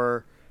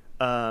for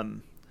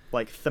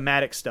like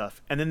thematic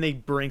stuff, and then they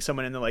bring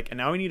someone in, they're like, and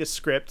now we need a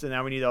script, and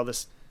now we need all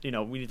this, we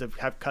need to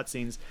have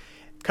cutscenes.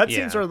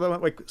 Cutscenes are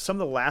like some of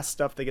the last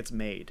stuff that gets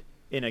made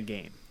in a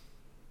game.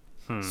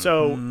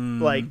 So,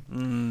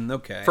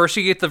 okay. First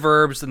you get the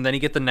verbs, and then you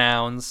get the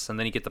nouns, and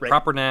then you get the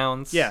proper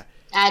nouns. Yeah.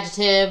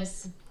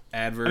 Adjectives.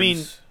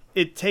 Adverbs.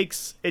 It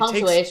takes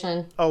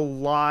punctuation. a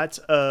lot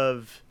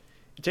of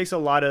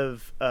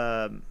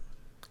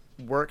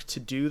work to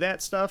do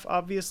that stuff,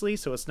 obviously.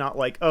 So it's not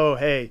like, oh,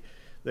 hey,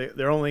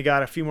 they're only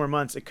got a few more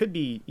months. It could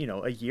be,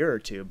 a year or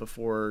two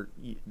before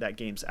that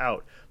game's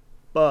out.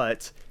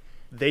 But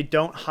they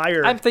don't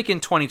hire. I'm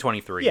thinking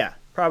 2023. Yeah,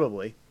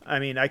 probably.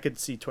 I could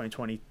see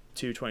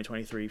 2022,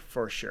 2023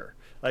 for sure.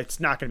 Like, it's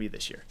not going to be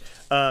this year.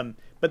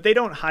 But they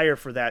don't hire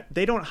for that.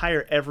 They don't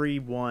hire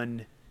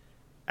everyone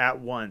at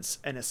once,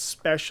 and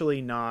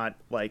especially not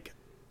like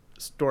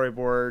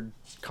storyboard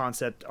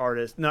concept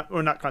artists, not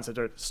concept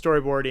art,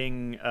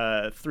 storyboarding,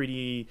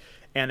 3D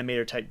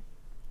animator type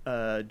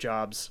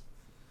jobs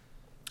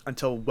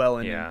until well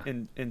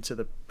into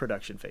the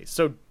production phase.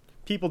 So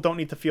people don't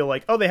need to feel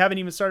like, oh, they haven't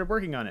even started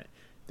working on it.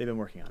 They've been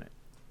working on it.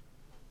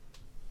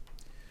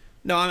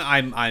 No,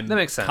 I'm that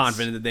makes sense.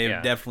 Confident that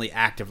they're definitely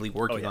actively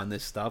working on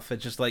this stuff.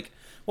 It's just like,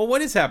 well,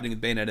 what is happening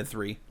with Bayonetta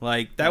 3?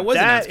 Like, that was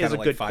announced kind of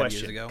like 5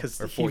 years ago, because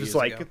or 4 he was years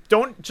like, ago.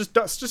 don't just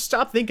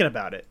stop thinking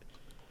about it.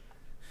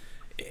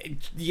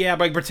 Yeah,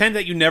 but pretend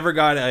that you never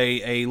got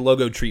a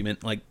logo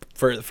treatment. Like,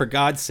 for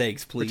God's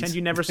sakes, please. Pretend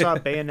you never saw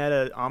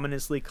Bayonetta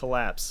ominously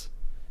collapse.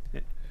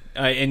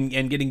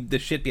 And getting the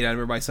shit beat out of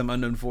her by some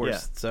unknown force.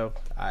 Yeah. So,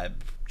 I'm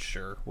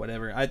sure,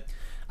 whatever.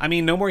 I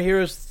mean, No More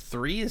Heroes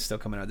 3 is still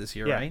coming out this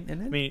year, right?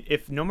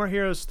 If No More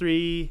Heroes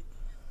 3,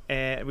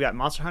 and we got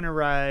Monster Hunter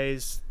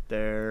Rise,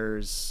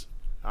 there's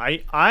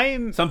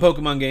I'm some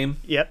Pokemon game.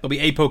 Yep, there'll be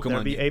a Pokemon.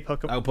 There'll be game. a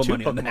Pokemon. I'll put 2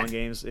 money on Pokemon that.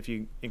 games if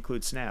you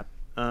include Snap.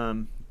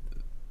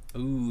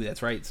 Ooh,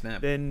 that's right,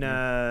 Snap. Then,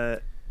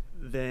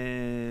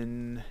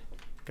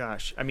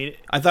 gosh,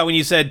 I thought when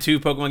you said 2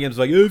 Pokemon games,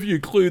 like, if you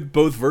include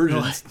both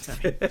versions,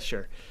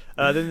 sure.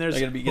 Then there's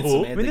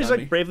there's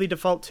like Bravely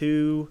Default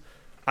 2.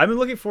 I've been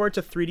looking forward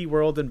to 3D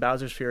World and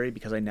Bowser's Fury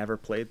because I never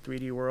played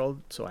 3D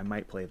World, so I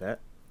might play that.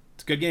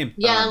 It's a good game.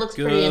 Yeah, it looks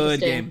pretty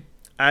interesting. Game.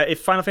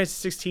 If Final Fantasy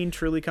 16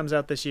 truly comes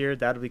out this year,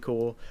 that'll be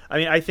cool.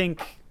 I think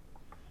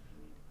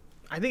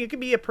it could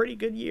be a pretty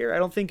good year. I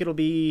don't think it'll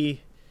be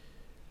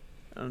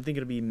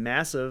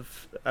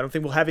massive. I don't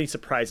think we'll have any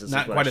surprises.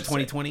 Not quite a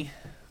 2020.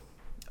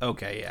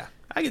 Okay, yeah.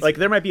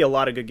 There might be a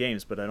lot of good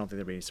games, but I don't think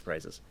there'll be any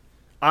surprises.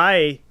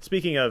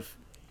 Speaking of,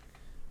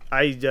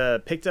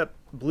 I picked up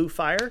Blue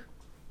Fire,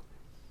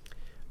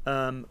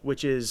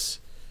 which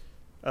is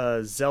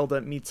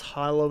Zelda meets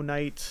Hollow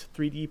Knight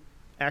 3D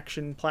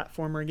action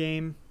platformer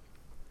game.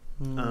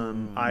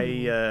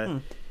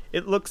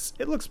 It looks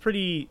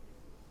pretty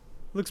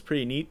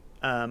neat.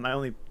 I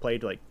only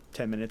played like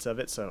 10 minutes of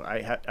it, so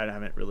I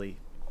haven't really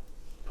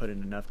put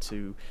in enough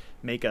to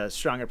make a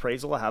strong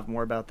appraisal. I'll have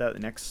more about that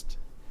next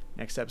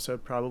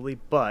episode probably,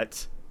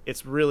 but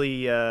it's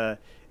really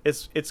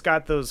it's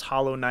got those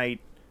Hollow Knight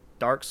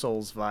Dark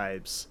Souls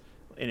vibes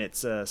in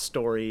its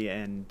story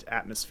and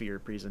atmosphere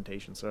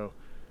presentation. So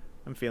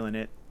I'm feeling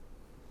it.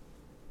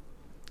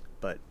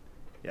 But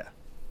yeah.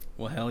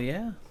 Well, hell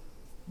yeah.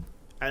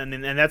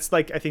 And that's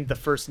like I think the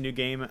first new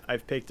game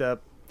I've picked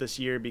up this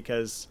year,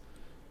 because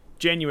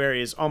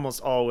January is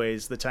almost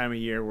always the time of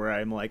year where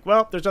I'm like,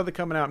 well, there's nothing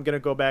coming out. I'm going to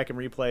go back and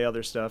replay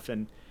other stuff.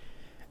 And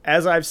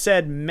as I've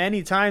said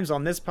many times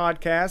on this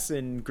podcast,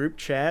 in group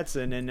chats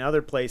and in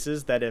other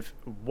places, that if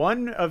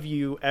one of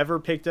you ever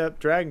picked up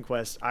Dragon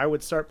Quest, I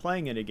would start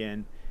playing it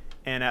again.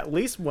 And at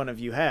least one of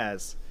you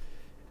has.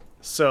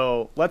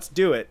 So let's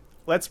do it.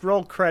 Let's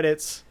roll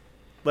credits.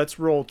 Let's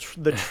roll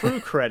the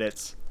true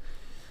credits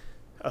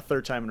a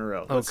third time in a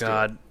row. Let's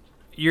God.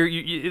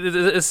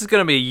 This is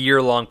going to be a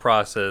year-long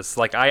process.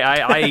 Like,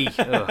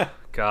 oh,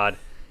 God.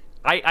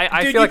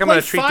 I Dude, feel like I'm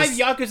going to treat 5 this...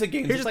 Yakuza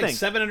games. Here's It's the like thing.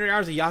 700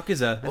 hours of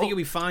Yakuza. I think you'll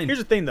be fine. Here's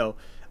the thing, though.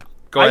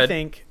 Go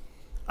ahead.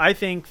 I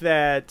think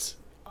that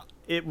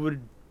it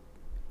would...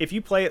 If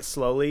you play it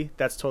slowly,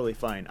 that's totally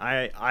fine.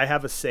 I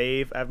have a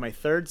save. I have my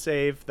third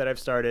save that I've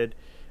started.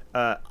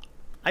 I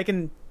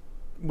can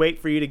wait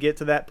for you to get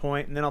to that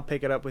point, and then I'll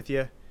pick it up with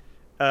you.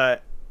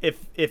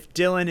 If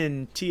Dylan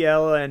and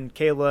TL and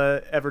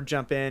Kayla ever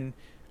jump in,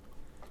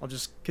 I'll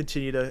just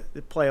continue to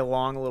play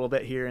along a little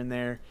bit here and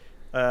there.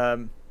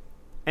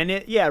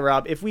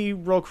 Rob, if we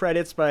roll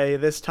credits by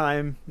this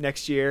time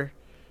next year,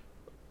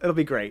 it'll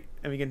be great,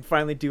 and we can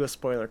finally do a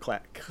spoiler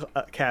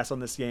cast on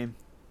this game.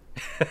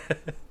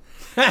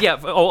 Yeah,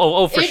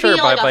 for It'd sure.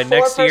 Be like by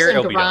next year,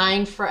 it'll be done.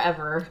 grind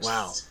forever.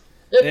 Wow.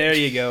 There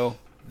you go.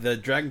 The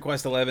Dragon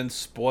Quest XI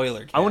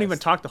spoiler cast. I won't even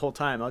talk the whole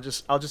time. I'll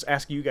just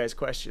ask you guys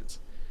questions.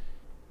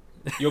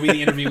 You'll be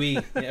the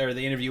interviewee, or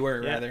the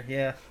interviewer, rather.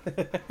 Yeah.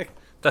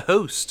 The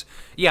host.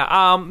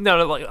 Yeah,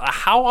 no, like,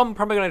 how I'm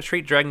probably going to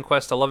treat Dragon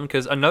Quest XI,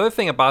 because another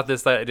thing about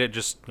this that it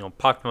just,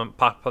 popped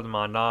in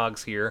my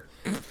nogs here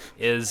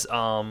is,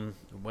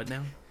 What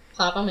now?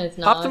 Pop them is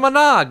popped in my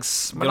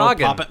nogs. My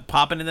noggin.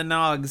 Popping in the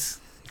nogs.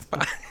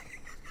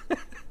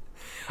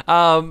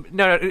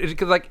 No,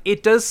 because like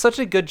it does such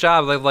a good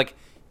job. Like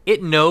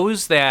it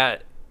knows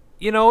that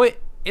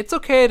it's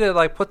okay to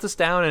like put this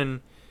down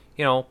and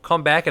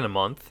come back in a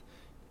month.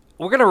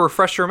 We're gonna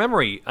refresh your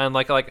memory and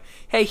like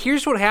hey,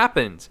 here's what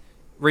happened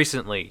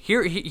recently.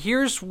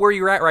 Here's where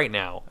you're at right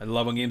now. I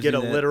love when games get do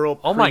a that.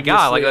 literal. Oh my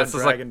God, like that's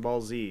Dragon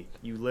Ball Z.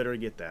 You literally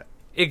get that.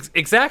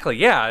 Exactly,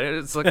 yeah.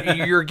 It's like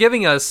you're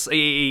giving us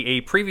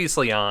a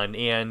previously on,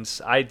 and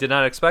I did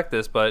not expect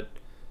this, but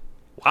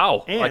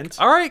wow. And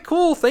all right,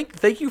 cool.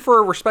 Thank you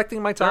for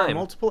respecting my there time. are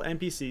multiple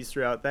NPCs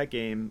throughout that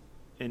game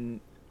in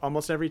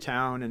almost every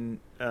town and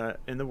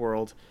in the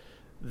world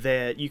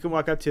that you can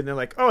walk up to, and they're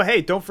like, "Oh,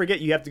 hey, don't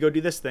forget you have to go do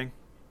this thing.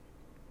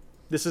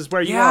 This is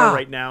where you are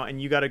right now,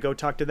 and you got to go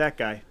talk to that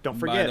guy. Don't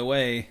forget." By the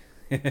way.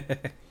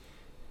 That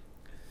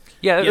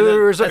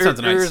sounds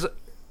nice.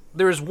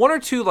 There's one or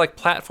two like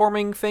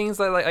platforming things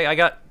that I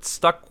got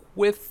stuck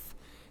with.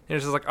 And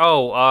it's just like,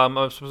 I'm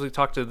supposed to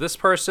talk to this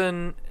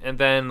person, and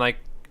then like,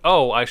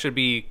 I should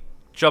be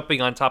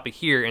jumping on top of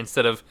here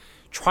instead of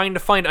trying to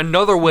find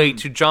another way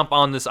to jump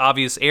on this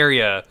obvious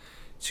area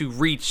to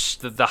reach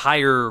the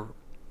higher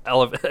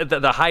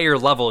the higher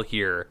level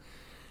here.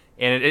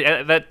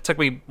 And that took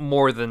me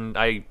more than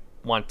I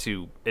want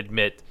to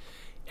admit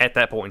at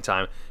that point in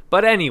time.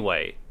 But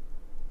anyway,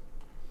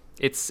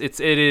 it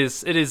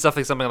is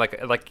definitely something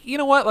like you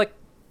know what, like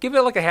give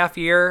it like a half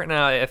year, and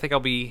I think I'll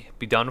be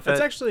done with it.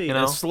 It's actually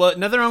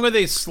nothing wrong with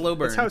a slow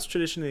burn. That's how it's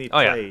traditionally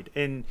played.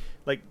 In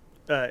like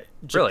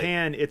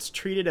Japan, it's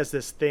treated as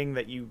this thing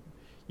that you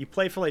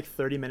play for like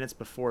 30 minutes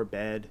before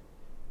bed.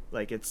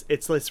 Like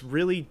it's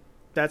really,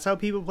 that's how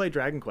people play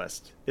Dragon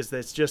Quest. Is that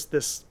it's just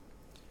this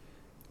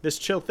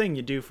chill thing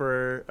you do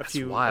for a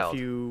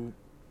few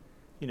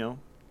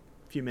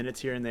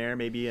minutes here and there,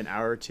 maybe an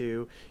hour or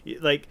two.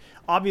 Like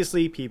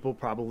obviously people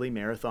probably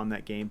marathon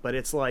that game, but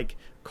it's like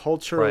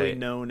culturally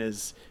known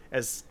as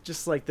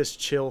just like this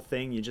chill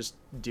thing you just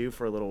do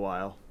for a little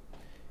while,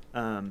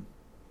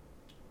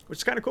 which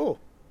is kind of cool.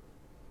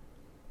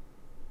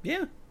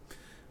 Yeah,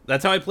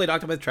 that's how I played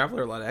Octopath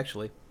Traveler a lot,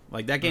 actually.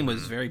 Like that game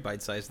was very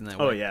bite-sized in that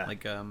way. Oh yeah,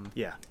 like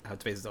yeah, how to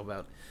space itself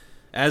out.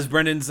 As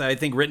Brendan's, I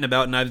think, written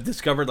about, and I've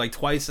discovered like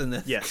twice in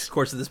the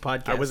course of this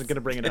podcast. I wasn't going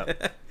to bring it up,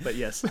 but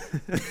yes.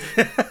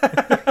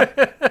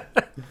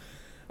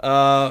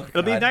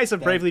 It'll be nice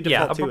if Bravely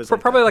Default 2 is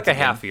probably like a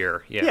half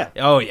year. Yeah.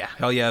 Oh yeah.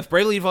 Hell yeah. If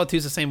Bravely Default 2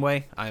 is the same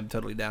way, I'm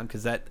totally down,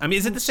 because that. I mean,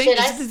 is it the same?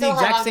 Is it the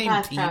exact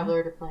same team?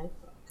 Traveler to play.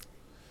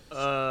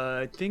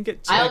 I think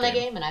it. I own that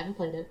game and I haven't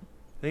played it.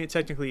 I think it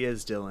technically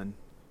is Dylan.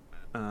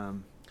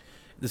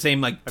 The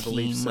same like I team,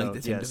 believe so, like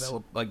the same yes.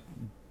 develop, like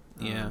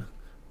yeah.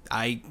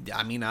 I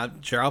mean,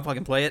 sure, I'll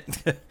fucking play it.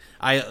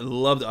 I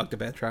love the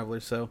Octopath Traveler,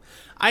 so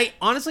I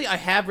honestly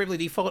have Bravely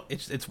Default.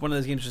 It's one of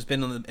those games that's just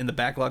been in the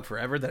backlog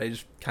forever that I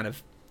just kind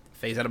of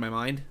phase out of my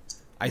mind.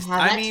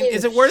 I mean,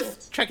 is it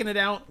worth checking it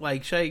out?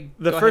 Like, should I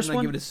the go first ahead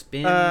and one? give it a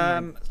spin?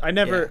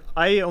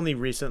 I only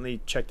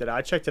recently checked it out.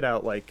 I checked it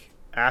out like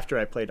after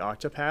I played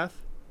Octopath.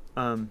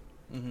 I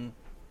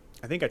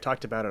think I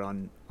talked about it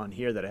on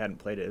here that I hadn't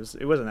played it.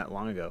 It wasn't that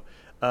long ago.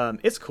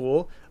 It's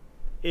cool.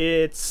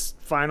 It's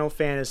Final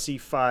Fantasy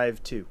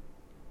V-2.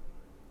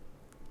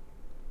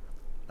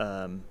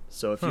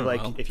 So if you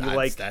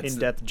like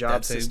in-depth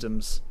job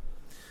systems,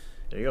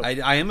 there you go.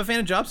 I am a fan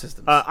of job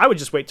systems. I would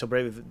just wait till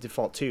Bravely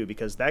Default 2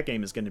 because that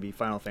game is going to be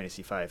Final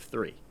Fantasy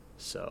V-3.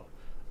 So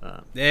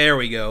there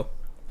we go.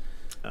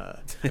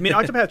 I mean,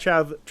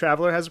 Octopath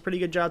Traveler has a pretty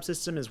good job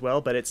system as well,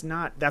 but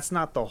that's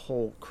not the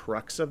whole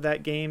crux of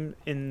that game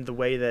in the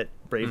way that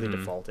Bravely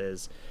Default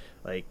is.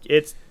 Like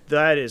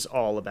that is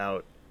all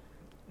about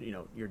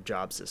your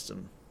job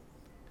system.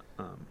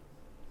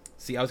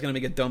 See, I was gonna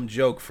make a dumb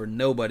joke for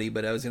nobody,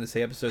 but I was gonna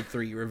say Episode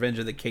 3, Revenge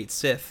of the Kate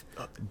Sith.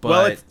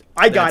 But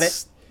I got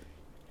it.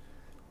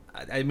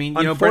 I mean,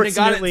 Brendan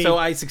got it, so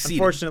I succeeded.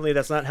 Unfortunately,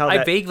 that's not how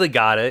I vaguely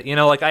got it.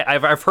 Like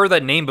I've heard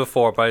that name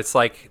before, but it's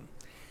like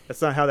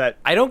that's not how that.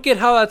 I don't get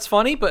how that's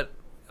funny, but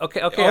okay,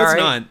 all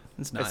right.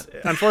 It's not.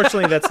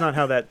 Unfortunately, that's not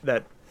how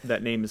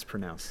that name is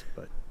pronounced.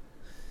 But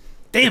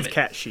damn it's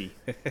Cat She.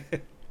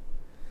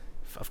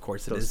 Of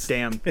course, those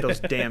damn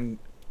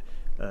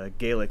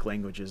Gaelic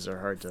languages are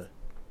hard to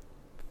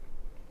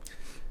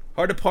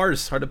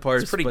parse.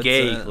 It's pretty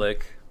gay,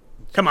 Lick.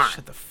 Come on.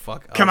 Shut the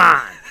fuck up. Come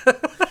on.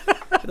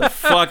 Shut the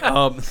fuck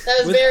up.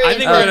 That was very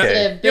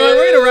impressive.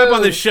 We're gonna wrap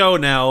on the show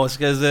now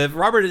because if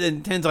Robert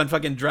intends on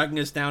fucking dragging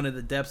us down to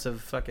the depths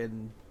of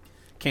fucking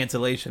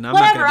cancellation,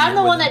 whatever. I'm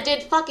the one that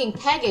did fucking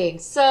pegging,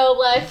 so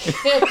like.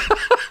 Hey,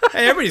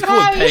 everybody's cool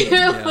with pegging.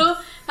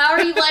 How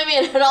are you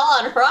blaming it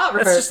all on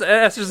Robert?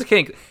 That's just a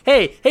kink.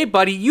 Hey,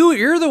 buddy,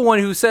 you're the one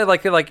who said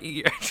like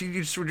you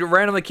just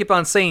randomly keep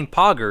on saying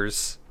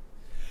poggers.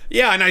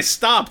 Yeah, and I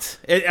stopped.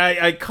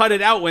 I cut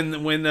it out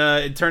when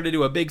it turned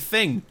into a big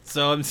thing.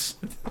 So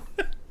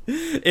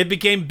it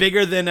became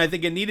bigger than I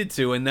think it needed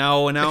to, and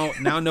now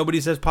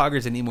nobody says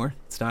poggers anymore.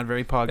 It's not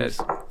very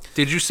poggers.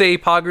 Did you say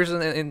poggers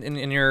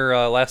in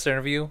your last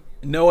interview?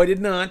 No, I did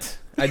not.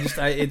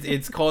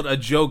 It's called a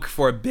joke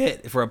for a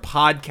bit for a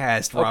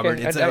podcast, Robert.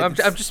 Okay. I'm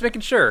just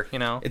making sure.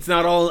 It's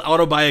not all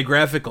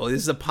autobiographical.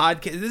 This is a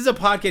podcast. This is a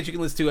podcast you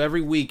can listen to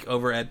every week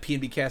over at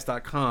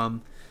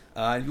pnbcast.com.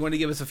 If you want to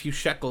give us a few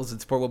shekels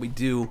and support what we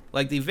do,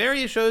 like the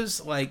various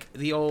shows, like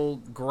the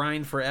old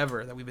Grind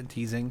Forever that we've been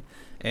teasing,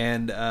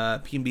 and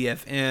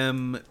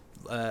PNBFM,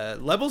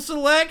 Level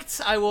Select,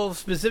 I will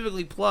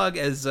specifically plug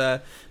as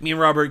me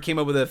and Robert came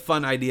up with a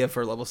fun idea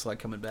for Level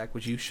Select coming back,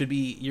 which you're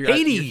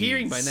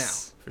hearing by now,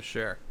 for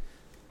sure.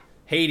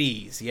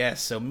 Hades,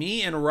 yes. So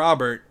me and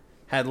Robert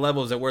had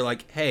levels that were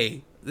like,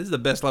 hey, this is the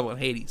best level in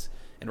Hades.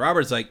 And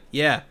Robert's like,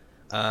 yeah.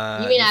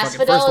 You mean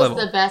Asphodel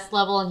is the best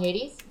level in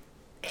Hades?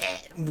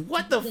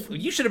 What the?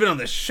 You should have been on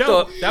the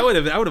show. I would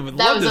have loved to have seen that.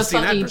 That was a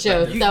fucking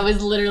joke. That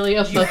was literally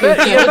a fucking joke.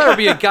 That better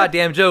be a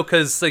goddamn joke,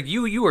 because like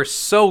you are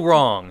so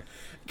wrong.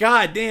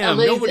 God damn.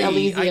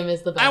 Elysium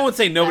is the best. I won't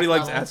say nobody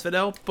likes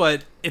Asphodel,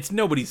 but it's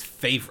nobody's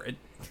favorite.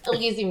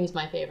 Elysium is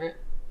my favorite.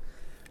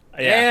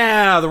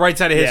 Yeah, the right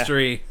side of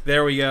history.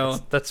 There we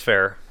go. That's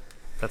fair.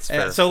 That's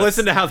fair. So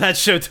listen to how that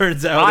show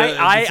turns out.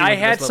 I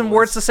had some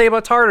words to say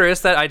about Tartarus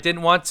that I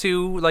didn't want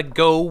to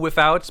go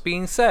without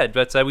being said,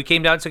 but we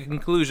came down to a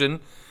conclusion.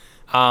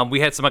 We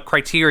had some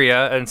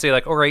criteria and say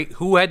all right,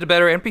 who had the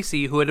better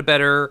NPC, who had a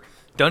better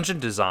dungeon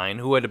design,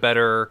 who had a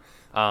better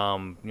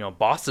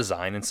boss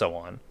design, and so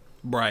on.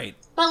 Right.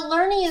 But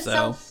learning is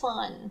so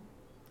fun.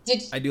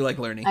 I do like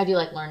learning. I do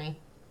like learning.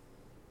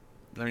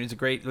 Learning's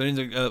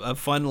a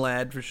fun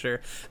lad for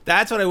sure.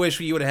 That's what I wish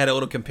you would have had a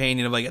little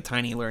companion of like a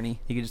tiny Learny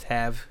you could just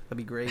have. That'd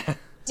be great.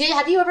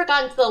 Have you ever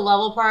gotten to the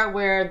level part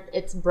where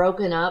it's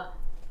broken up?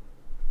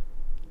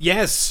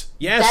 Yes.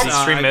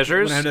 Extreme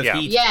measures. Yeah.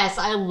 Yes,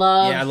 I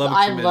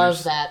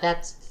love that.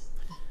 That's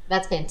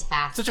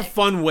fantastic. Such a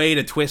fun way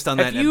to twist on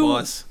that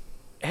boss.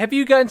 Have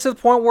you gotten to the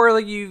point where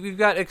like you've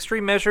got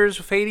extreme measures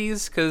with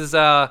Hades? Because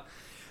yeah.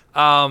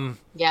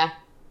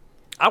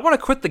 I want to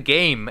quit the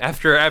game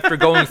after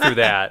going through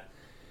that.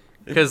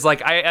 Because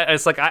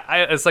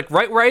it's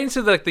right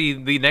into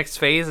the next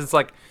phase. It's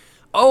like,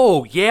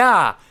 oh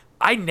yeah,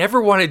 I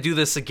never want to do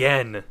this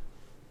again.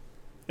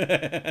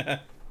 Yeah,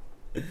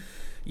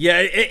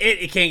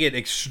 it can get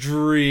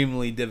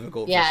extremely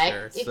difficult. Yeah, for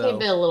sure, it can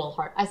be a little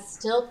hard. I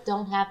still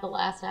don't have the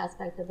last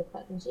aspect of the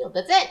fucking shield.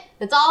 That's it.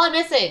 That's all I'm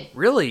missing.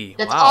 Really?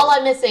 That's all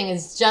I'm missing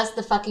is just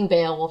the fucking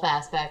Beowulf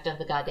aspect of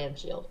the goddamn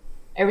shield.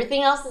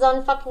 Everything else is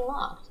unfucking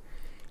locked.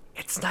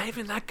 It's not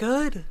even that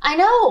good. I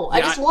know. I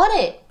just want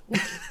it.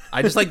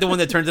 I just like the one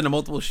that turns into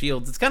multiple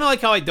shields. It's kind of like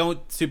how I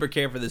don't super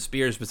care for the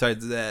spears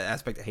besides the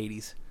aspect of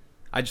Hades.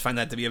 I just find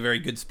that to be a very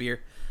good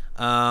spear.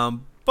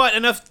 But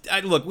enough.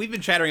 Look, we've been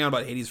chattering on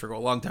about Hades for a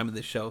long time in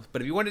this show.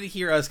 But if you wanted to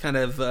hear us kind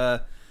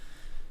of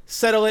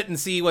settle it and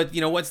see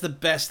what's the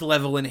best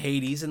level in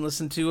Hades, and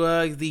listen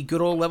to the good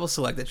old level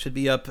select that should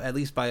be up at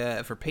least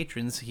for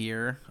patrons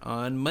here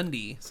on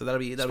Monday. So that'll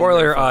be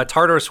spoiler.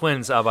 Tartarus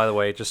wins. By the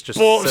way, just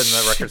setting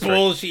that record straight.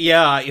 Bullshit.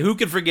 Yeah, who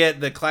could forget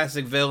the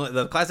classic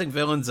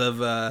villains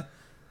of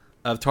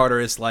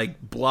Tartarus,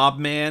 like Blob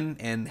Man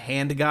and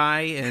Hand Guy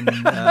and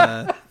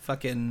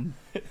fucking.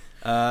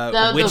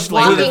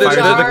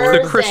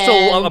 The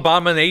crystal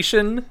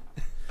abomination.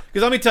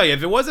 Because let me tell you,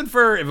 if it wasn't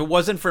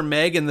for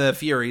Meg and the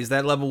Furies,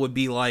 that level would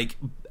be like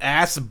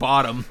ass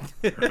bottom.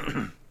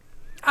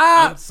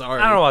 I'm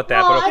sorry. I don't know about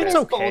that, but okay. It's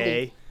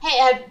okay.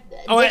 Hey,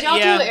 did y'all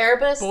do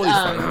Erebus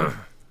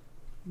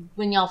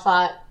when y'all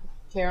fought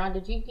Charon?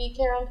 Did you beat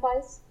Charon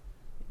twice?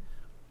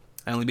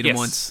 I only beat him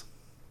once.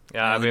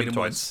 Yeah, I beat him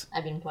twice.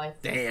 I beat him twice.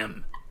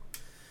 Damn.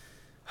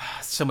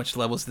 So much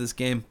levels to this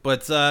game.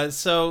 But,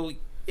 so,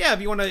 yeah,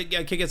 if you want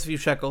to kick us a few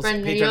shekels.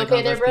 Brendan, are you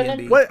okay there,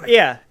 Brendan? What?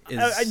 Yeah.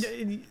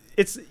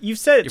 You've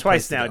said it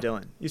twice now,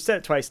 Dylan. You've said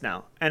it twice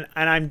now. And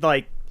I'm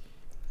like,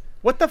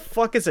 what the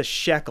fuck is a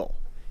shekel?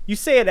 You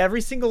say it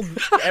every single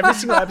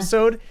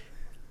episode.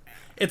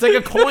 It's like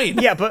a coin.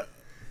 Yeah, but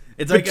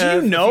it's like do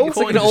you know? It's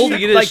like an old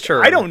Yiddish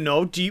term. I don't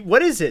know.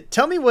 What is it?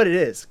 Tell me what it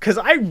is, because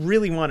I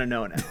really want to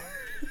know now.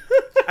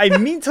 I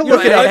mean to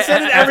look it up. I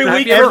said it every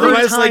week,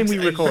 every time we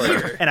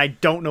record, and I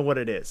don't know what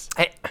it is.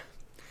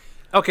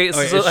 Okay,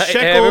 so a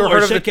shekel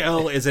or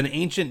shekel is an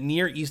ancient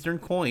Near Eastern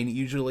coin,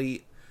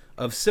 usually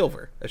of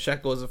silver. A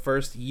shekel is the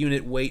first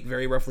unit weight,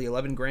 very roughly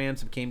 11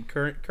 grams. It became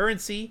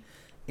currency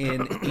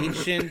in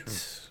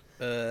ancient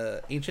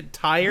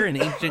Tyre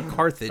and ancient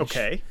Carthage.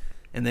 Okay.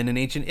 And then in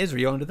ancient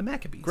Israel under the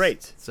Maccabees.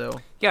 Great.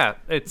 So yeah,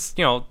 it's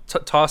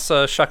toss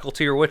a shekel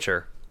to your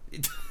witcher.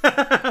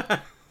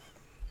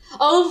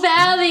 Oh,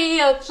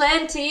 Valley of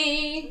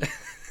Plenty.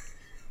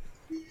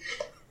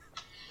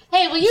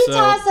 Hey, will you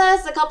toss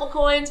us a couple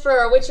coins for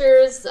our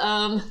witchers?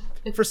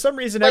 For some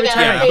reason, like every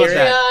time I hear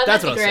it,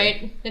 that's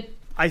great.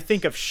 I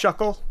think of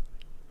Shuckle.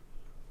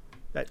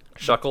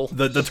 Shuckle,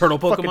 the turtle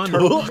Pokemon.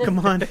 Turtle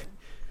Pokemon,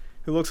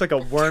 who looks like a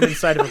worm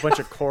inside of a bunch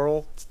of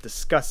coral. It's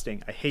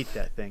disgusting. I hate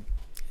that thing.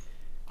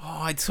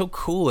 Oh, it's so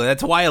cool.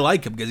 That's why I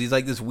like him, because he's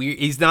like this weird.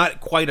 He's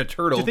not quite a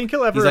turtle. Do you think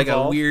he'll ever He's like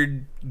evolve? a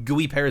weird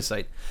gooey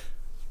parasite.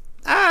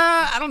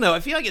 I don't know. I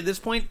feel like at this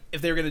point,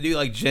 if they were gonna do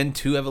like Gen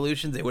 2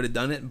 evolutions, they would have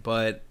done it.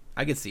 But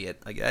I could see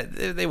it. Like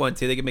if they want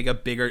to, they could make a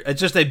bigger.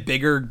 It's just a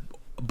bigger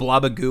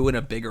blob of goo and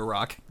a bigger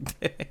rock.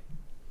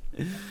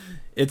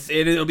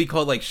 It'll be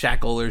called like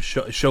Shackle or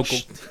Shokle.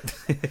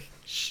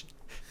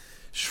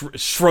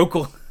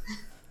 Shrokle.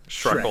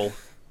 Shrekle.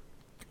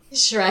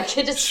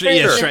 Shrek. Just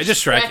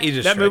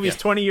Shrek. That movie's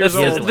 20 years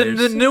old.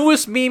 The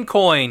newest meme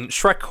coin,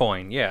 Shrek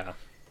coin. Yeah.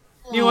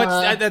 You know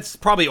what? That's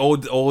probably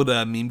old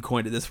meme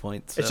coin at this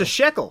point. So. It's a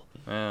shekel.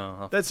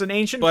 Oh. That's an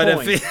ancient coin.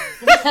 God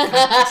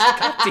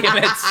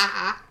damn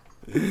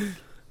it.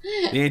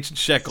 The ancient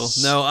shekel.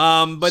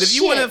 No, but if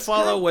you want to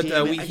follow what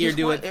we here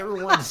do it.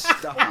 Everyone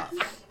stop.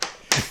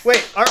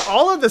 Wait, are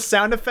all of the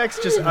sound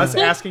effects just us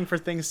asking for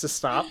things to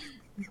stop?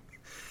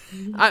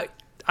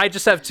 I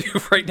just have two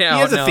right now.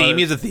 He has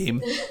a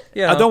theme.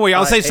 Yeah. Don't worry,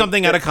 I'll say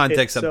something out of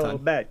context sometime. So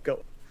bad.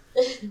 Go.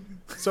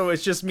 So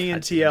it's just me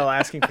and TL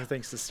asking for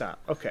things to stop.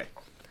 Okay.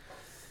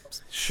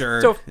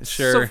 Sure.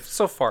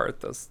 So far,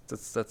 that's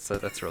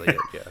really it.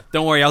 Yeah.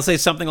 Don't worry, I'll say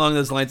something along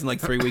those lines in like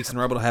 3 weeks, and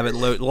Rob will have it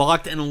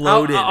locked and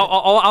loaded.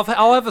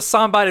 I'll have a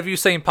soundbite of you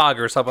saying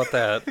Poggers. How about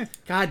that?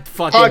 God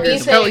fucking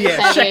Poggers. Hell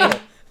yeah.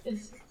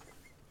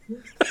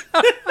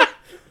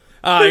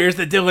 Here's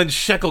the Dylan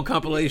Shekel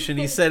compilation.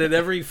 He said it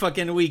every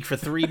fucking week for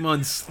 3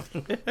 months.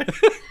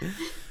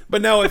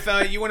 But no, if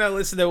you want to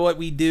listen to what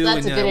we do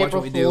That's and a good watch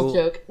April what we Fool do,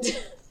 joke.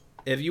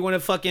 if you want to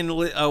fucking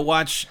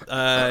watch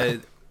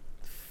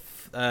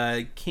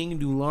King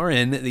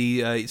Dularin,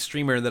 the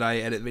streamer that I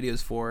edit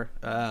videos for,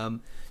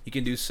 you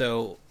can do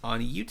so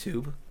on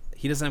YouTube.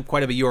 He doesn't have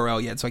quite have a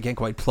URL yet, so I can't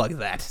quite plug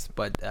that.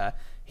 But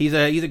he's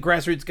a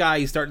grassroots guy.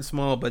 He's starting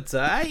small, but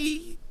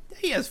he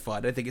has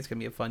fun. I think it's gonna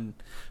be a fun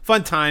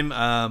time,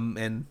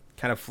 and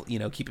kind of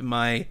keeping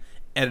my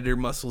editor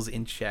muscles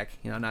in check.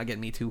 Not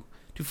getting me too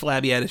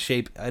flabby out of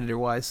shape editor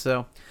wise.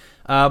 So,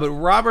 but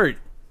Robert,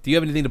 do you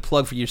have anything to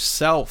plug for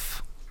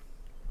yourself?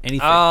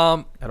 Anything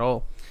at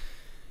all?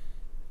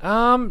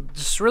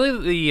 Just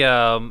really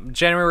the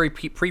January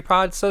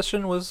pre-pod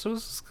session was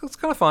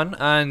kind of fun,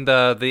 and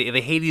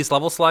the Hades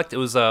level select, it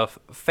was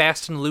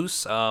fast and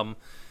loose.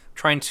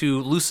 Trying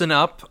to loosen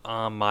up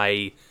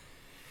my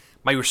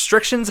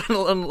restrictions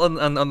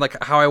on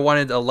like how I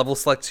wanted a level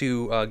select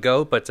to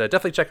go, but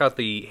definitely check out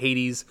the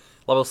Hades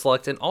level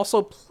select, and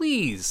also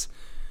please,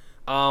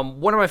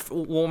 one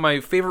of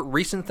my favorite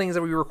recent things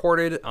that we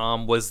recorded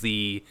was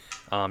the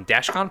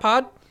DashCon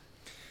pod.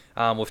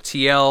 With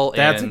TL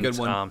That's and a good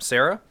one.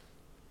 Sarah.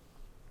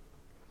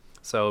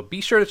 So be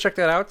sure to check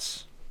that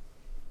out.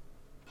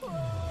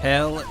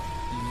 Hell.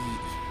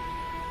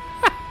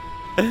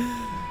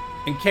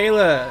 And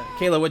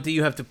Kayla, what do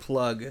you have to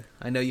plug?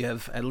 I know you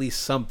have at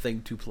least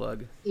something to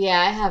plug. Yeah,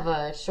 I have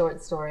a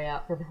short story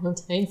out for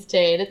Valentine's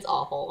Day, and it's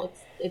awful.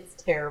 It's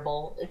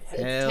terrible. It's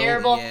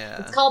terrible. Yeah.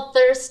 It's called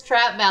Thirst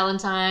Trap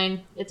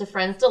Valentine. It's a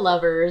friends to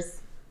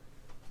lovers.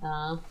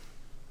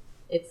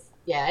 It's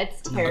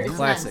terrible.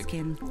 Classic.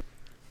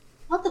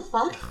 What the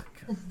fuck?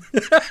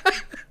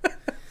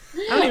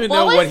 I don't even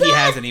know what he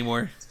has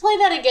anymore. Let's play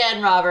that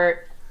again,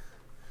 Robert.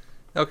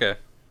 Okay.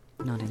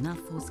 Not enough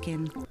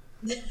foreskin.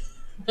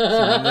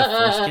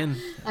 Foreskin.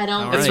 I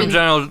don't. It's from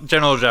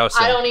General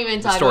Jousting. I don't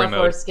even talk about mode.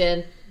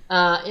 foreskin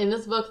in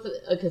this book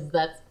because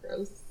that's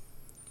gross.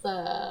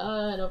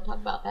 I don't talk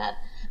about that.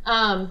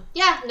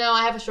 Yeah, no,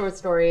 I have a short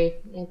story.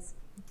 It's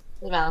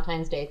the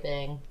Valentine's Day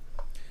thing.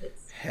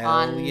 It's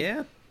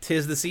yeah,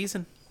 'tis the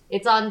season.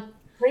 It's on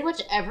pretty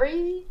much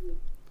everything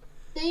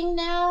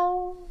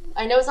now.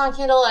 I know it's on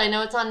Kindle. I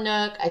know it's on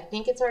Nook. I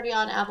think it's already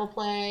on Apple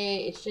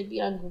Play. It should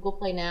be on Google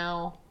Play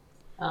now.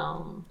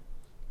 But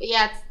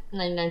yeah, it's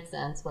 99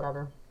 cents,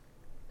 whatever.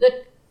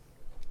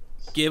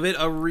 Give it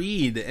a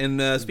read and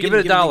give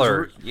it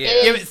 $1.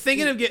 Yeah,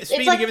 speaking of giving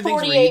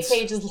things reads, 48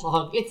 pages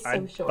long. It's so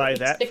I'd short. buy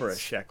that for a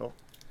shekel.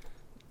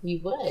 You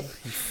would.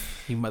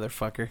 You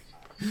motherfucker.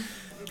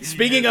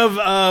 Speaking of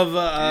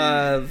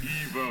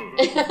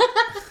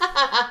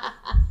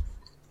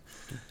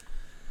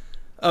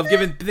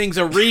giving things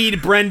a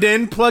read,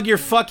 Brendan, plug your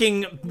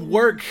fucking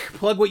work.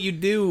 Plug what you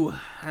do.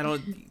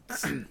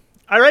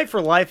 I write for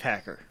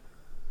Lifehacker.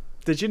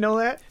 Did you know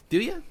that? Do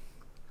you?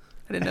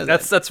 I didn't know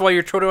that. That's why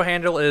your Twitter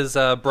handle is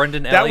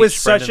Brendan LH. That was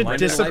such Brendan a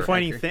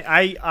disappointing thing.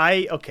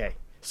 Okay.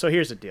 So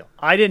here's the deal.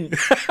 I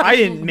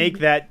didn't make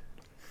that.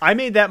 I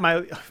made that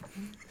my.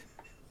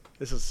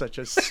 This is such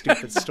a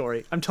stupid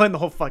story. I'm telling the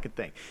whole fucking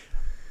thing.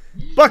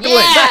 Buckle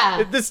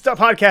in. This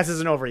podcast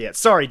isn't over yet.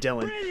 Sorry,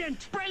 Dylan.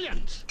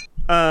 Brilliant.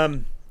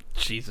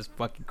 Jesus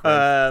fucking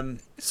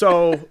Christ.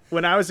 So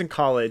when I was in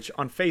college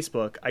on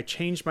Facebook, I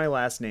changed my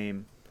last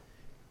name.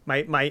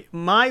 My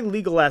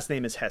legal last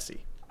name is Hesse,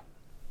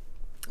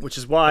 which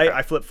is why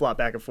I flip-flop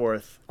back and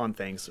forth on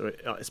things,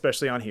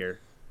 especially on here.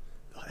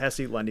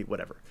 Hesse, Lundy,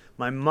 whatever.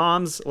 My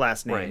mom's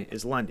last name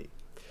is Lundy.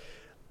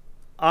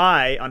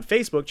 I, on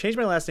Facebook, changed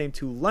my last name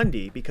to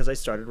Lundy because I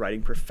started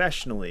writing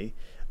professionally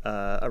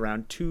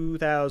around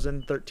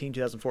 2013,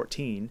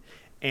 2014,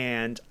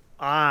 and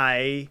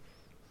I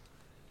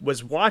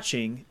was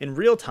watching in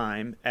real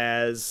time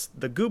as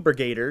the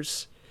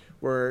Goobergators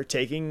were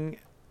taking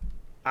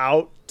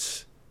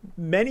out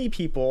many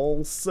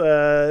people's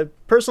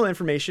personal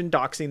information,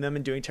 doxing them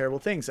and doing terrible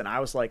things. And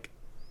I was like,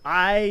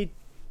 I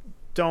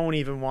don't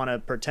even want to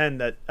pretend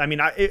that. I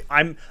mean,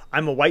 I'm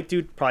a white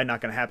dude. Probably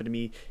not going to happen to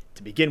me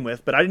to begin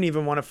with. But I didn't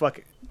even want to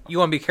fuck. You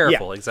want to be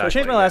careful, yeah. exactly. So I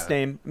changed my last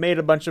name, made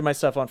a bunch of my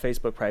stuff on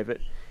Facebook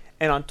private,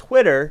 and on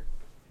Twitter,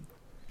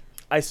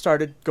 I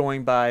started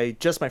going by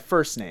just my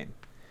first name,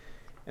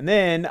 and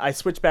then I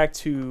switched back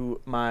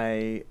to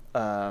my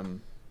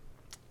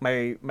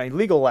my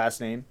legal last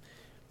name.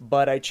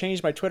 But I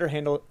changed my Twitter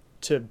handle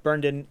to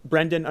Brendan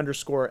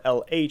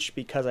 _LH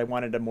because I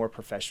wanted a more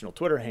professional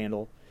Twitter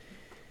handle.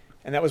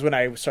 And that was when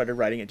I started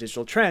writing at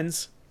Digital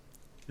Trends.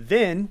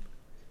 Then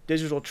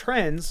Digital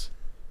Trends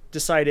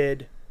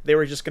decided they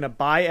were just going to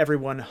buy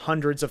everyone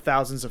hundreds of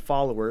thousands of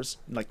followers,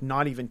 like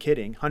not even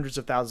kidding, hundreds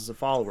of thousands of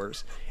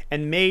followers,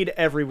 and made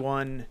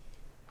everyone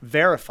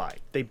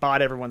verified. They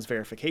bought everyone's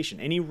verification.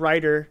 Any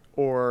writer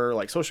or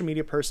like social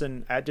media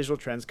person at Digital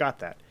Trends got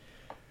that.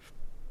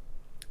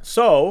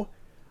 So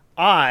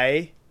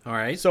I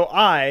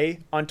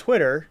on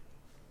Twitter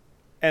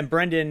am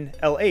Brendan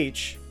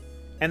LH,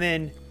 and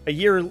then a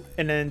year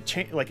and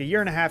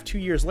a half, 2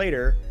 years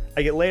later,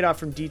 I get laid off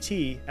from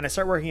DT and I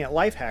start working at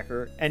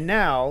Lifehacker, and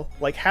now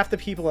like half the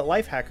people at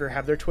Lifehacker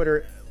have their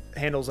Twitter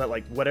handles at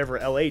like whatever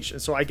LH,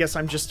 and so I guess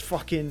I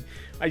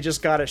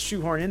just got a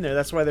shoehorn in there.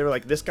 That's why they were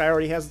like, this guy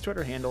already has the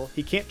Twitter handle.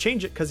 He can't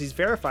change it because he's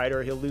verified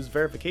or he'll lose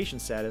verification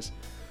status.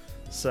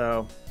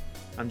 So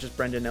I'm just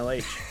Brendan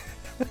LH.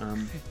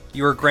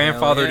 You were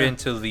grandfathered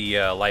into the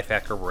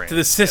Lifehacker brand. To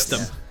the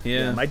system.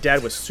 Yeah. My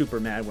dad was super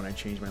mad when I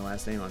changed my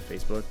last name on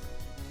Facebook.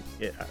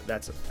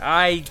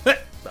 I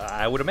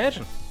would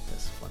imagine.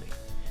 That's funny.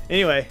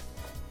 Anyway.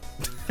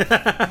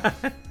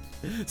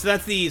 So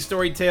that's the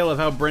story tale of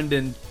how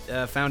Brendan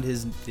found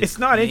his It's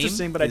not name,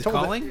 interesting, but I told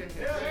calling.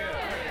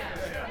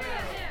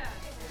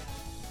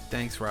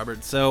 Thanks,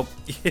 Robert. So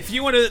if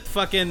you want to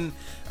fucking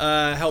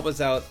help us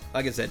out,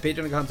 like I said,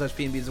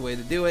 patreon.com/PNB is the way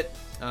to do it.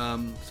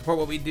 Support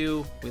what we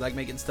do. We like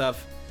making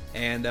stuff,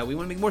 and we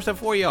want to make more stuff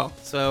for y'all.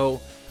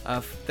 So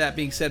that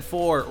being said,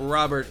 for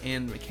Robert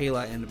and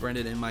Michaela and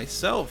Brendan and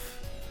myself,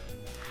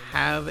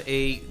 have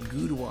a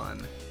good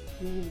one.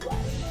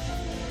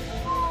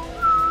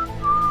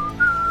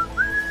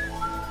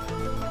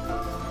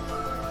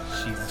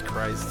 Jesus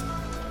Christ.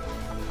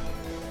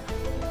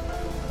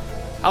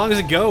 How long does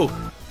it go?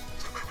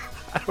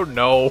 I don't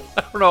know.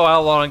 I don't know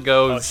how long it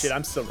goes. Oh shit,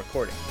 I'm still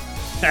recording.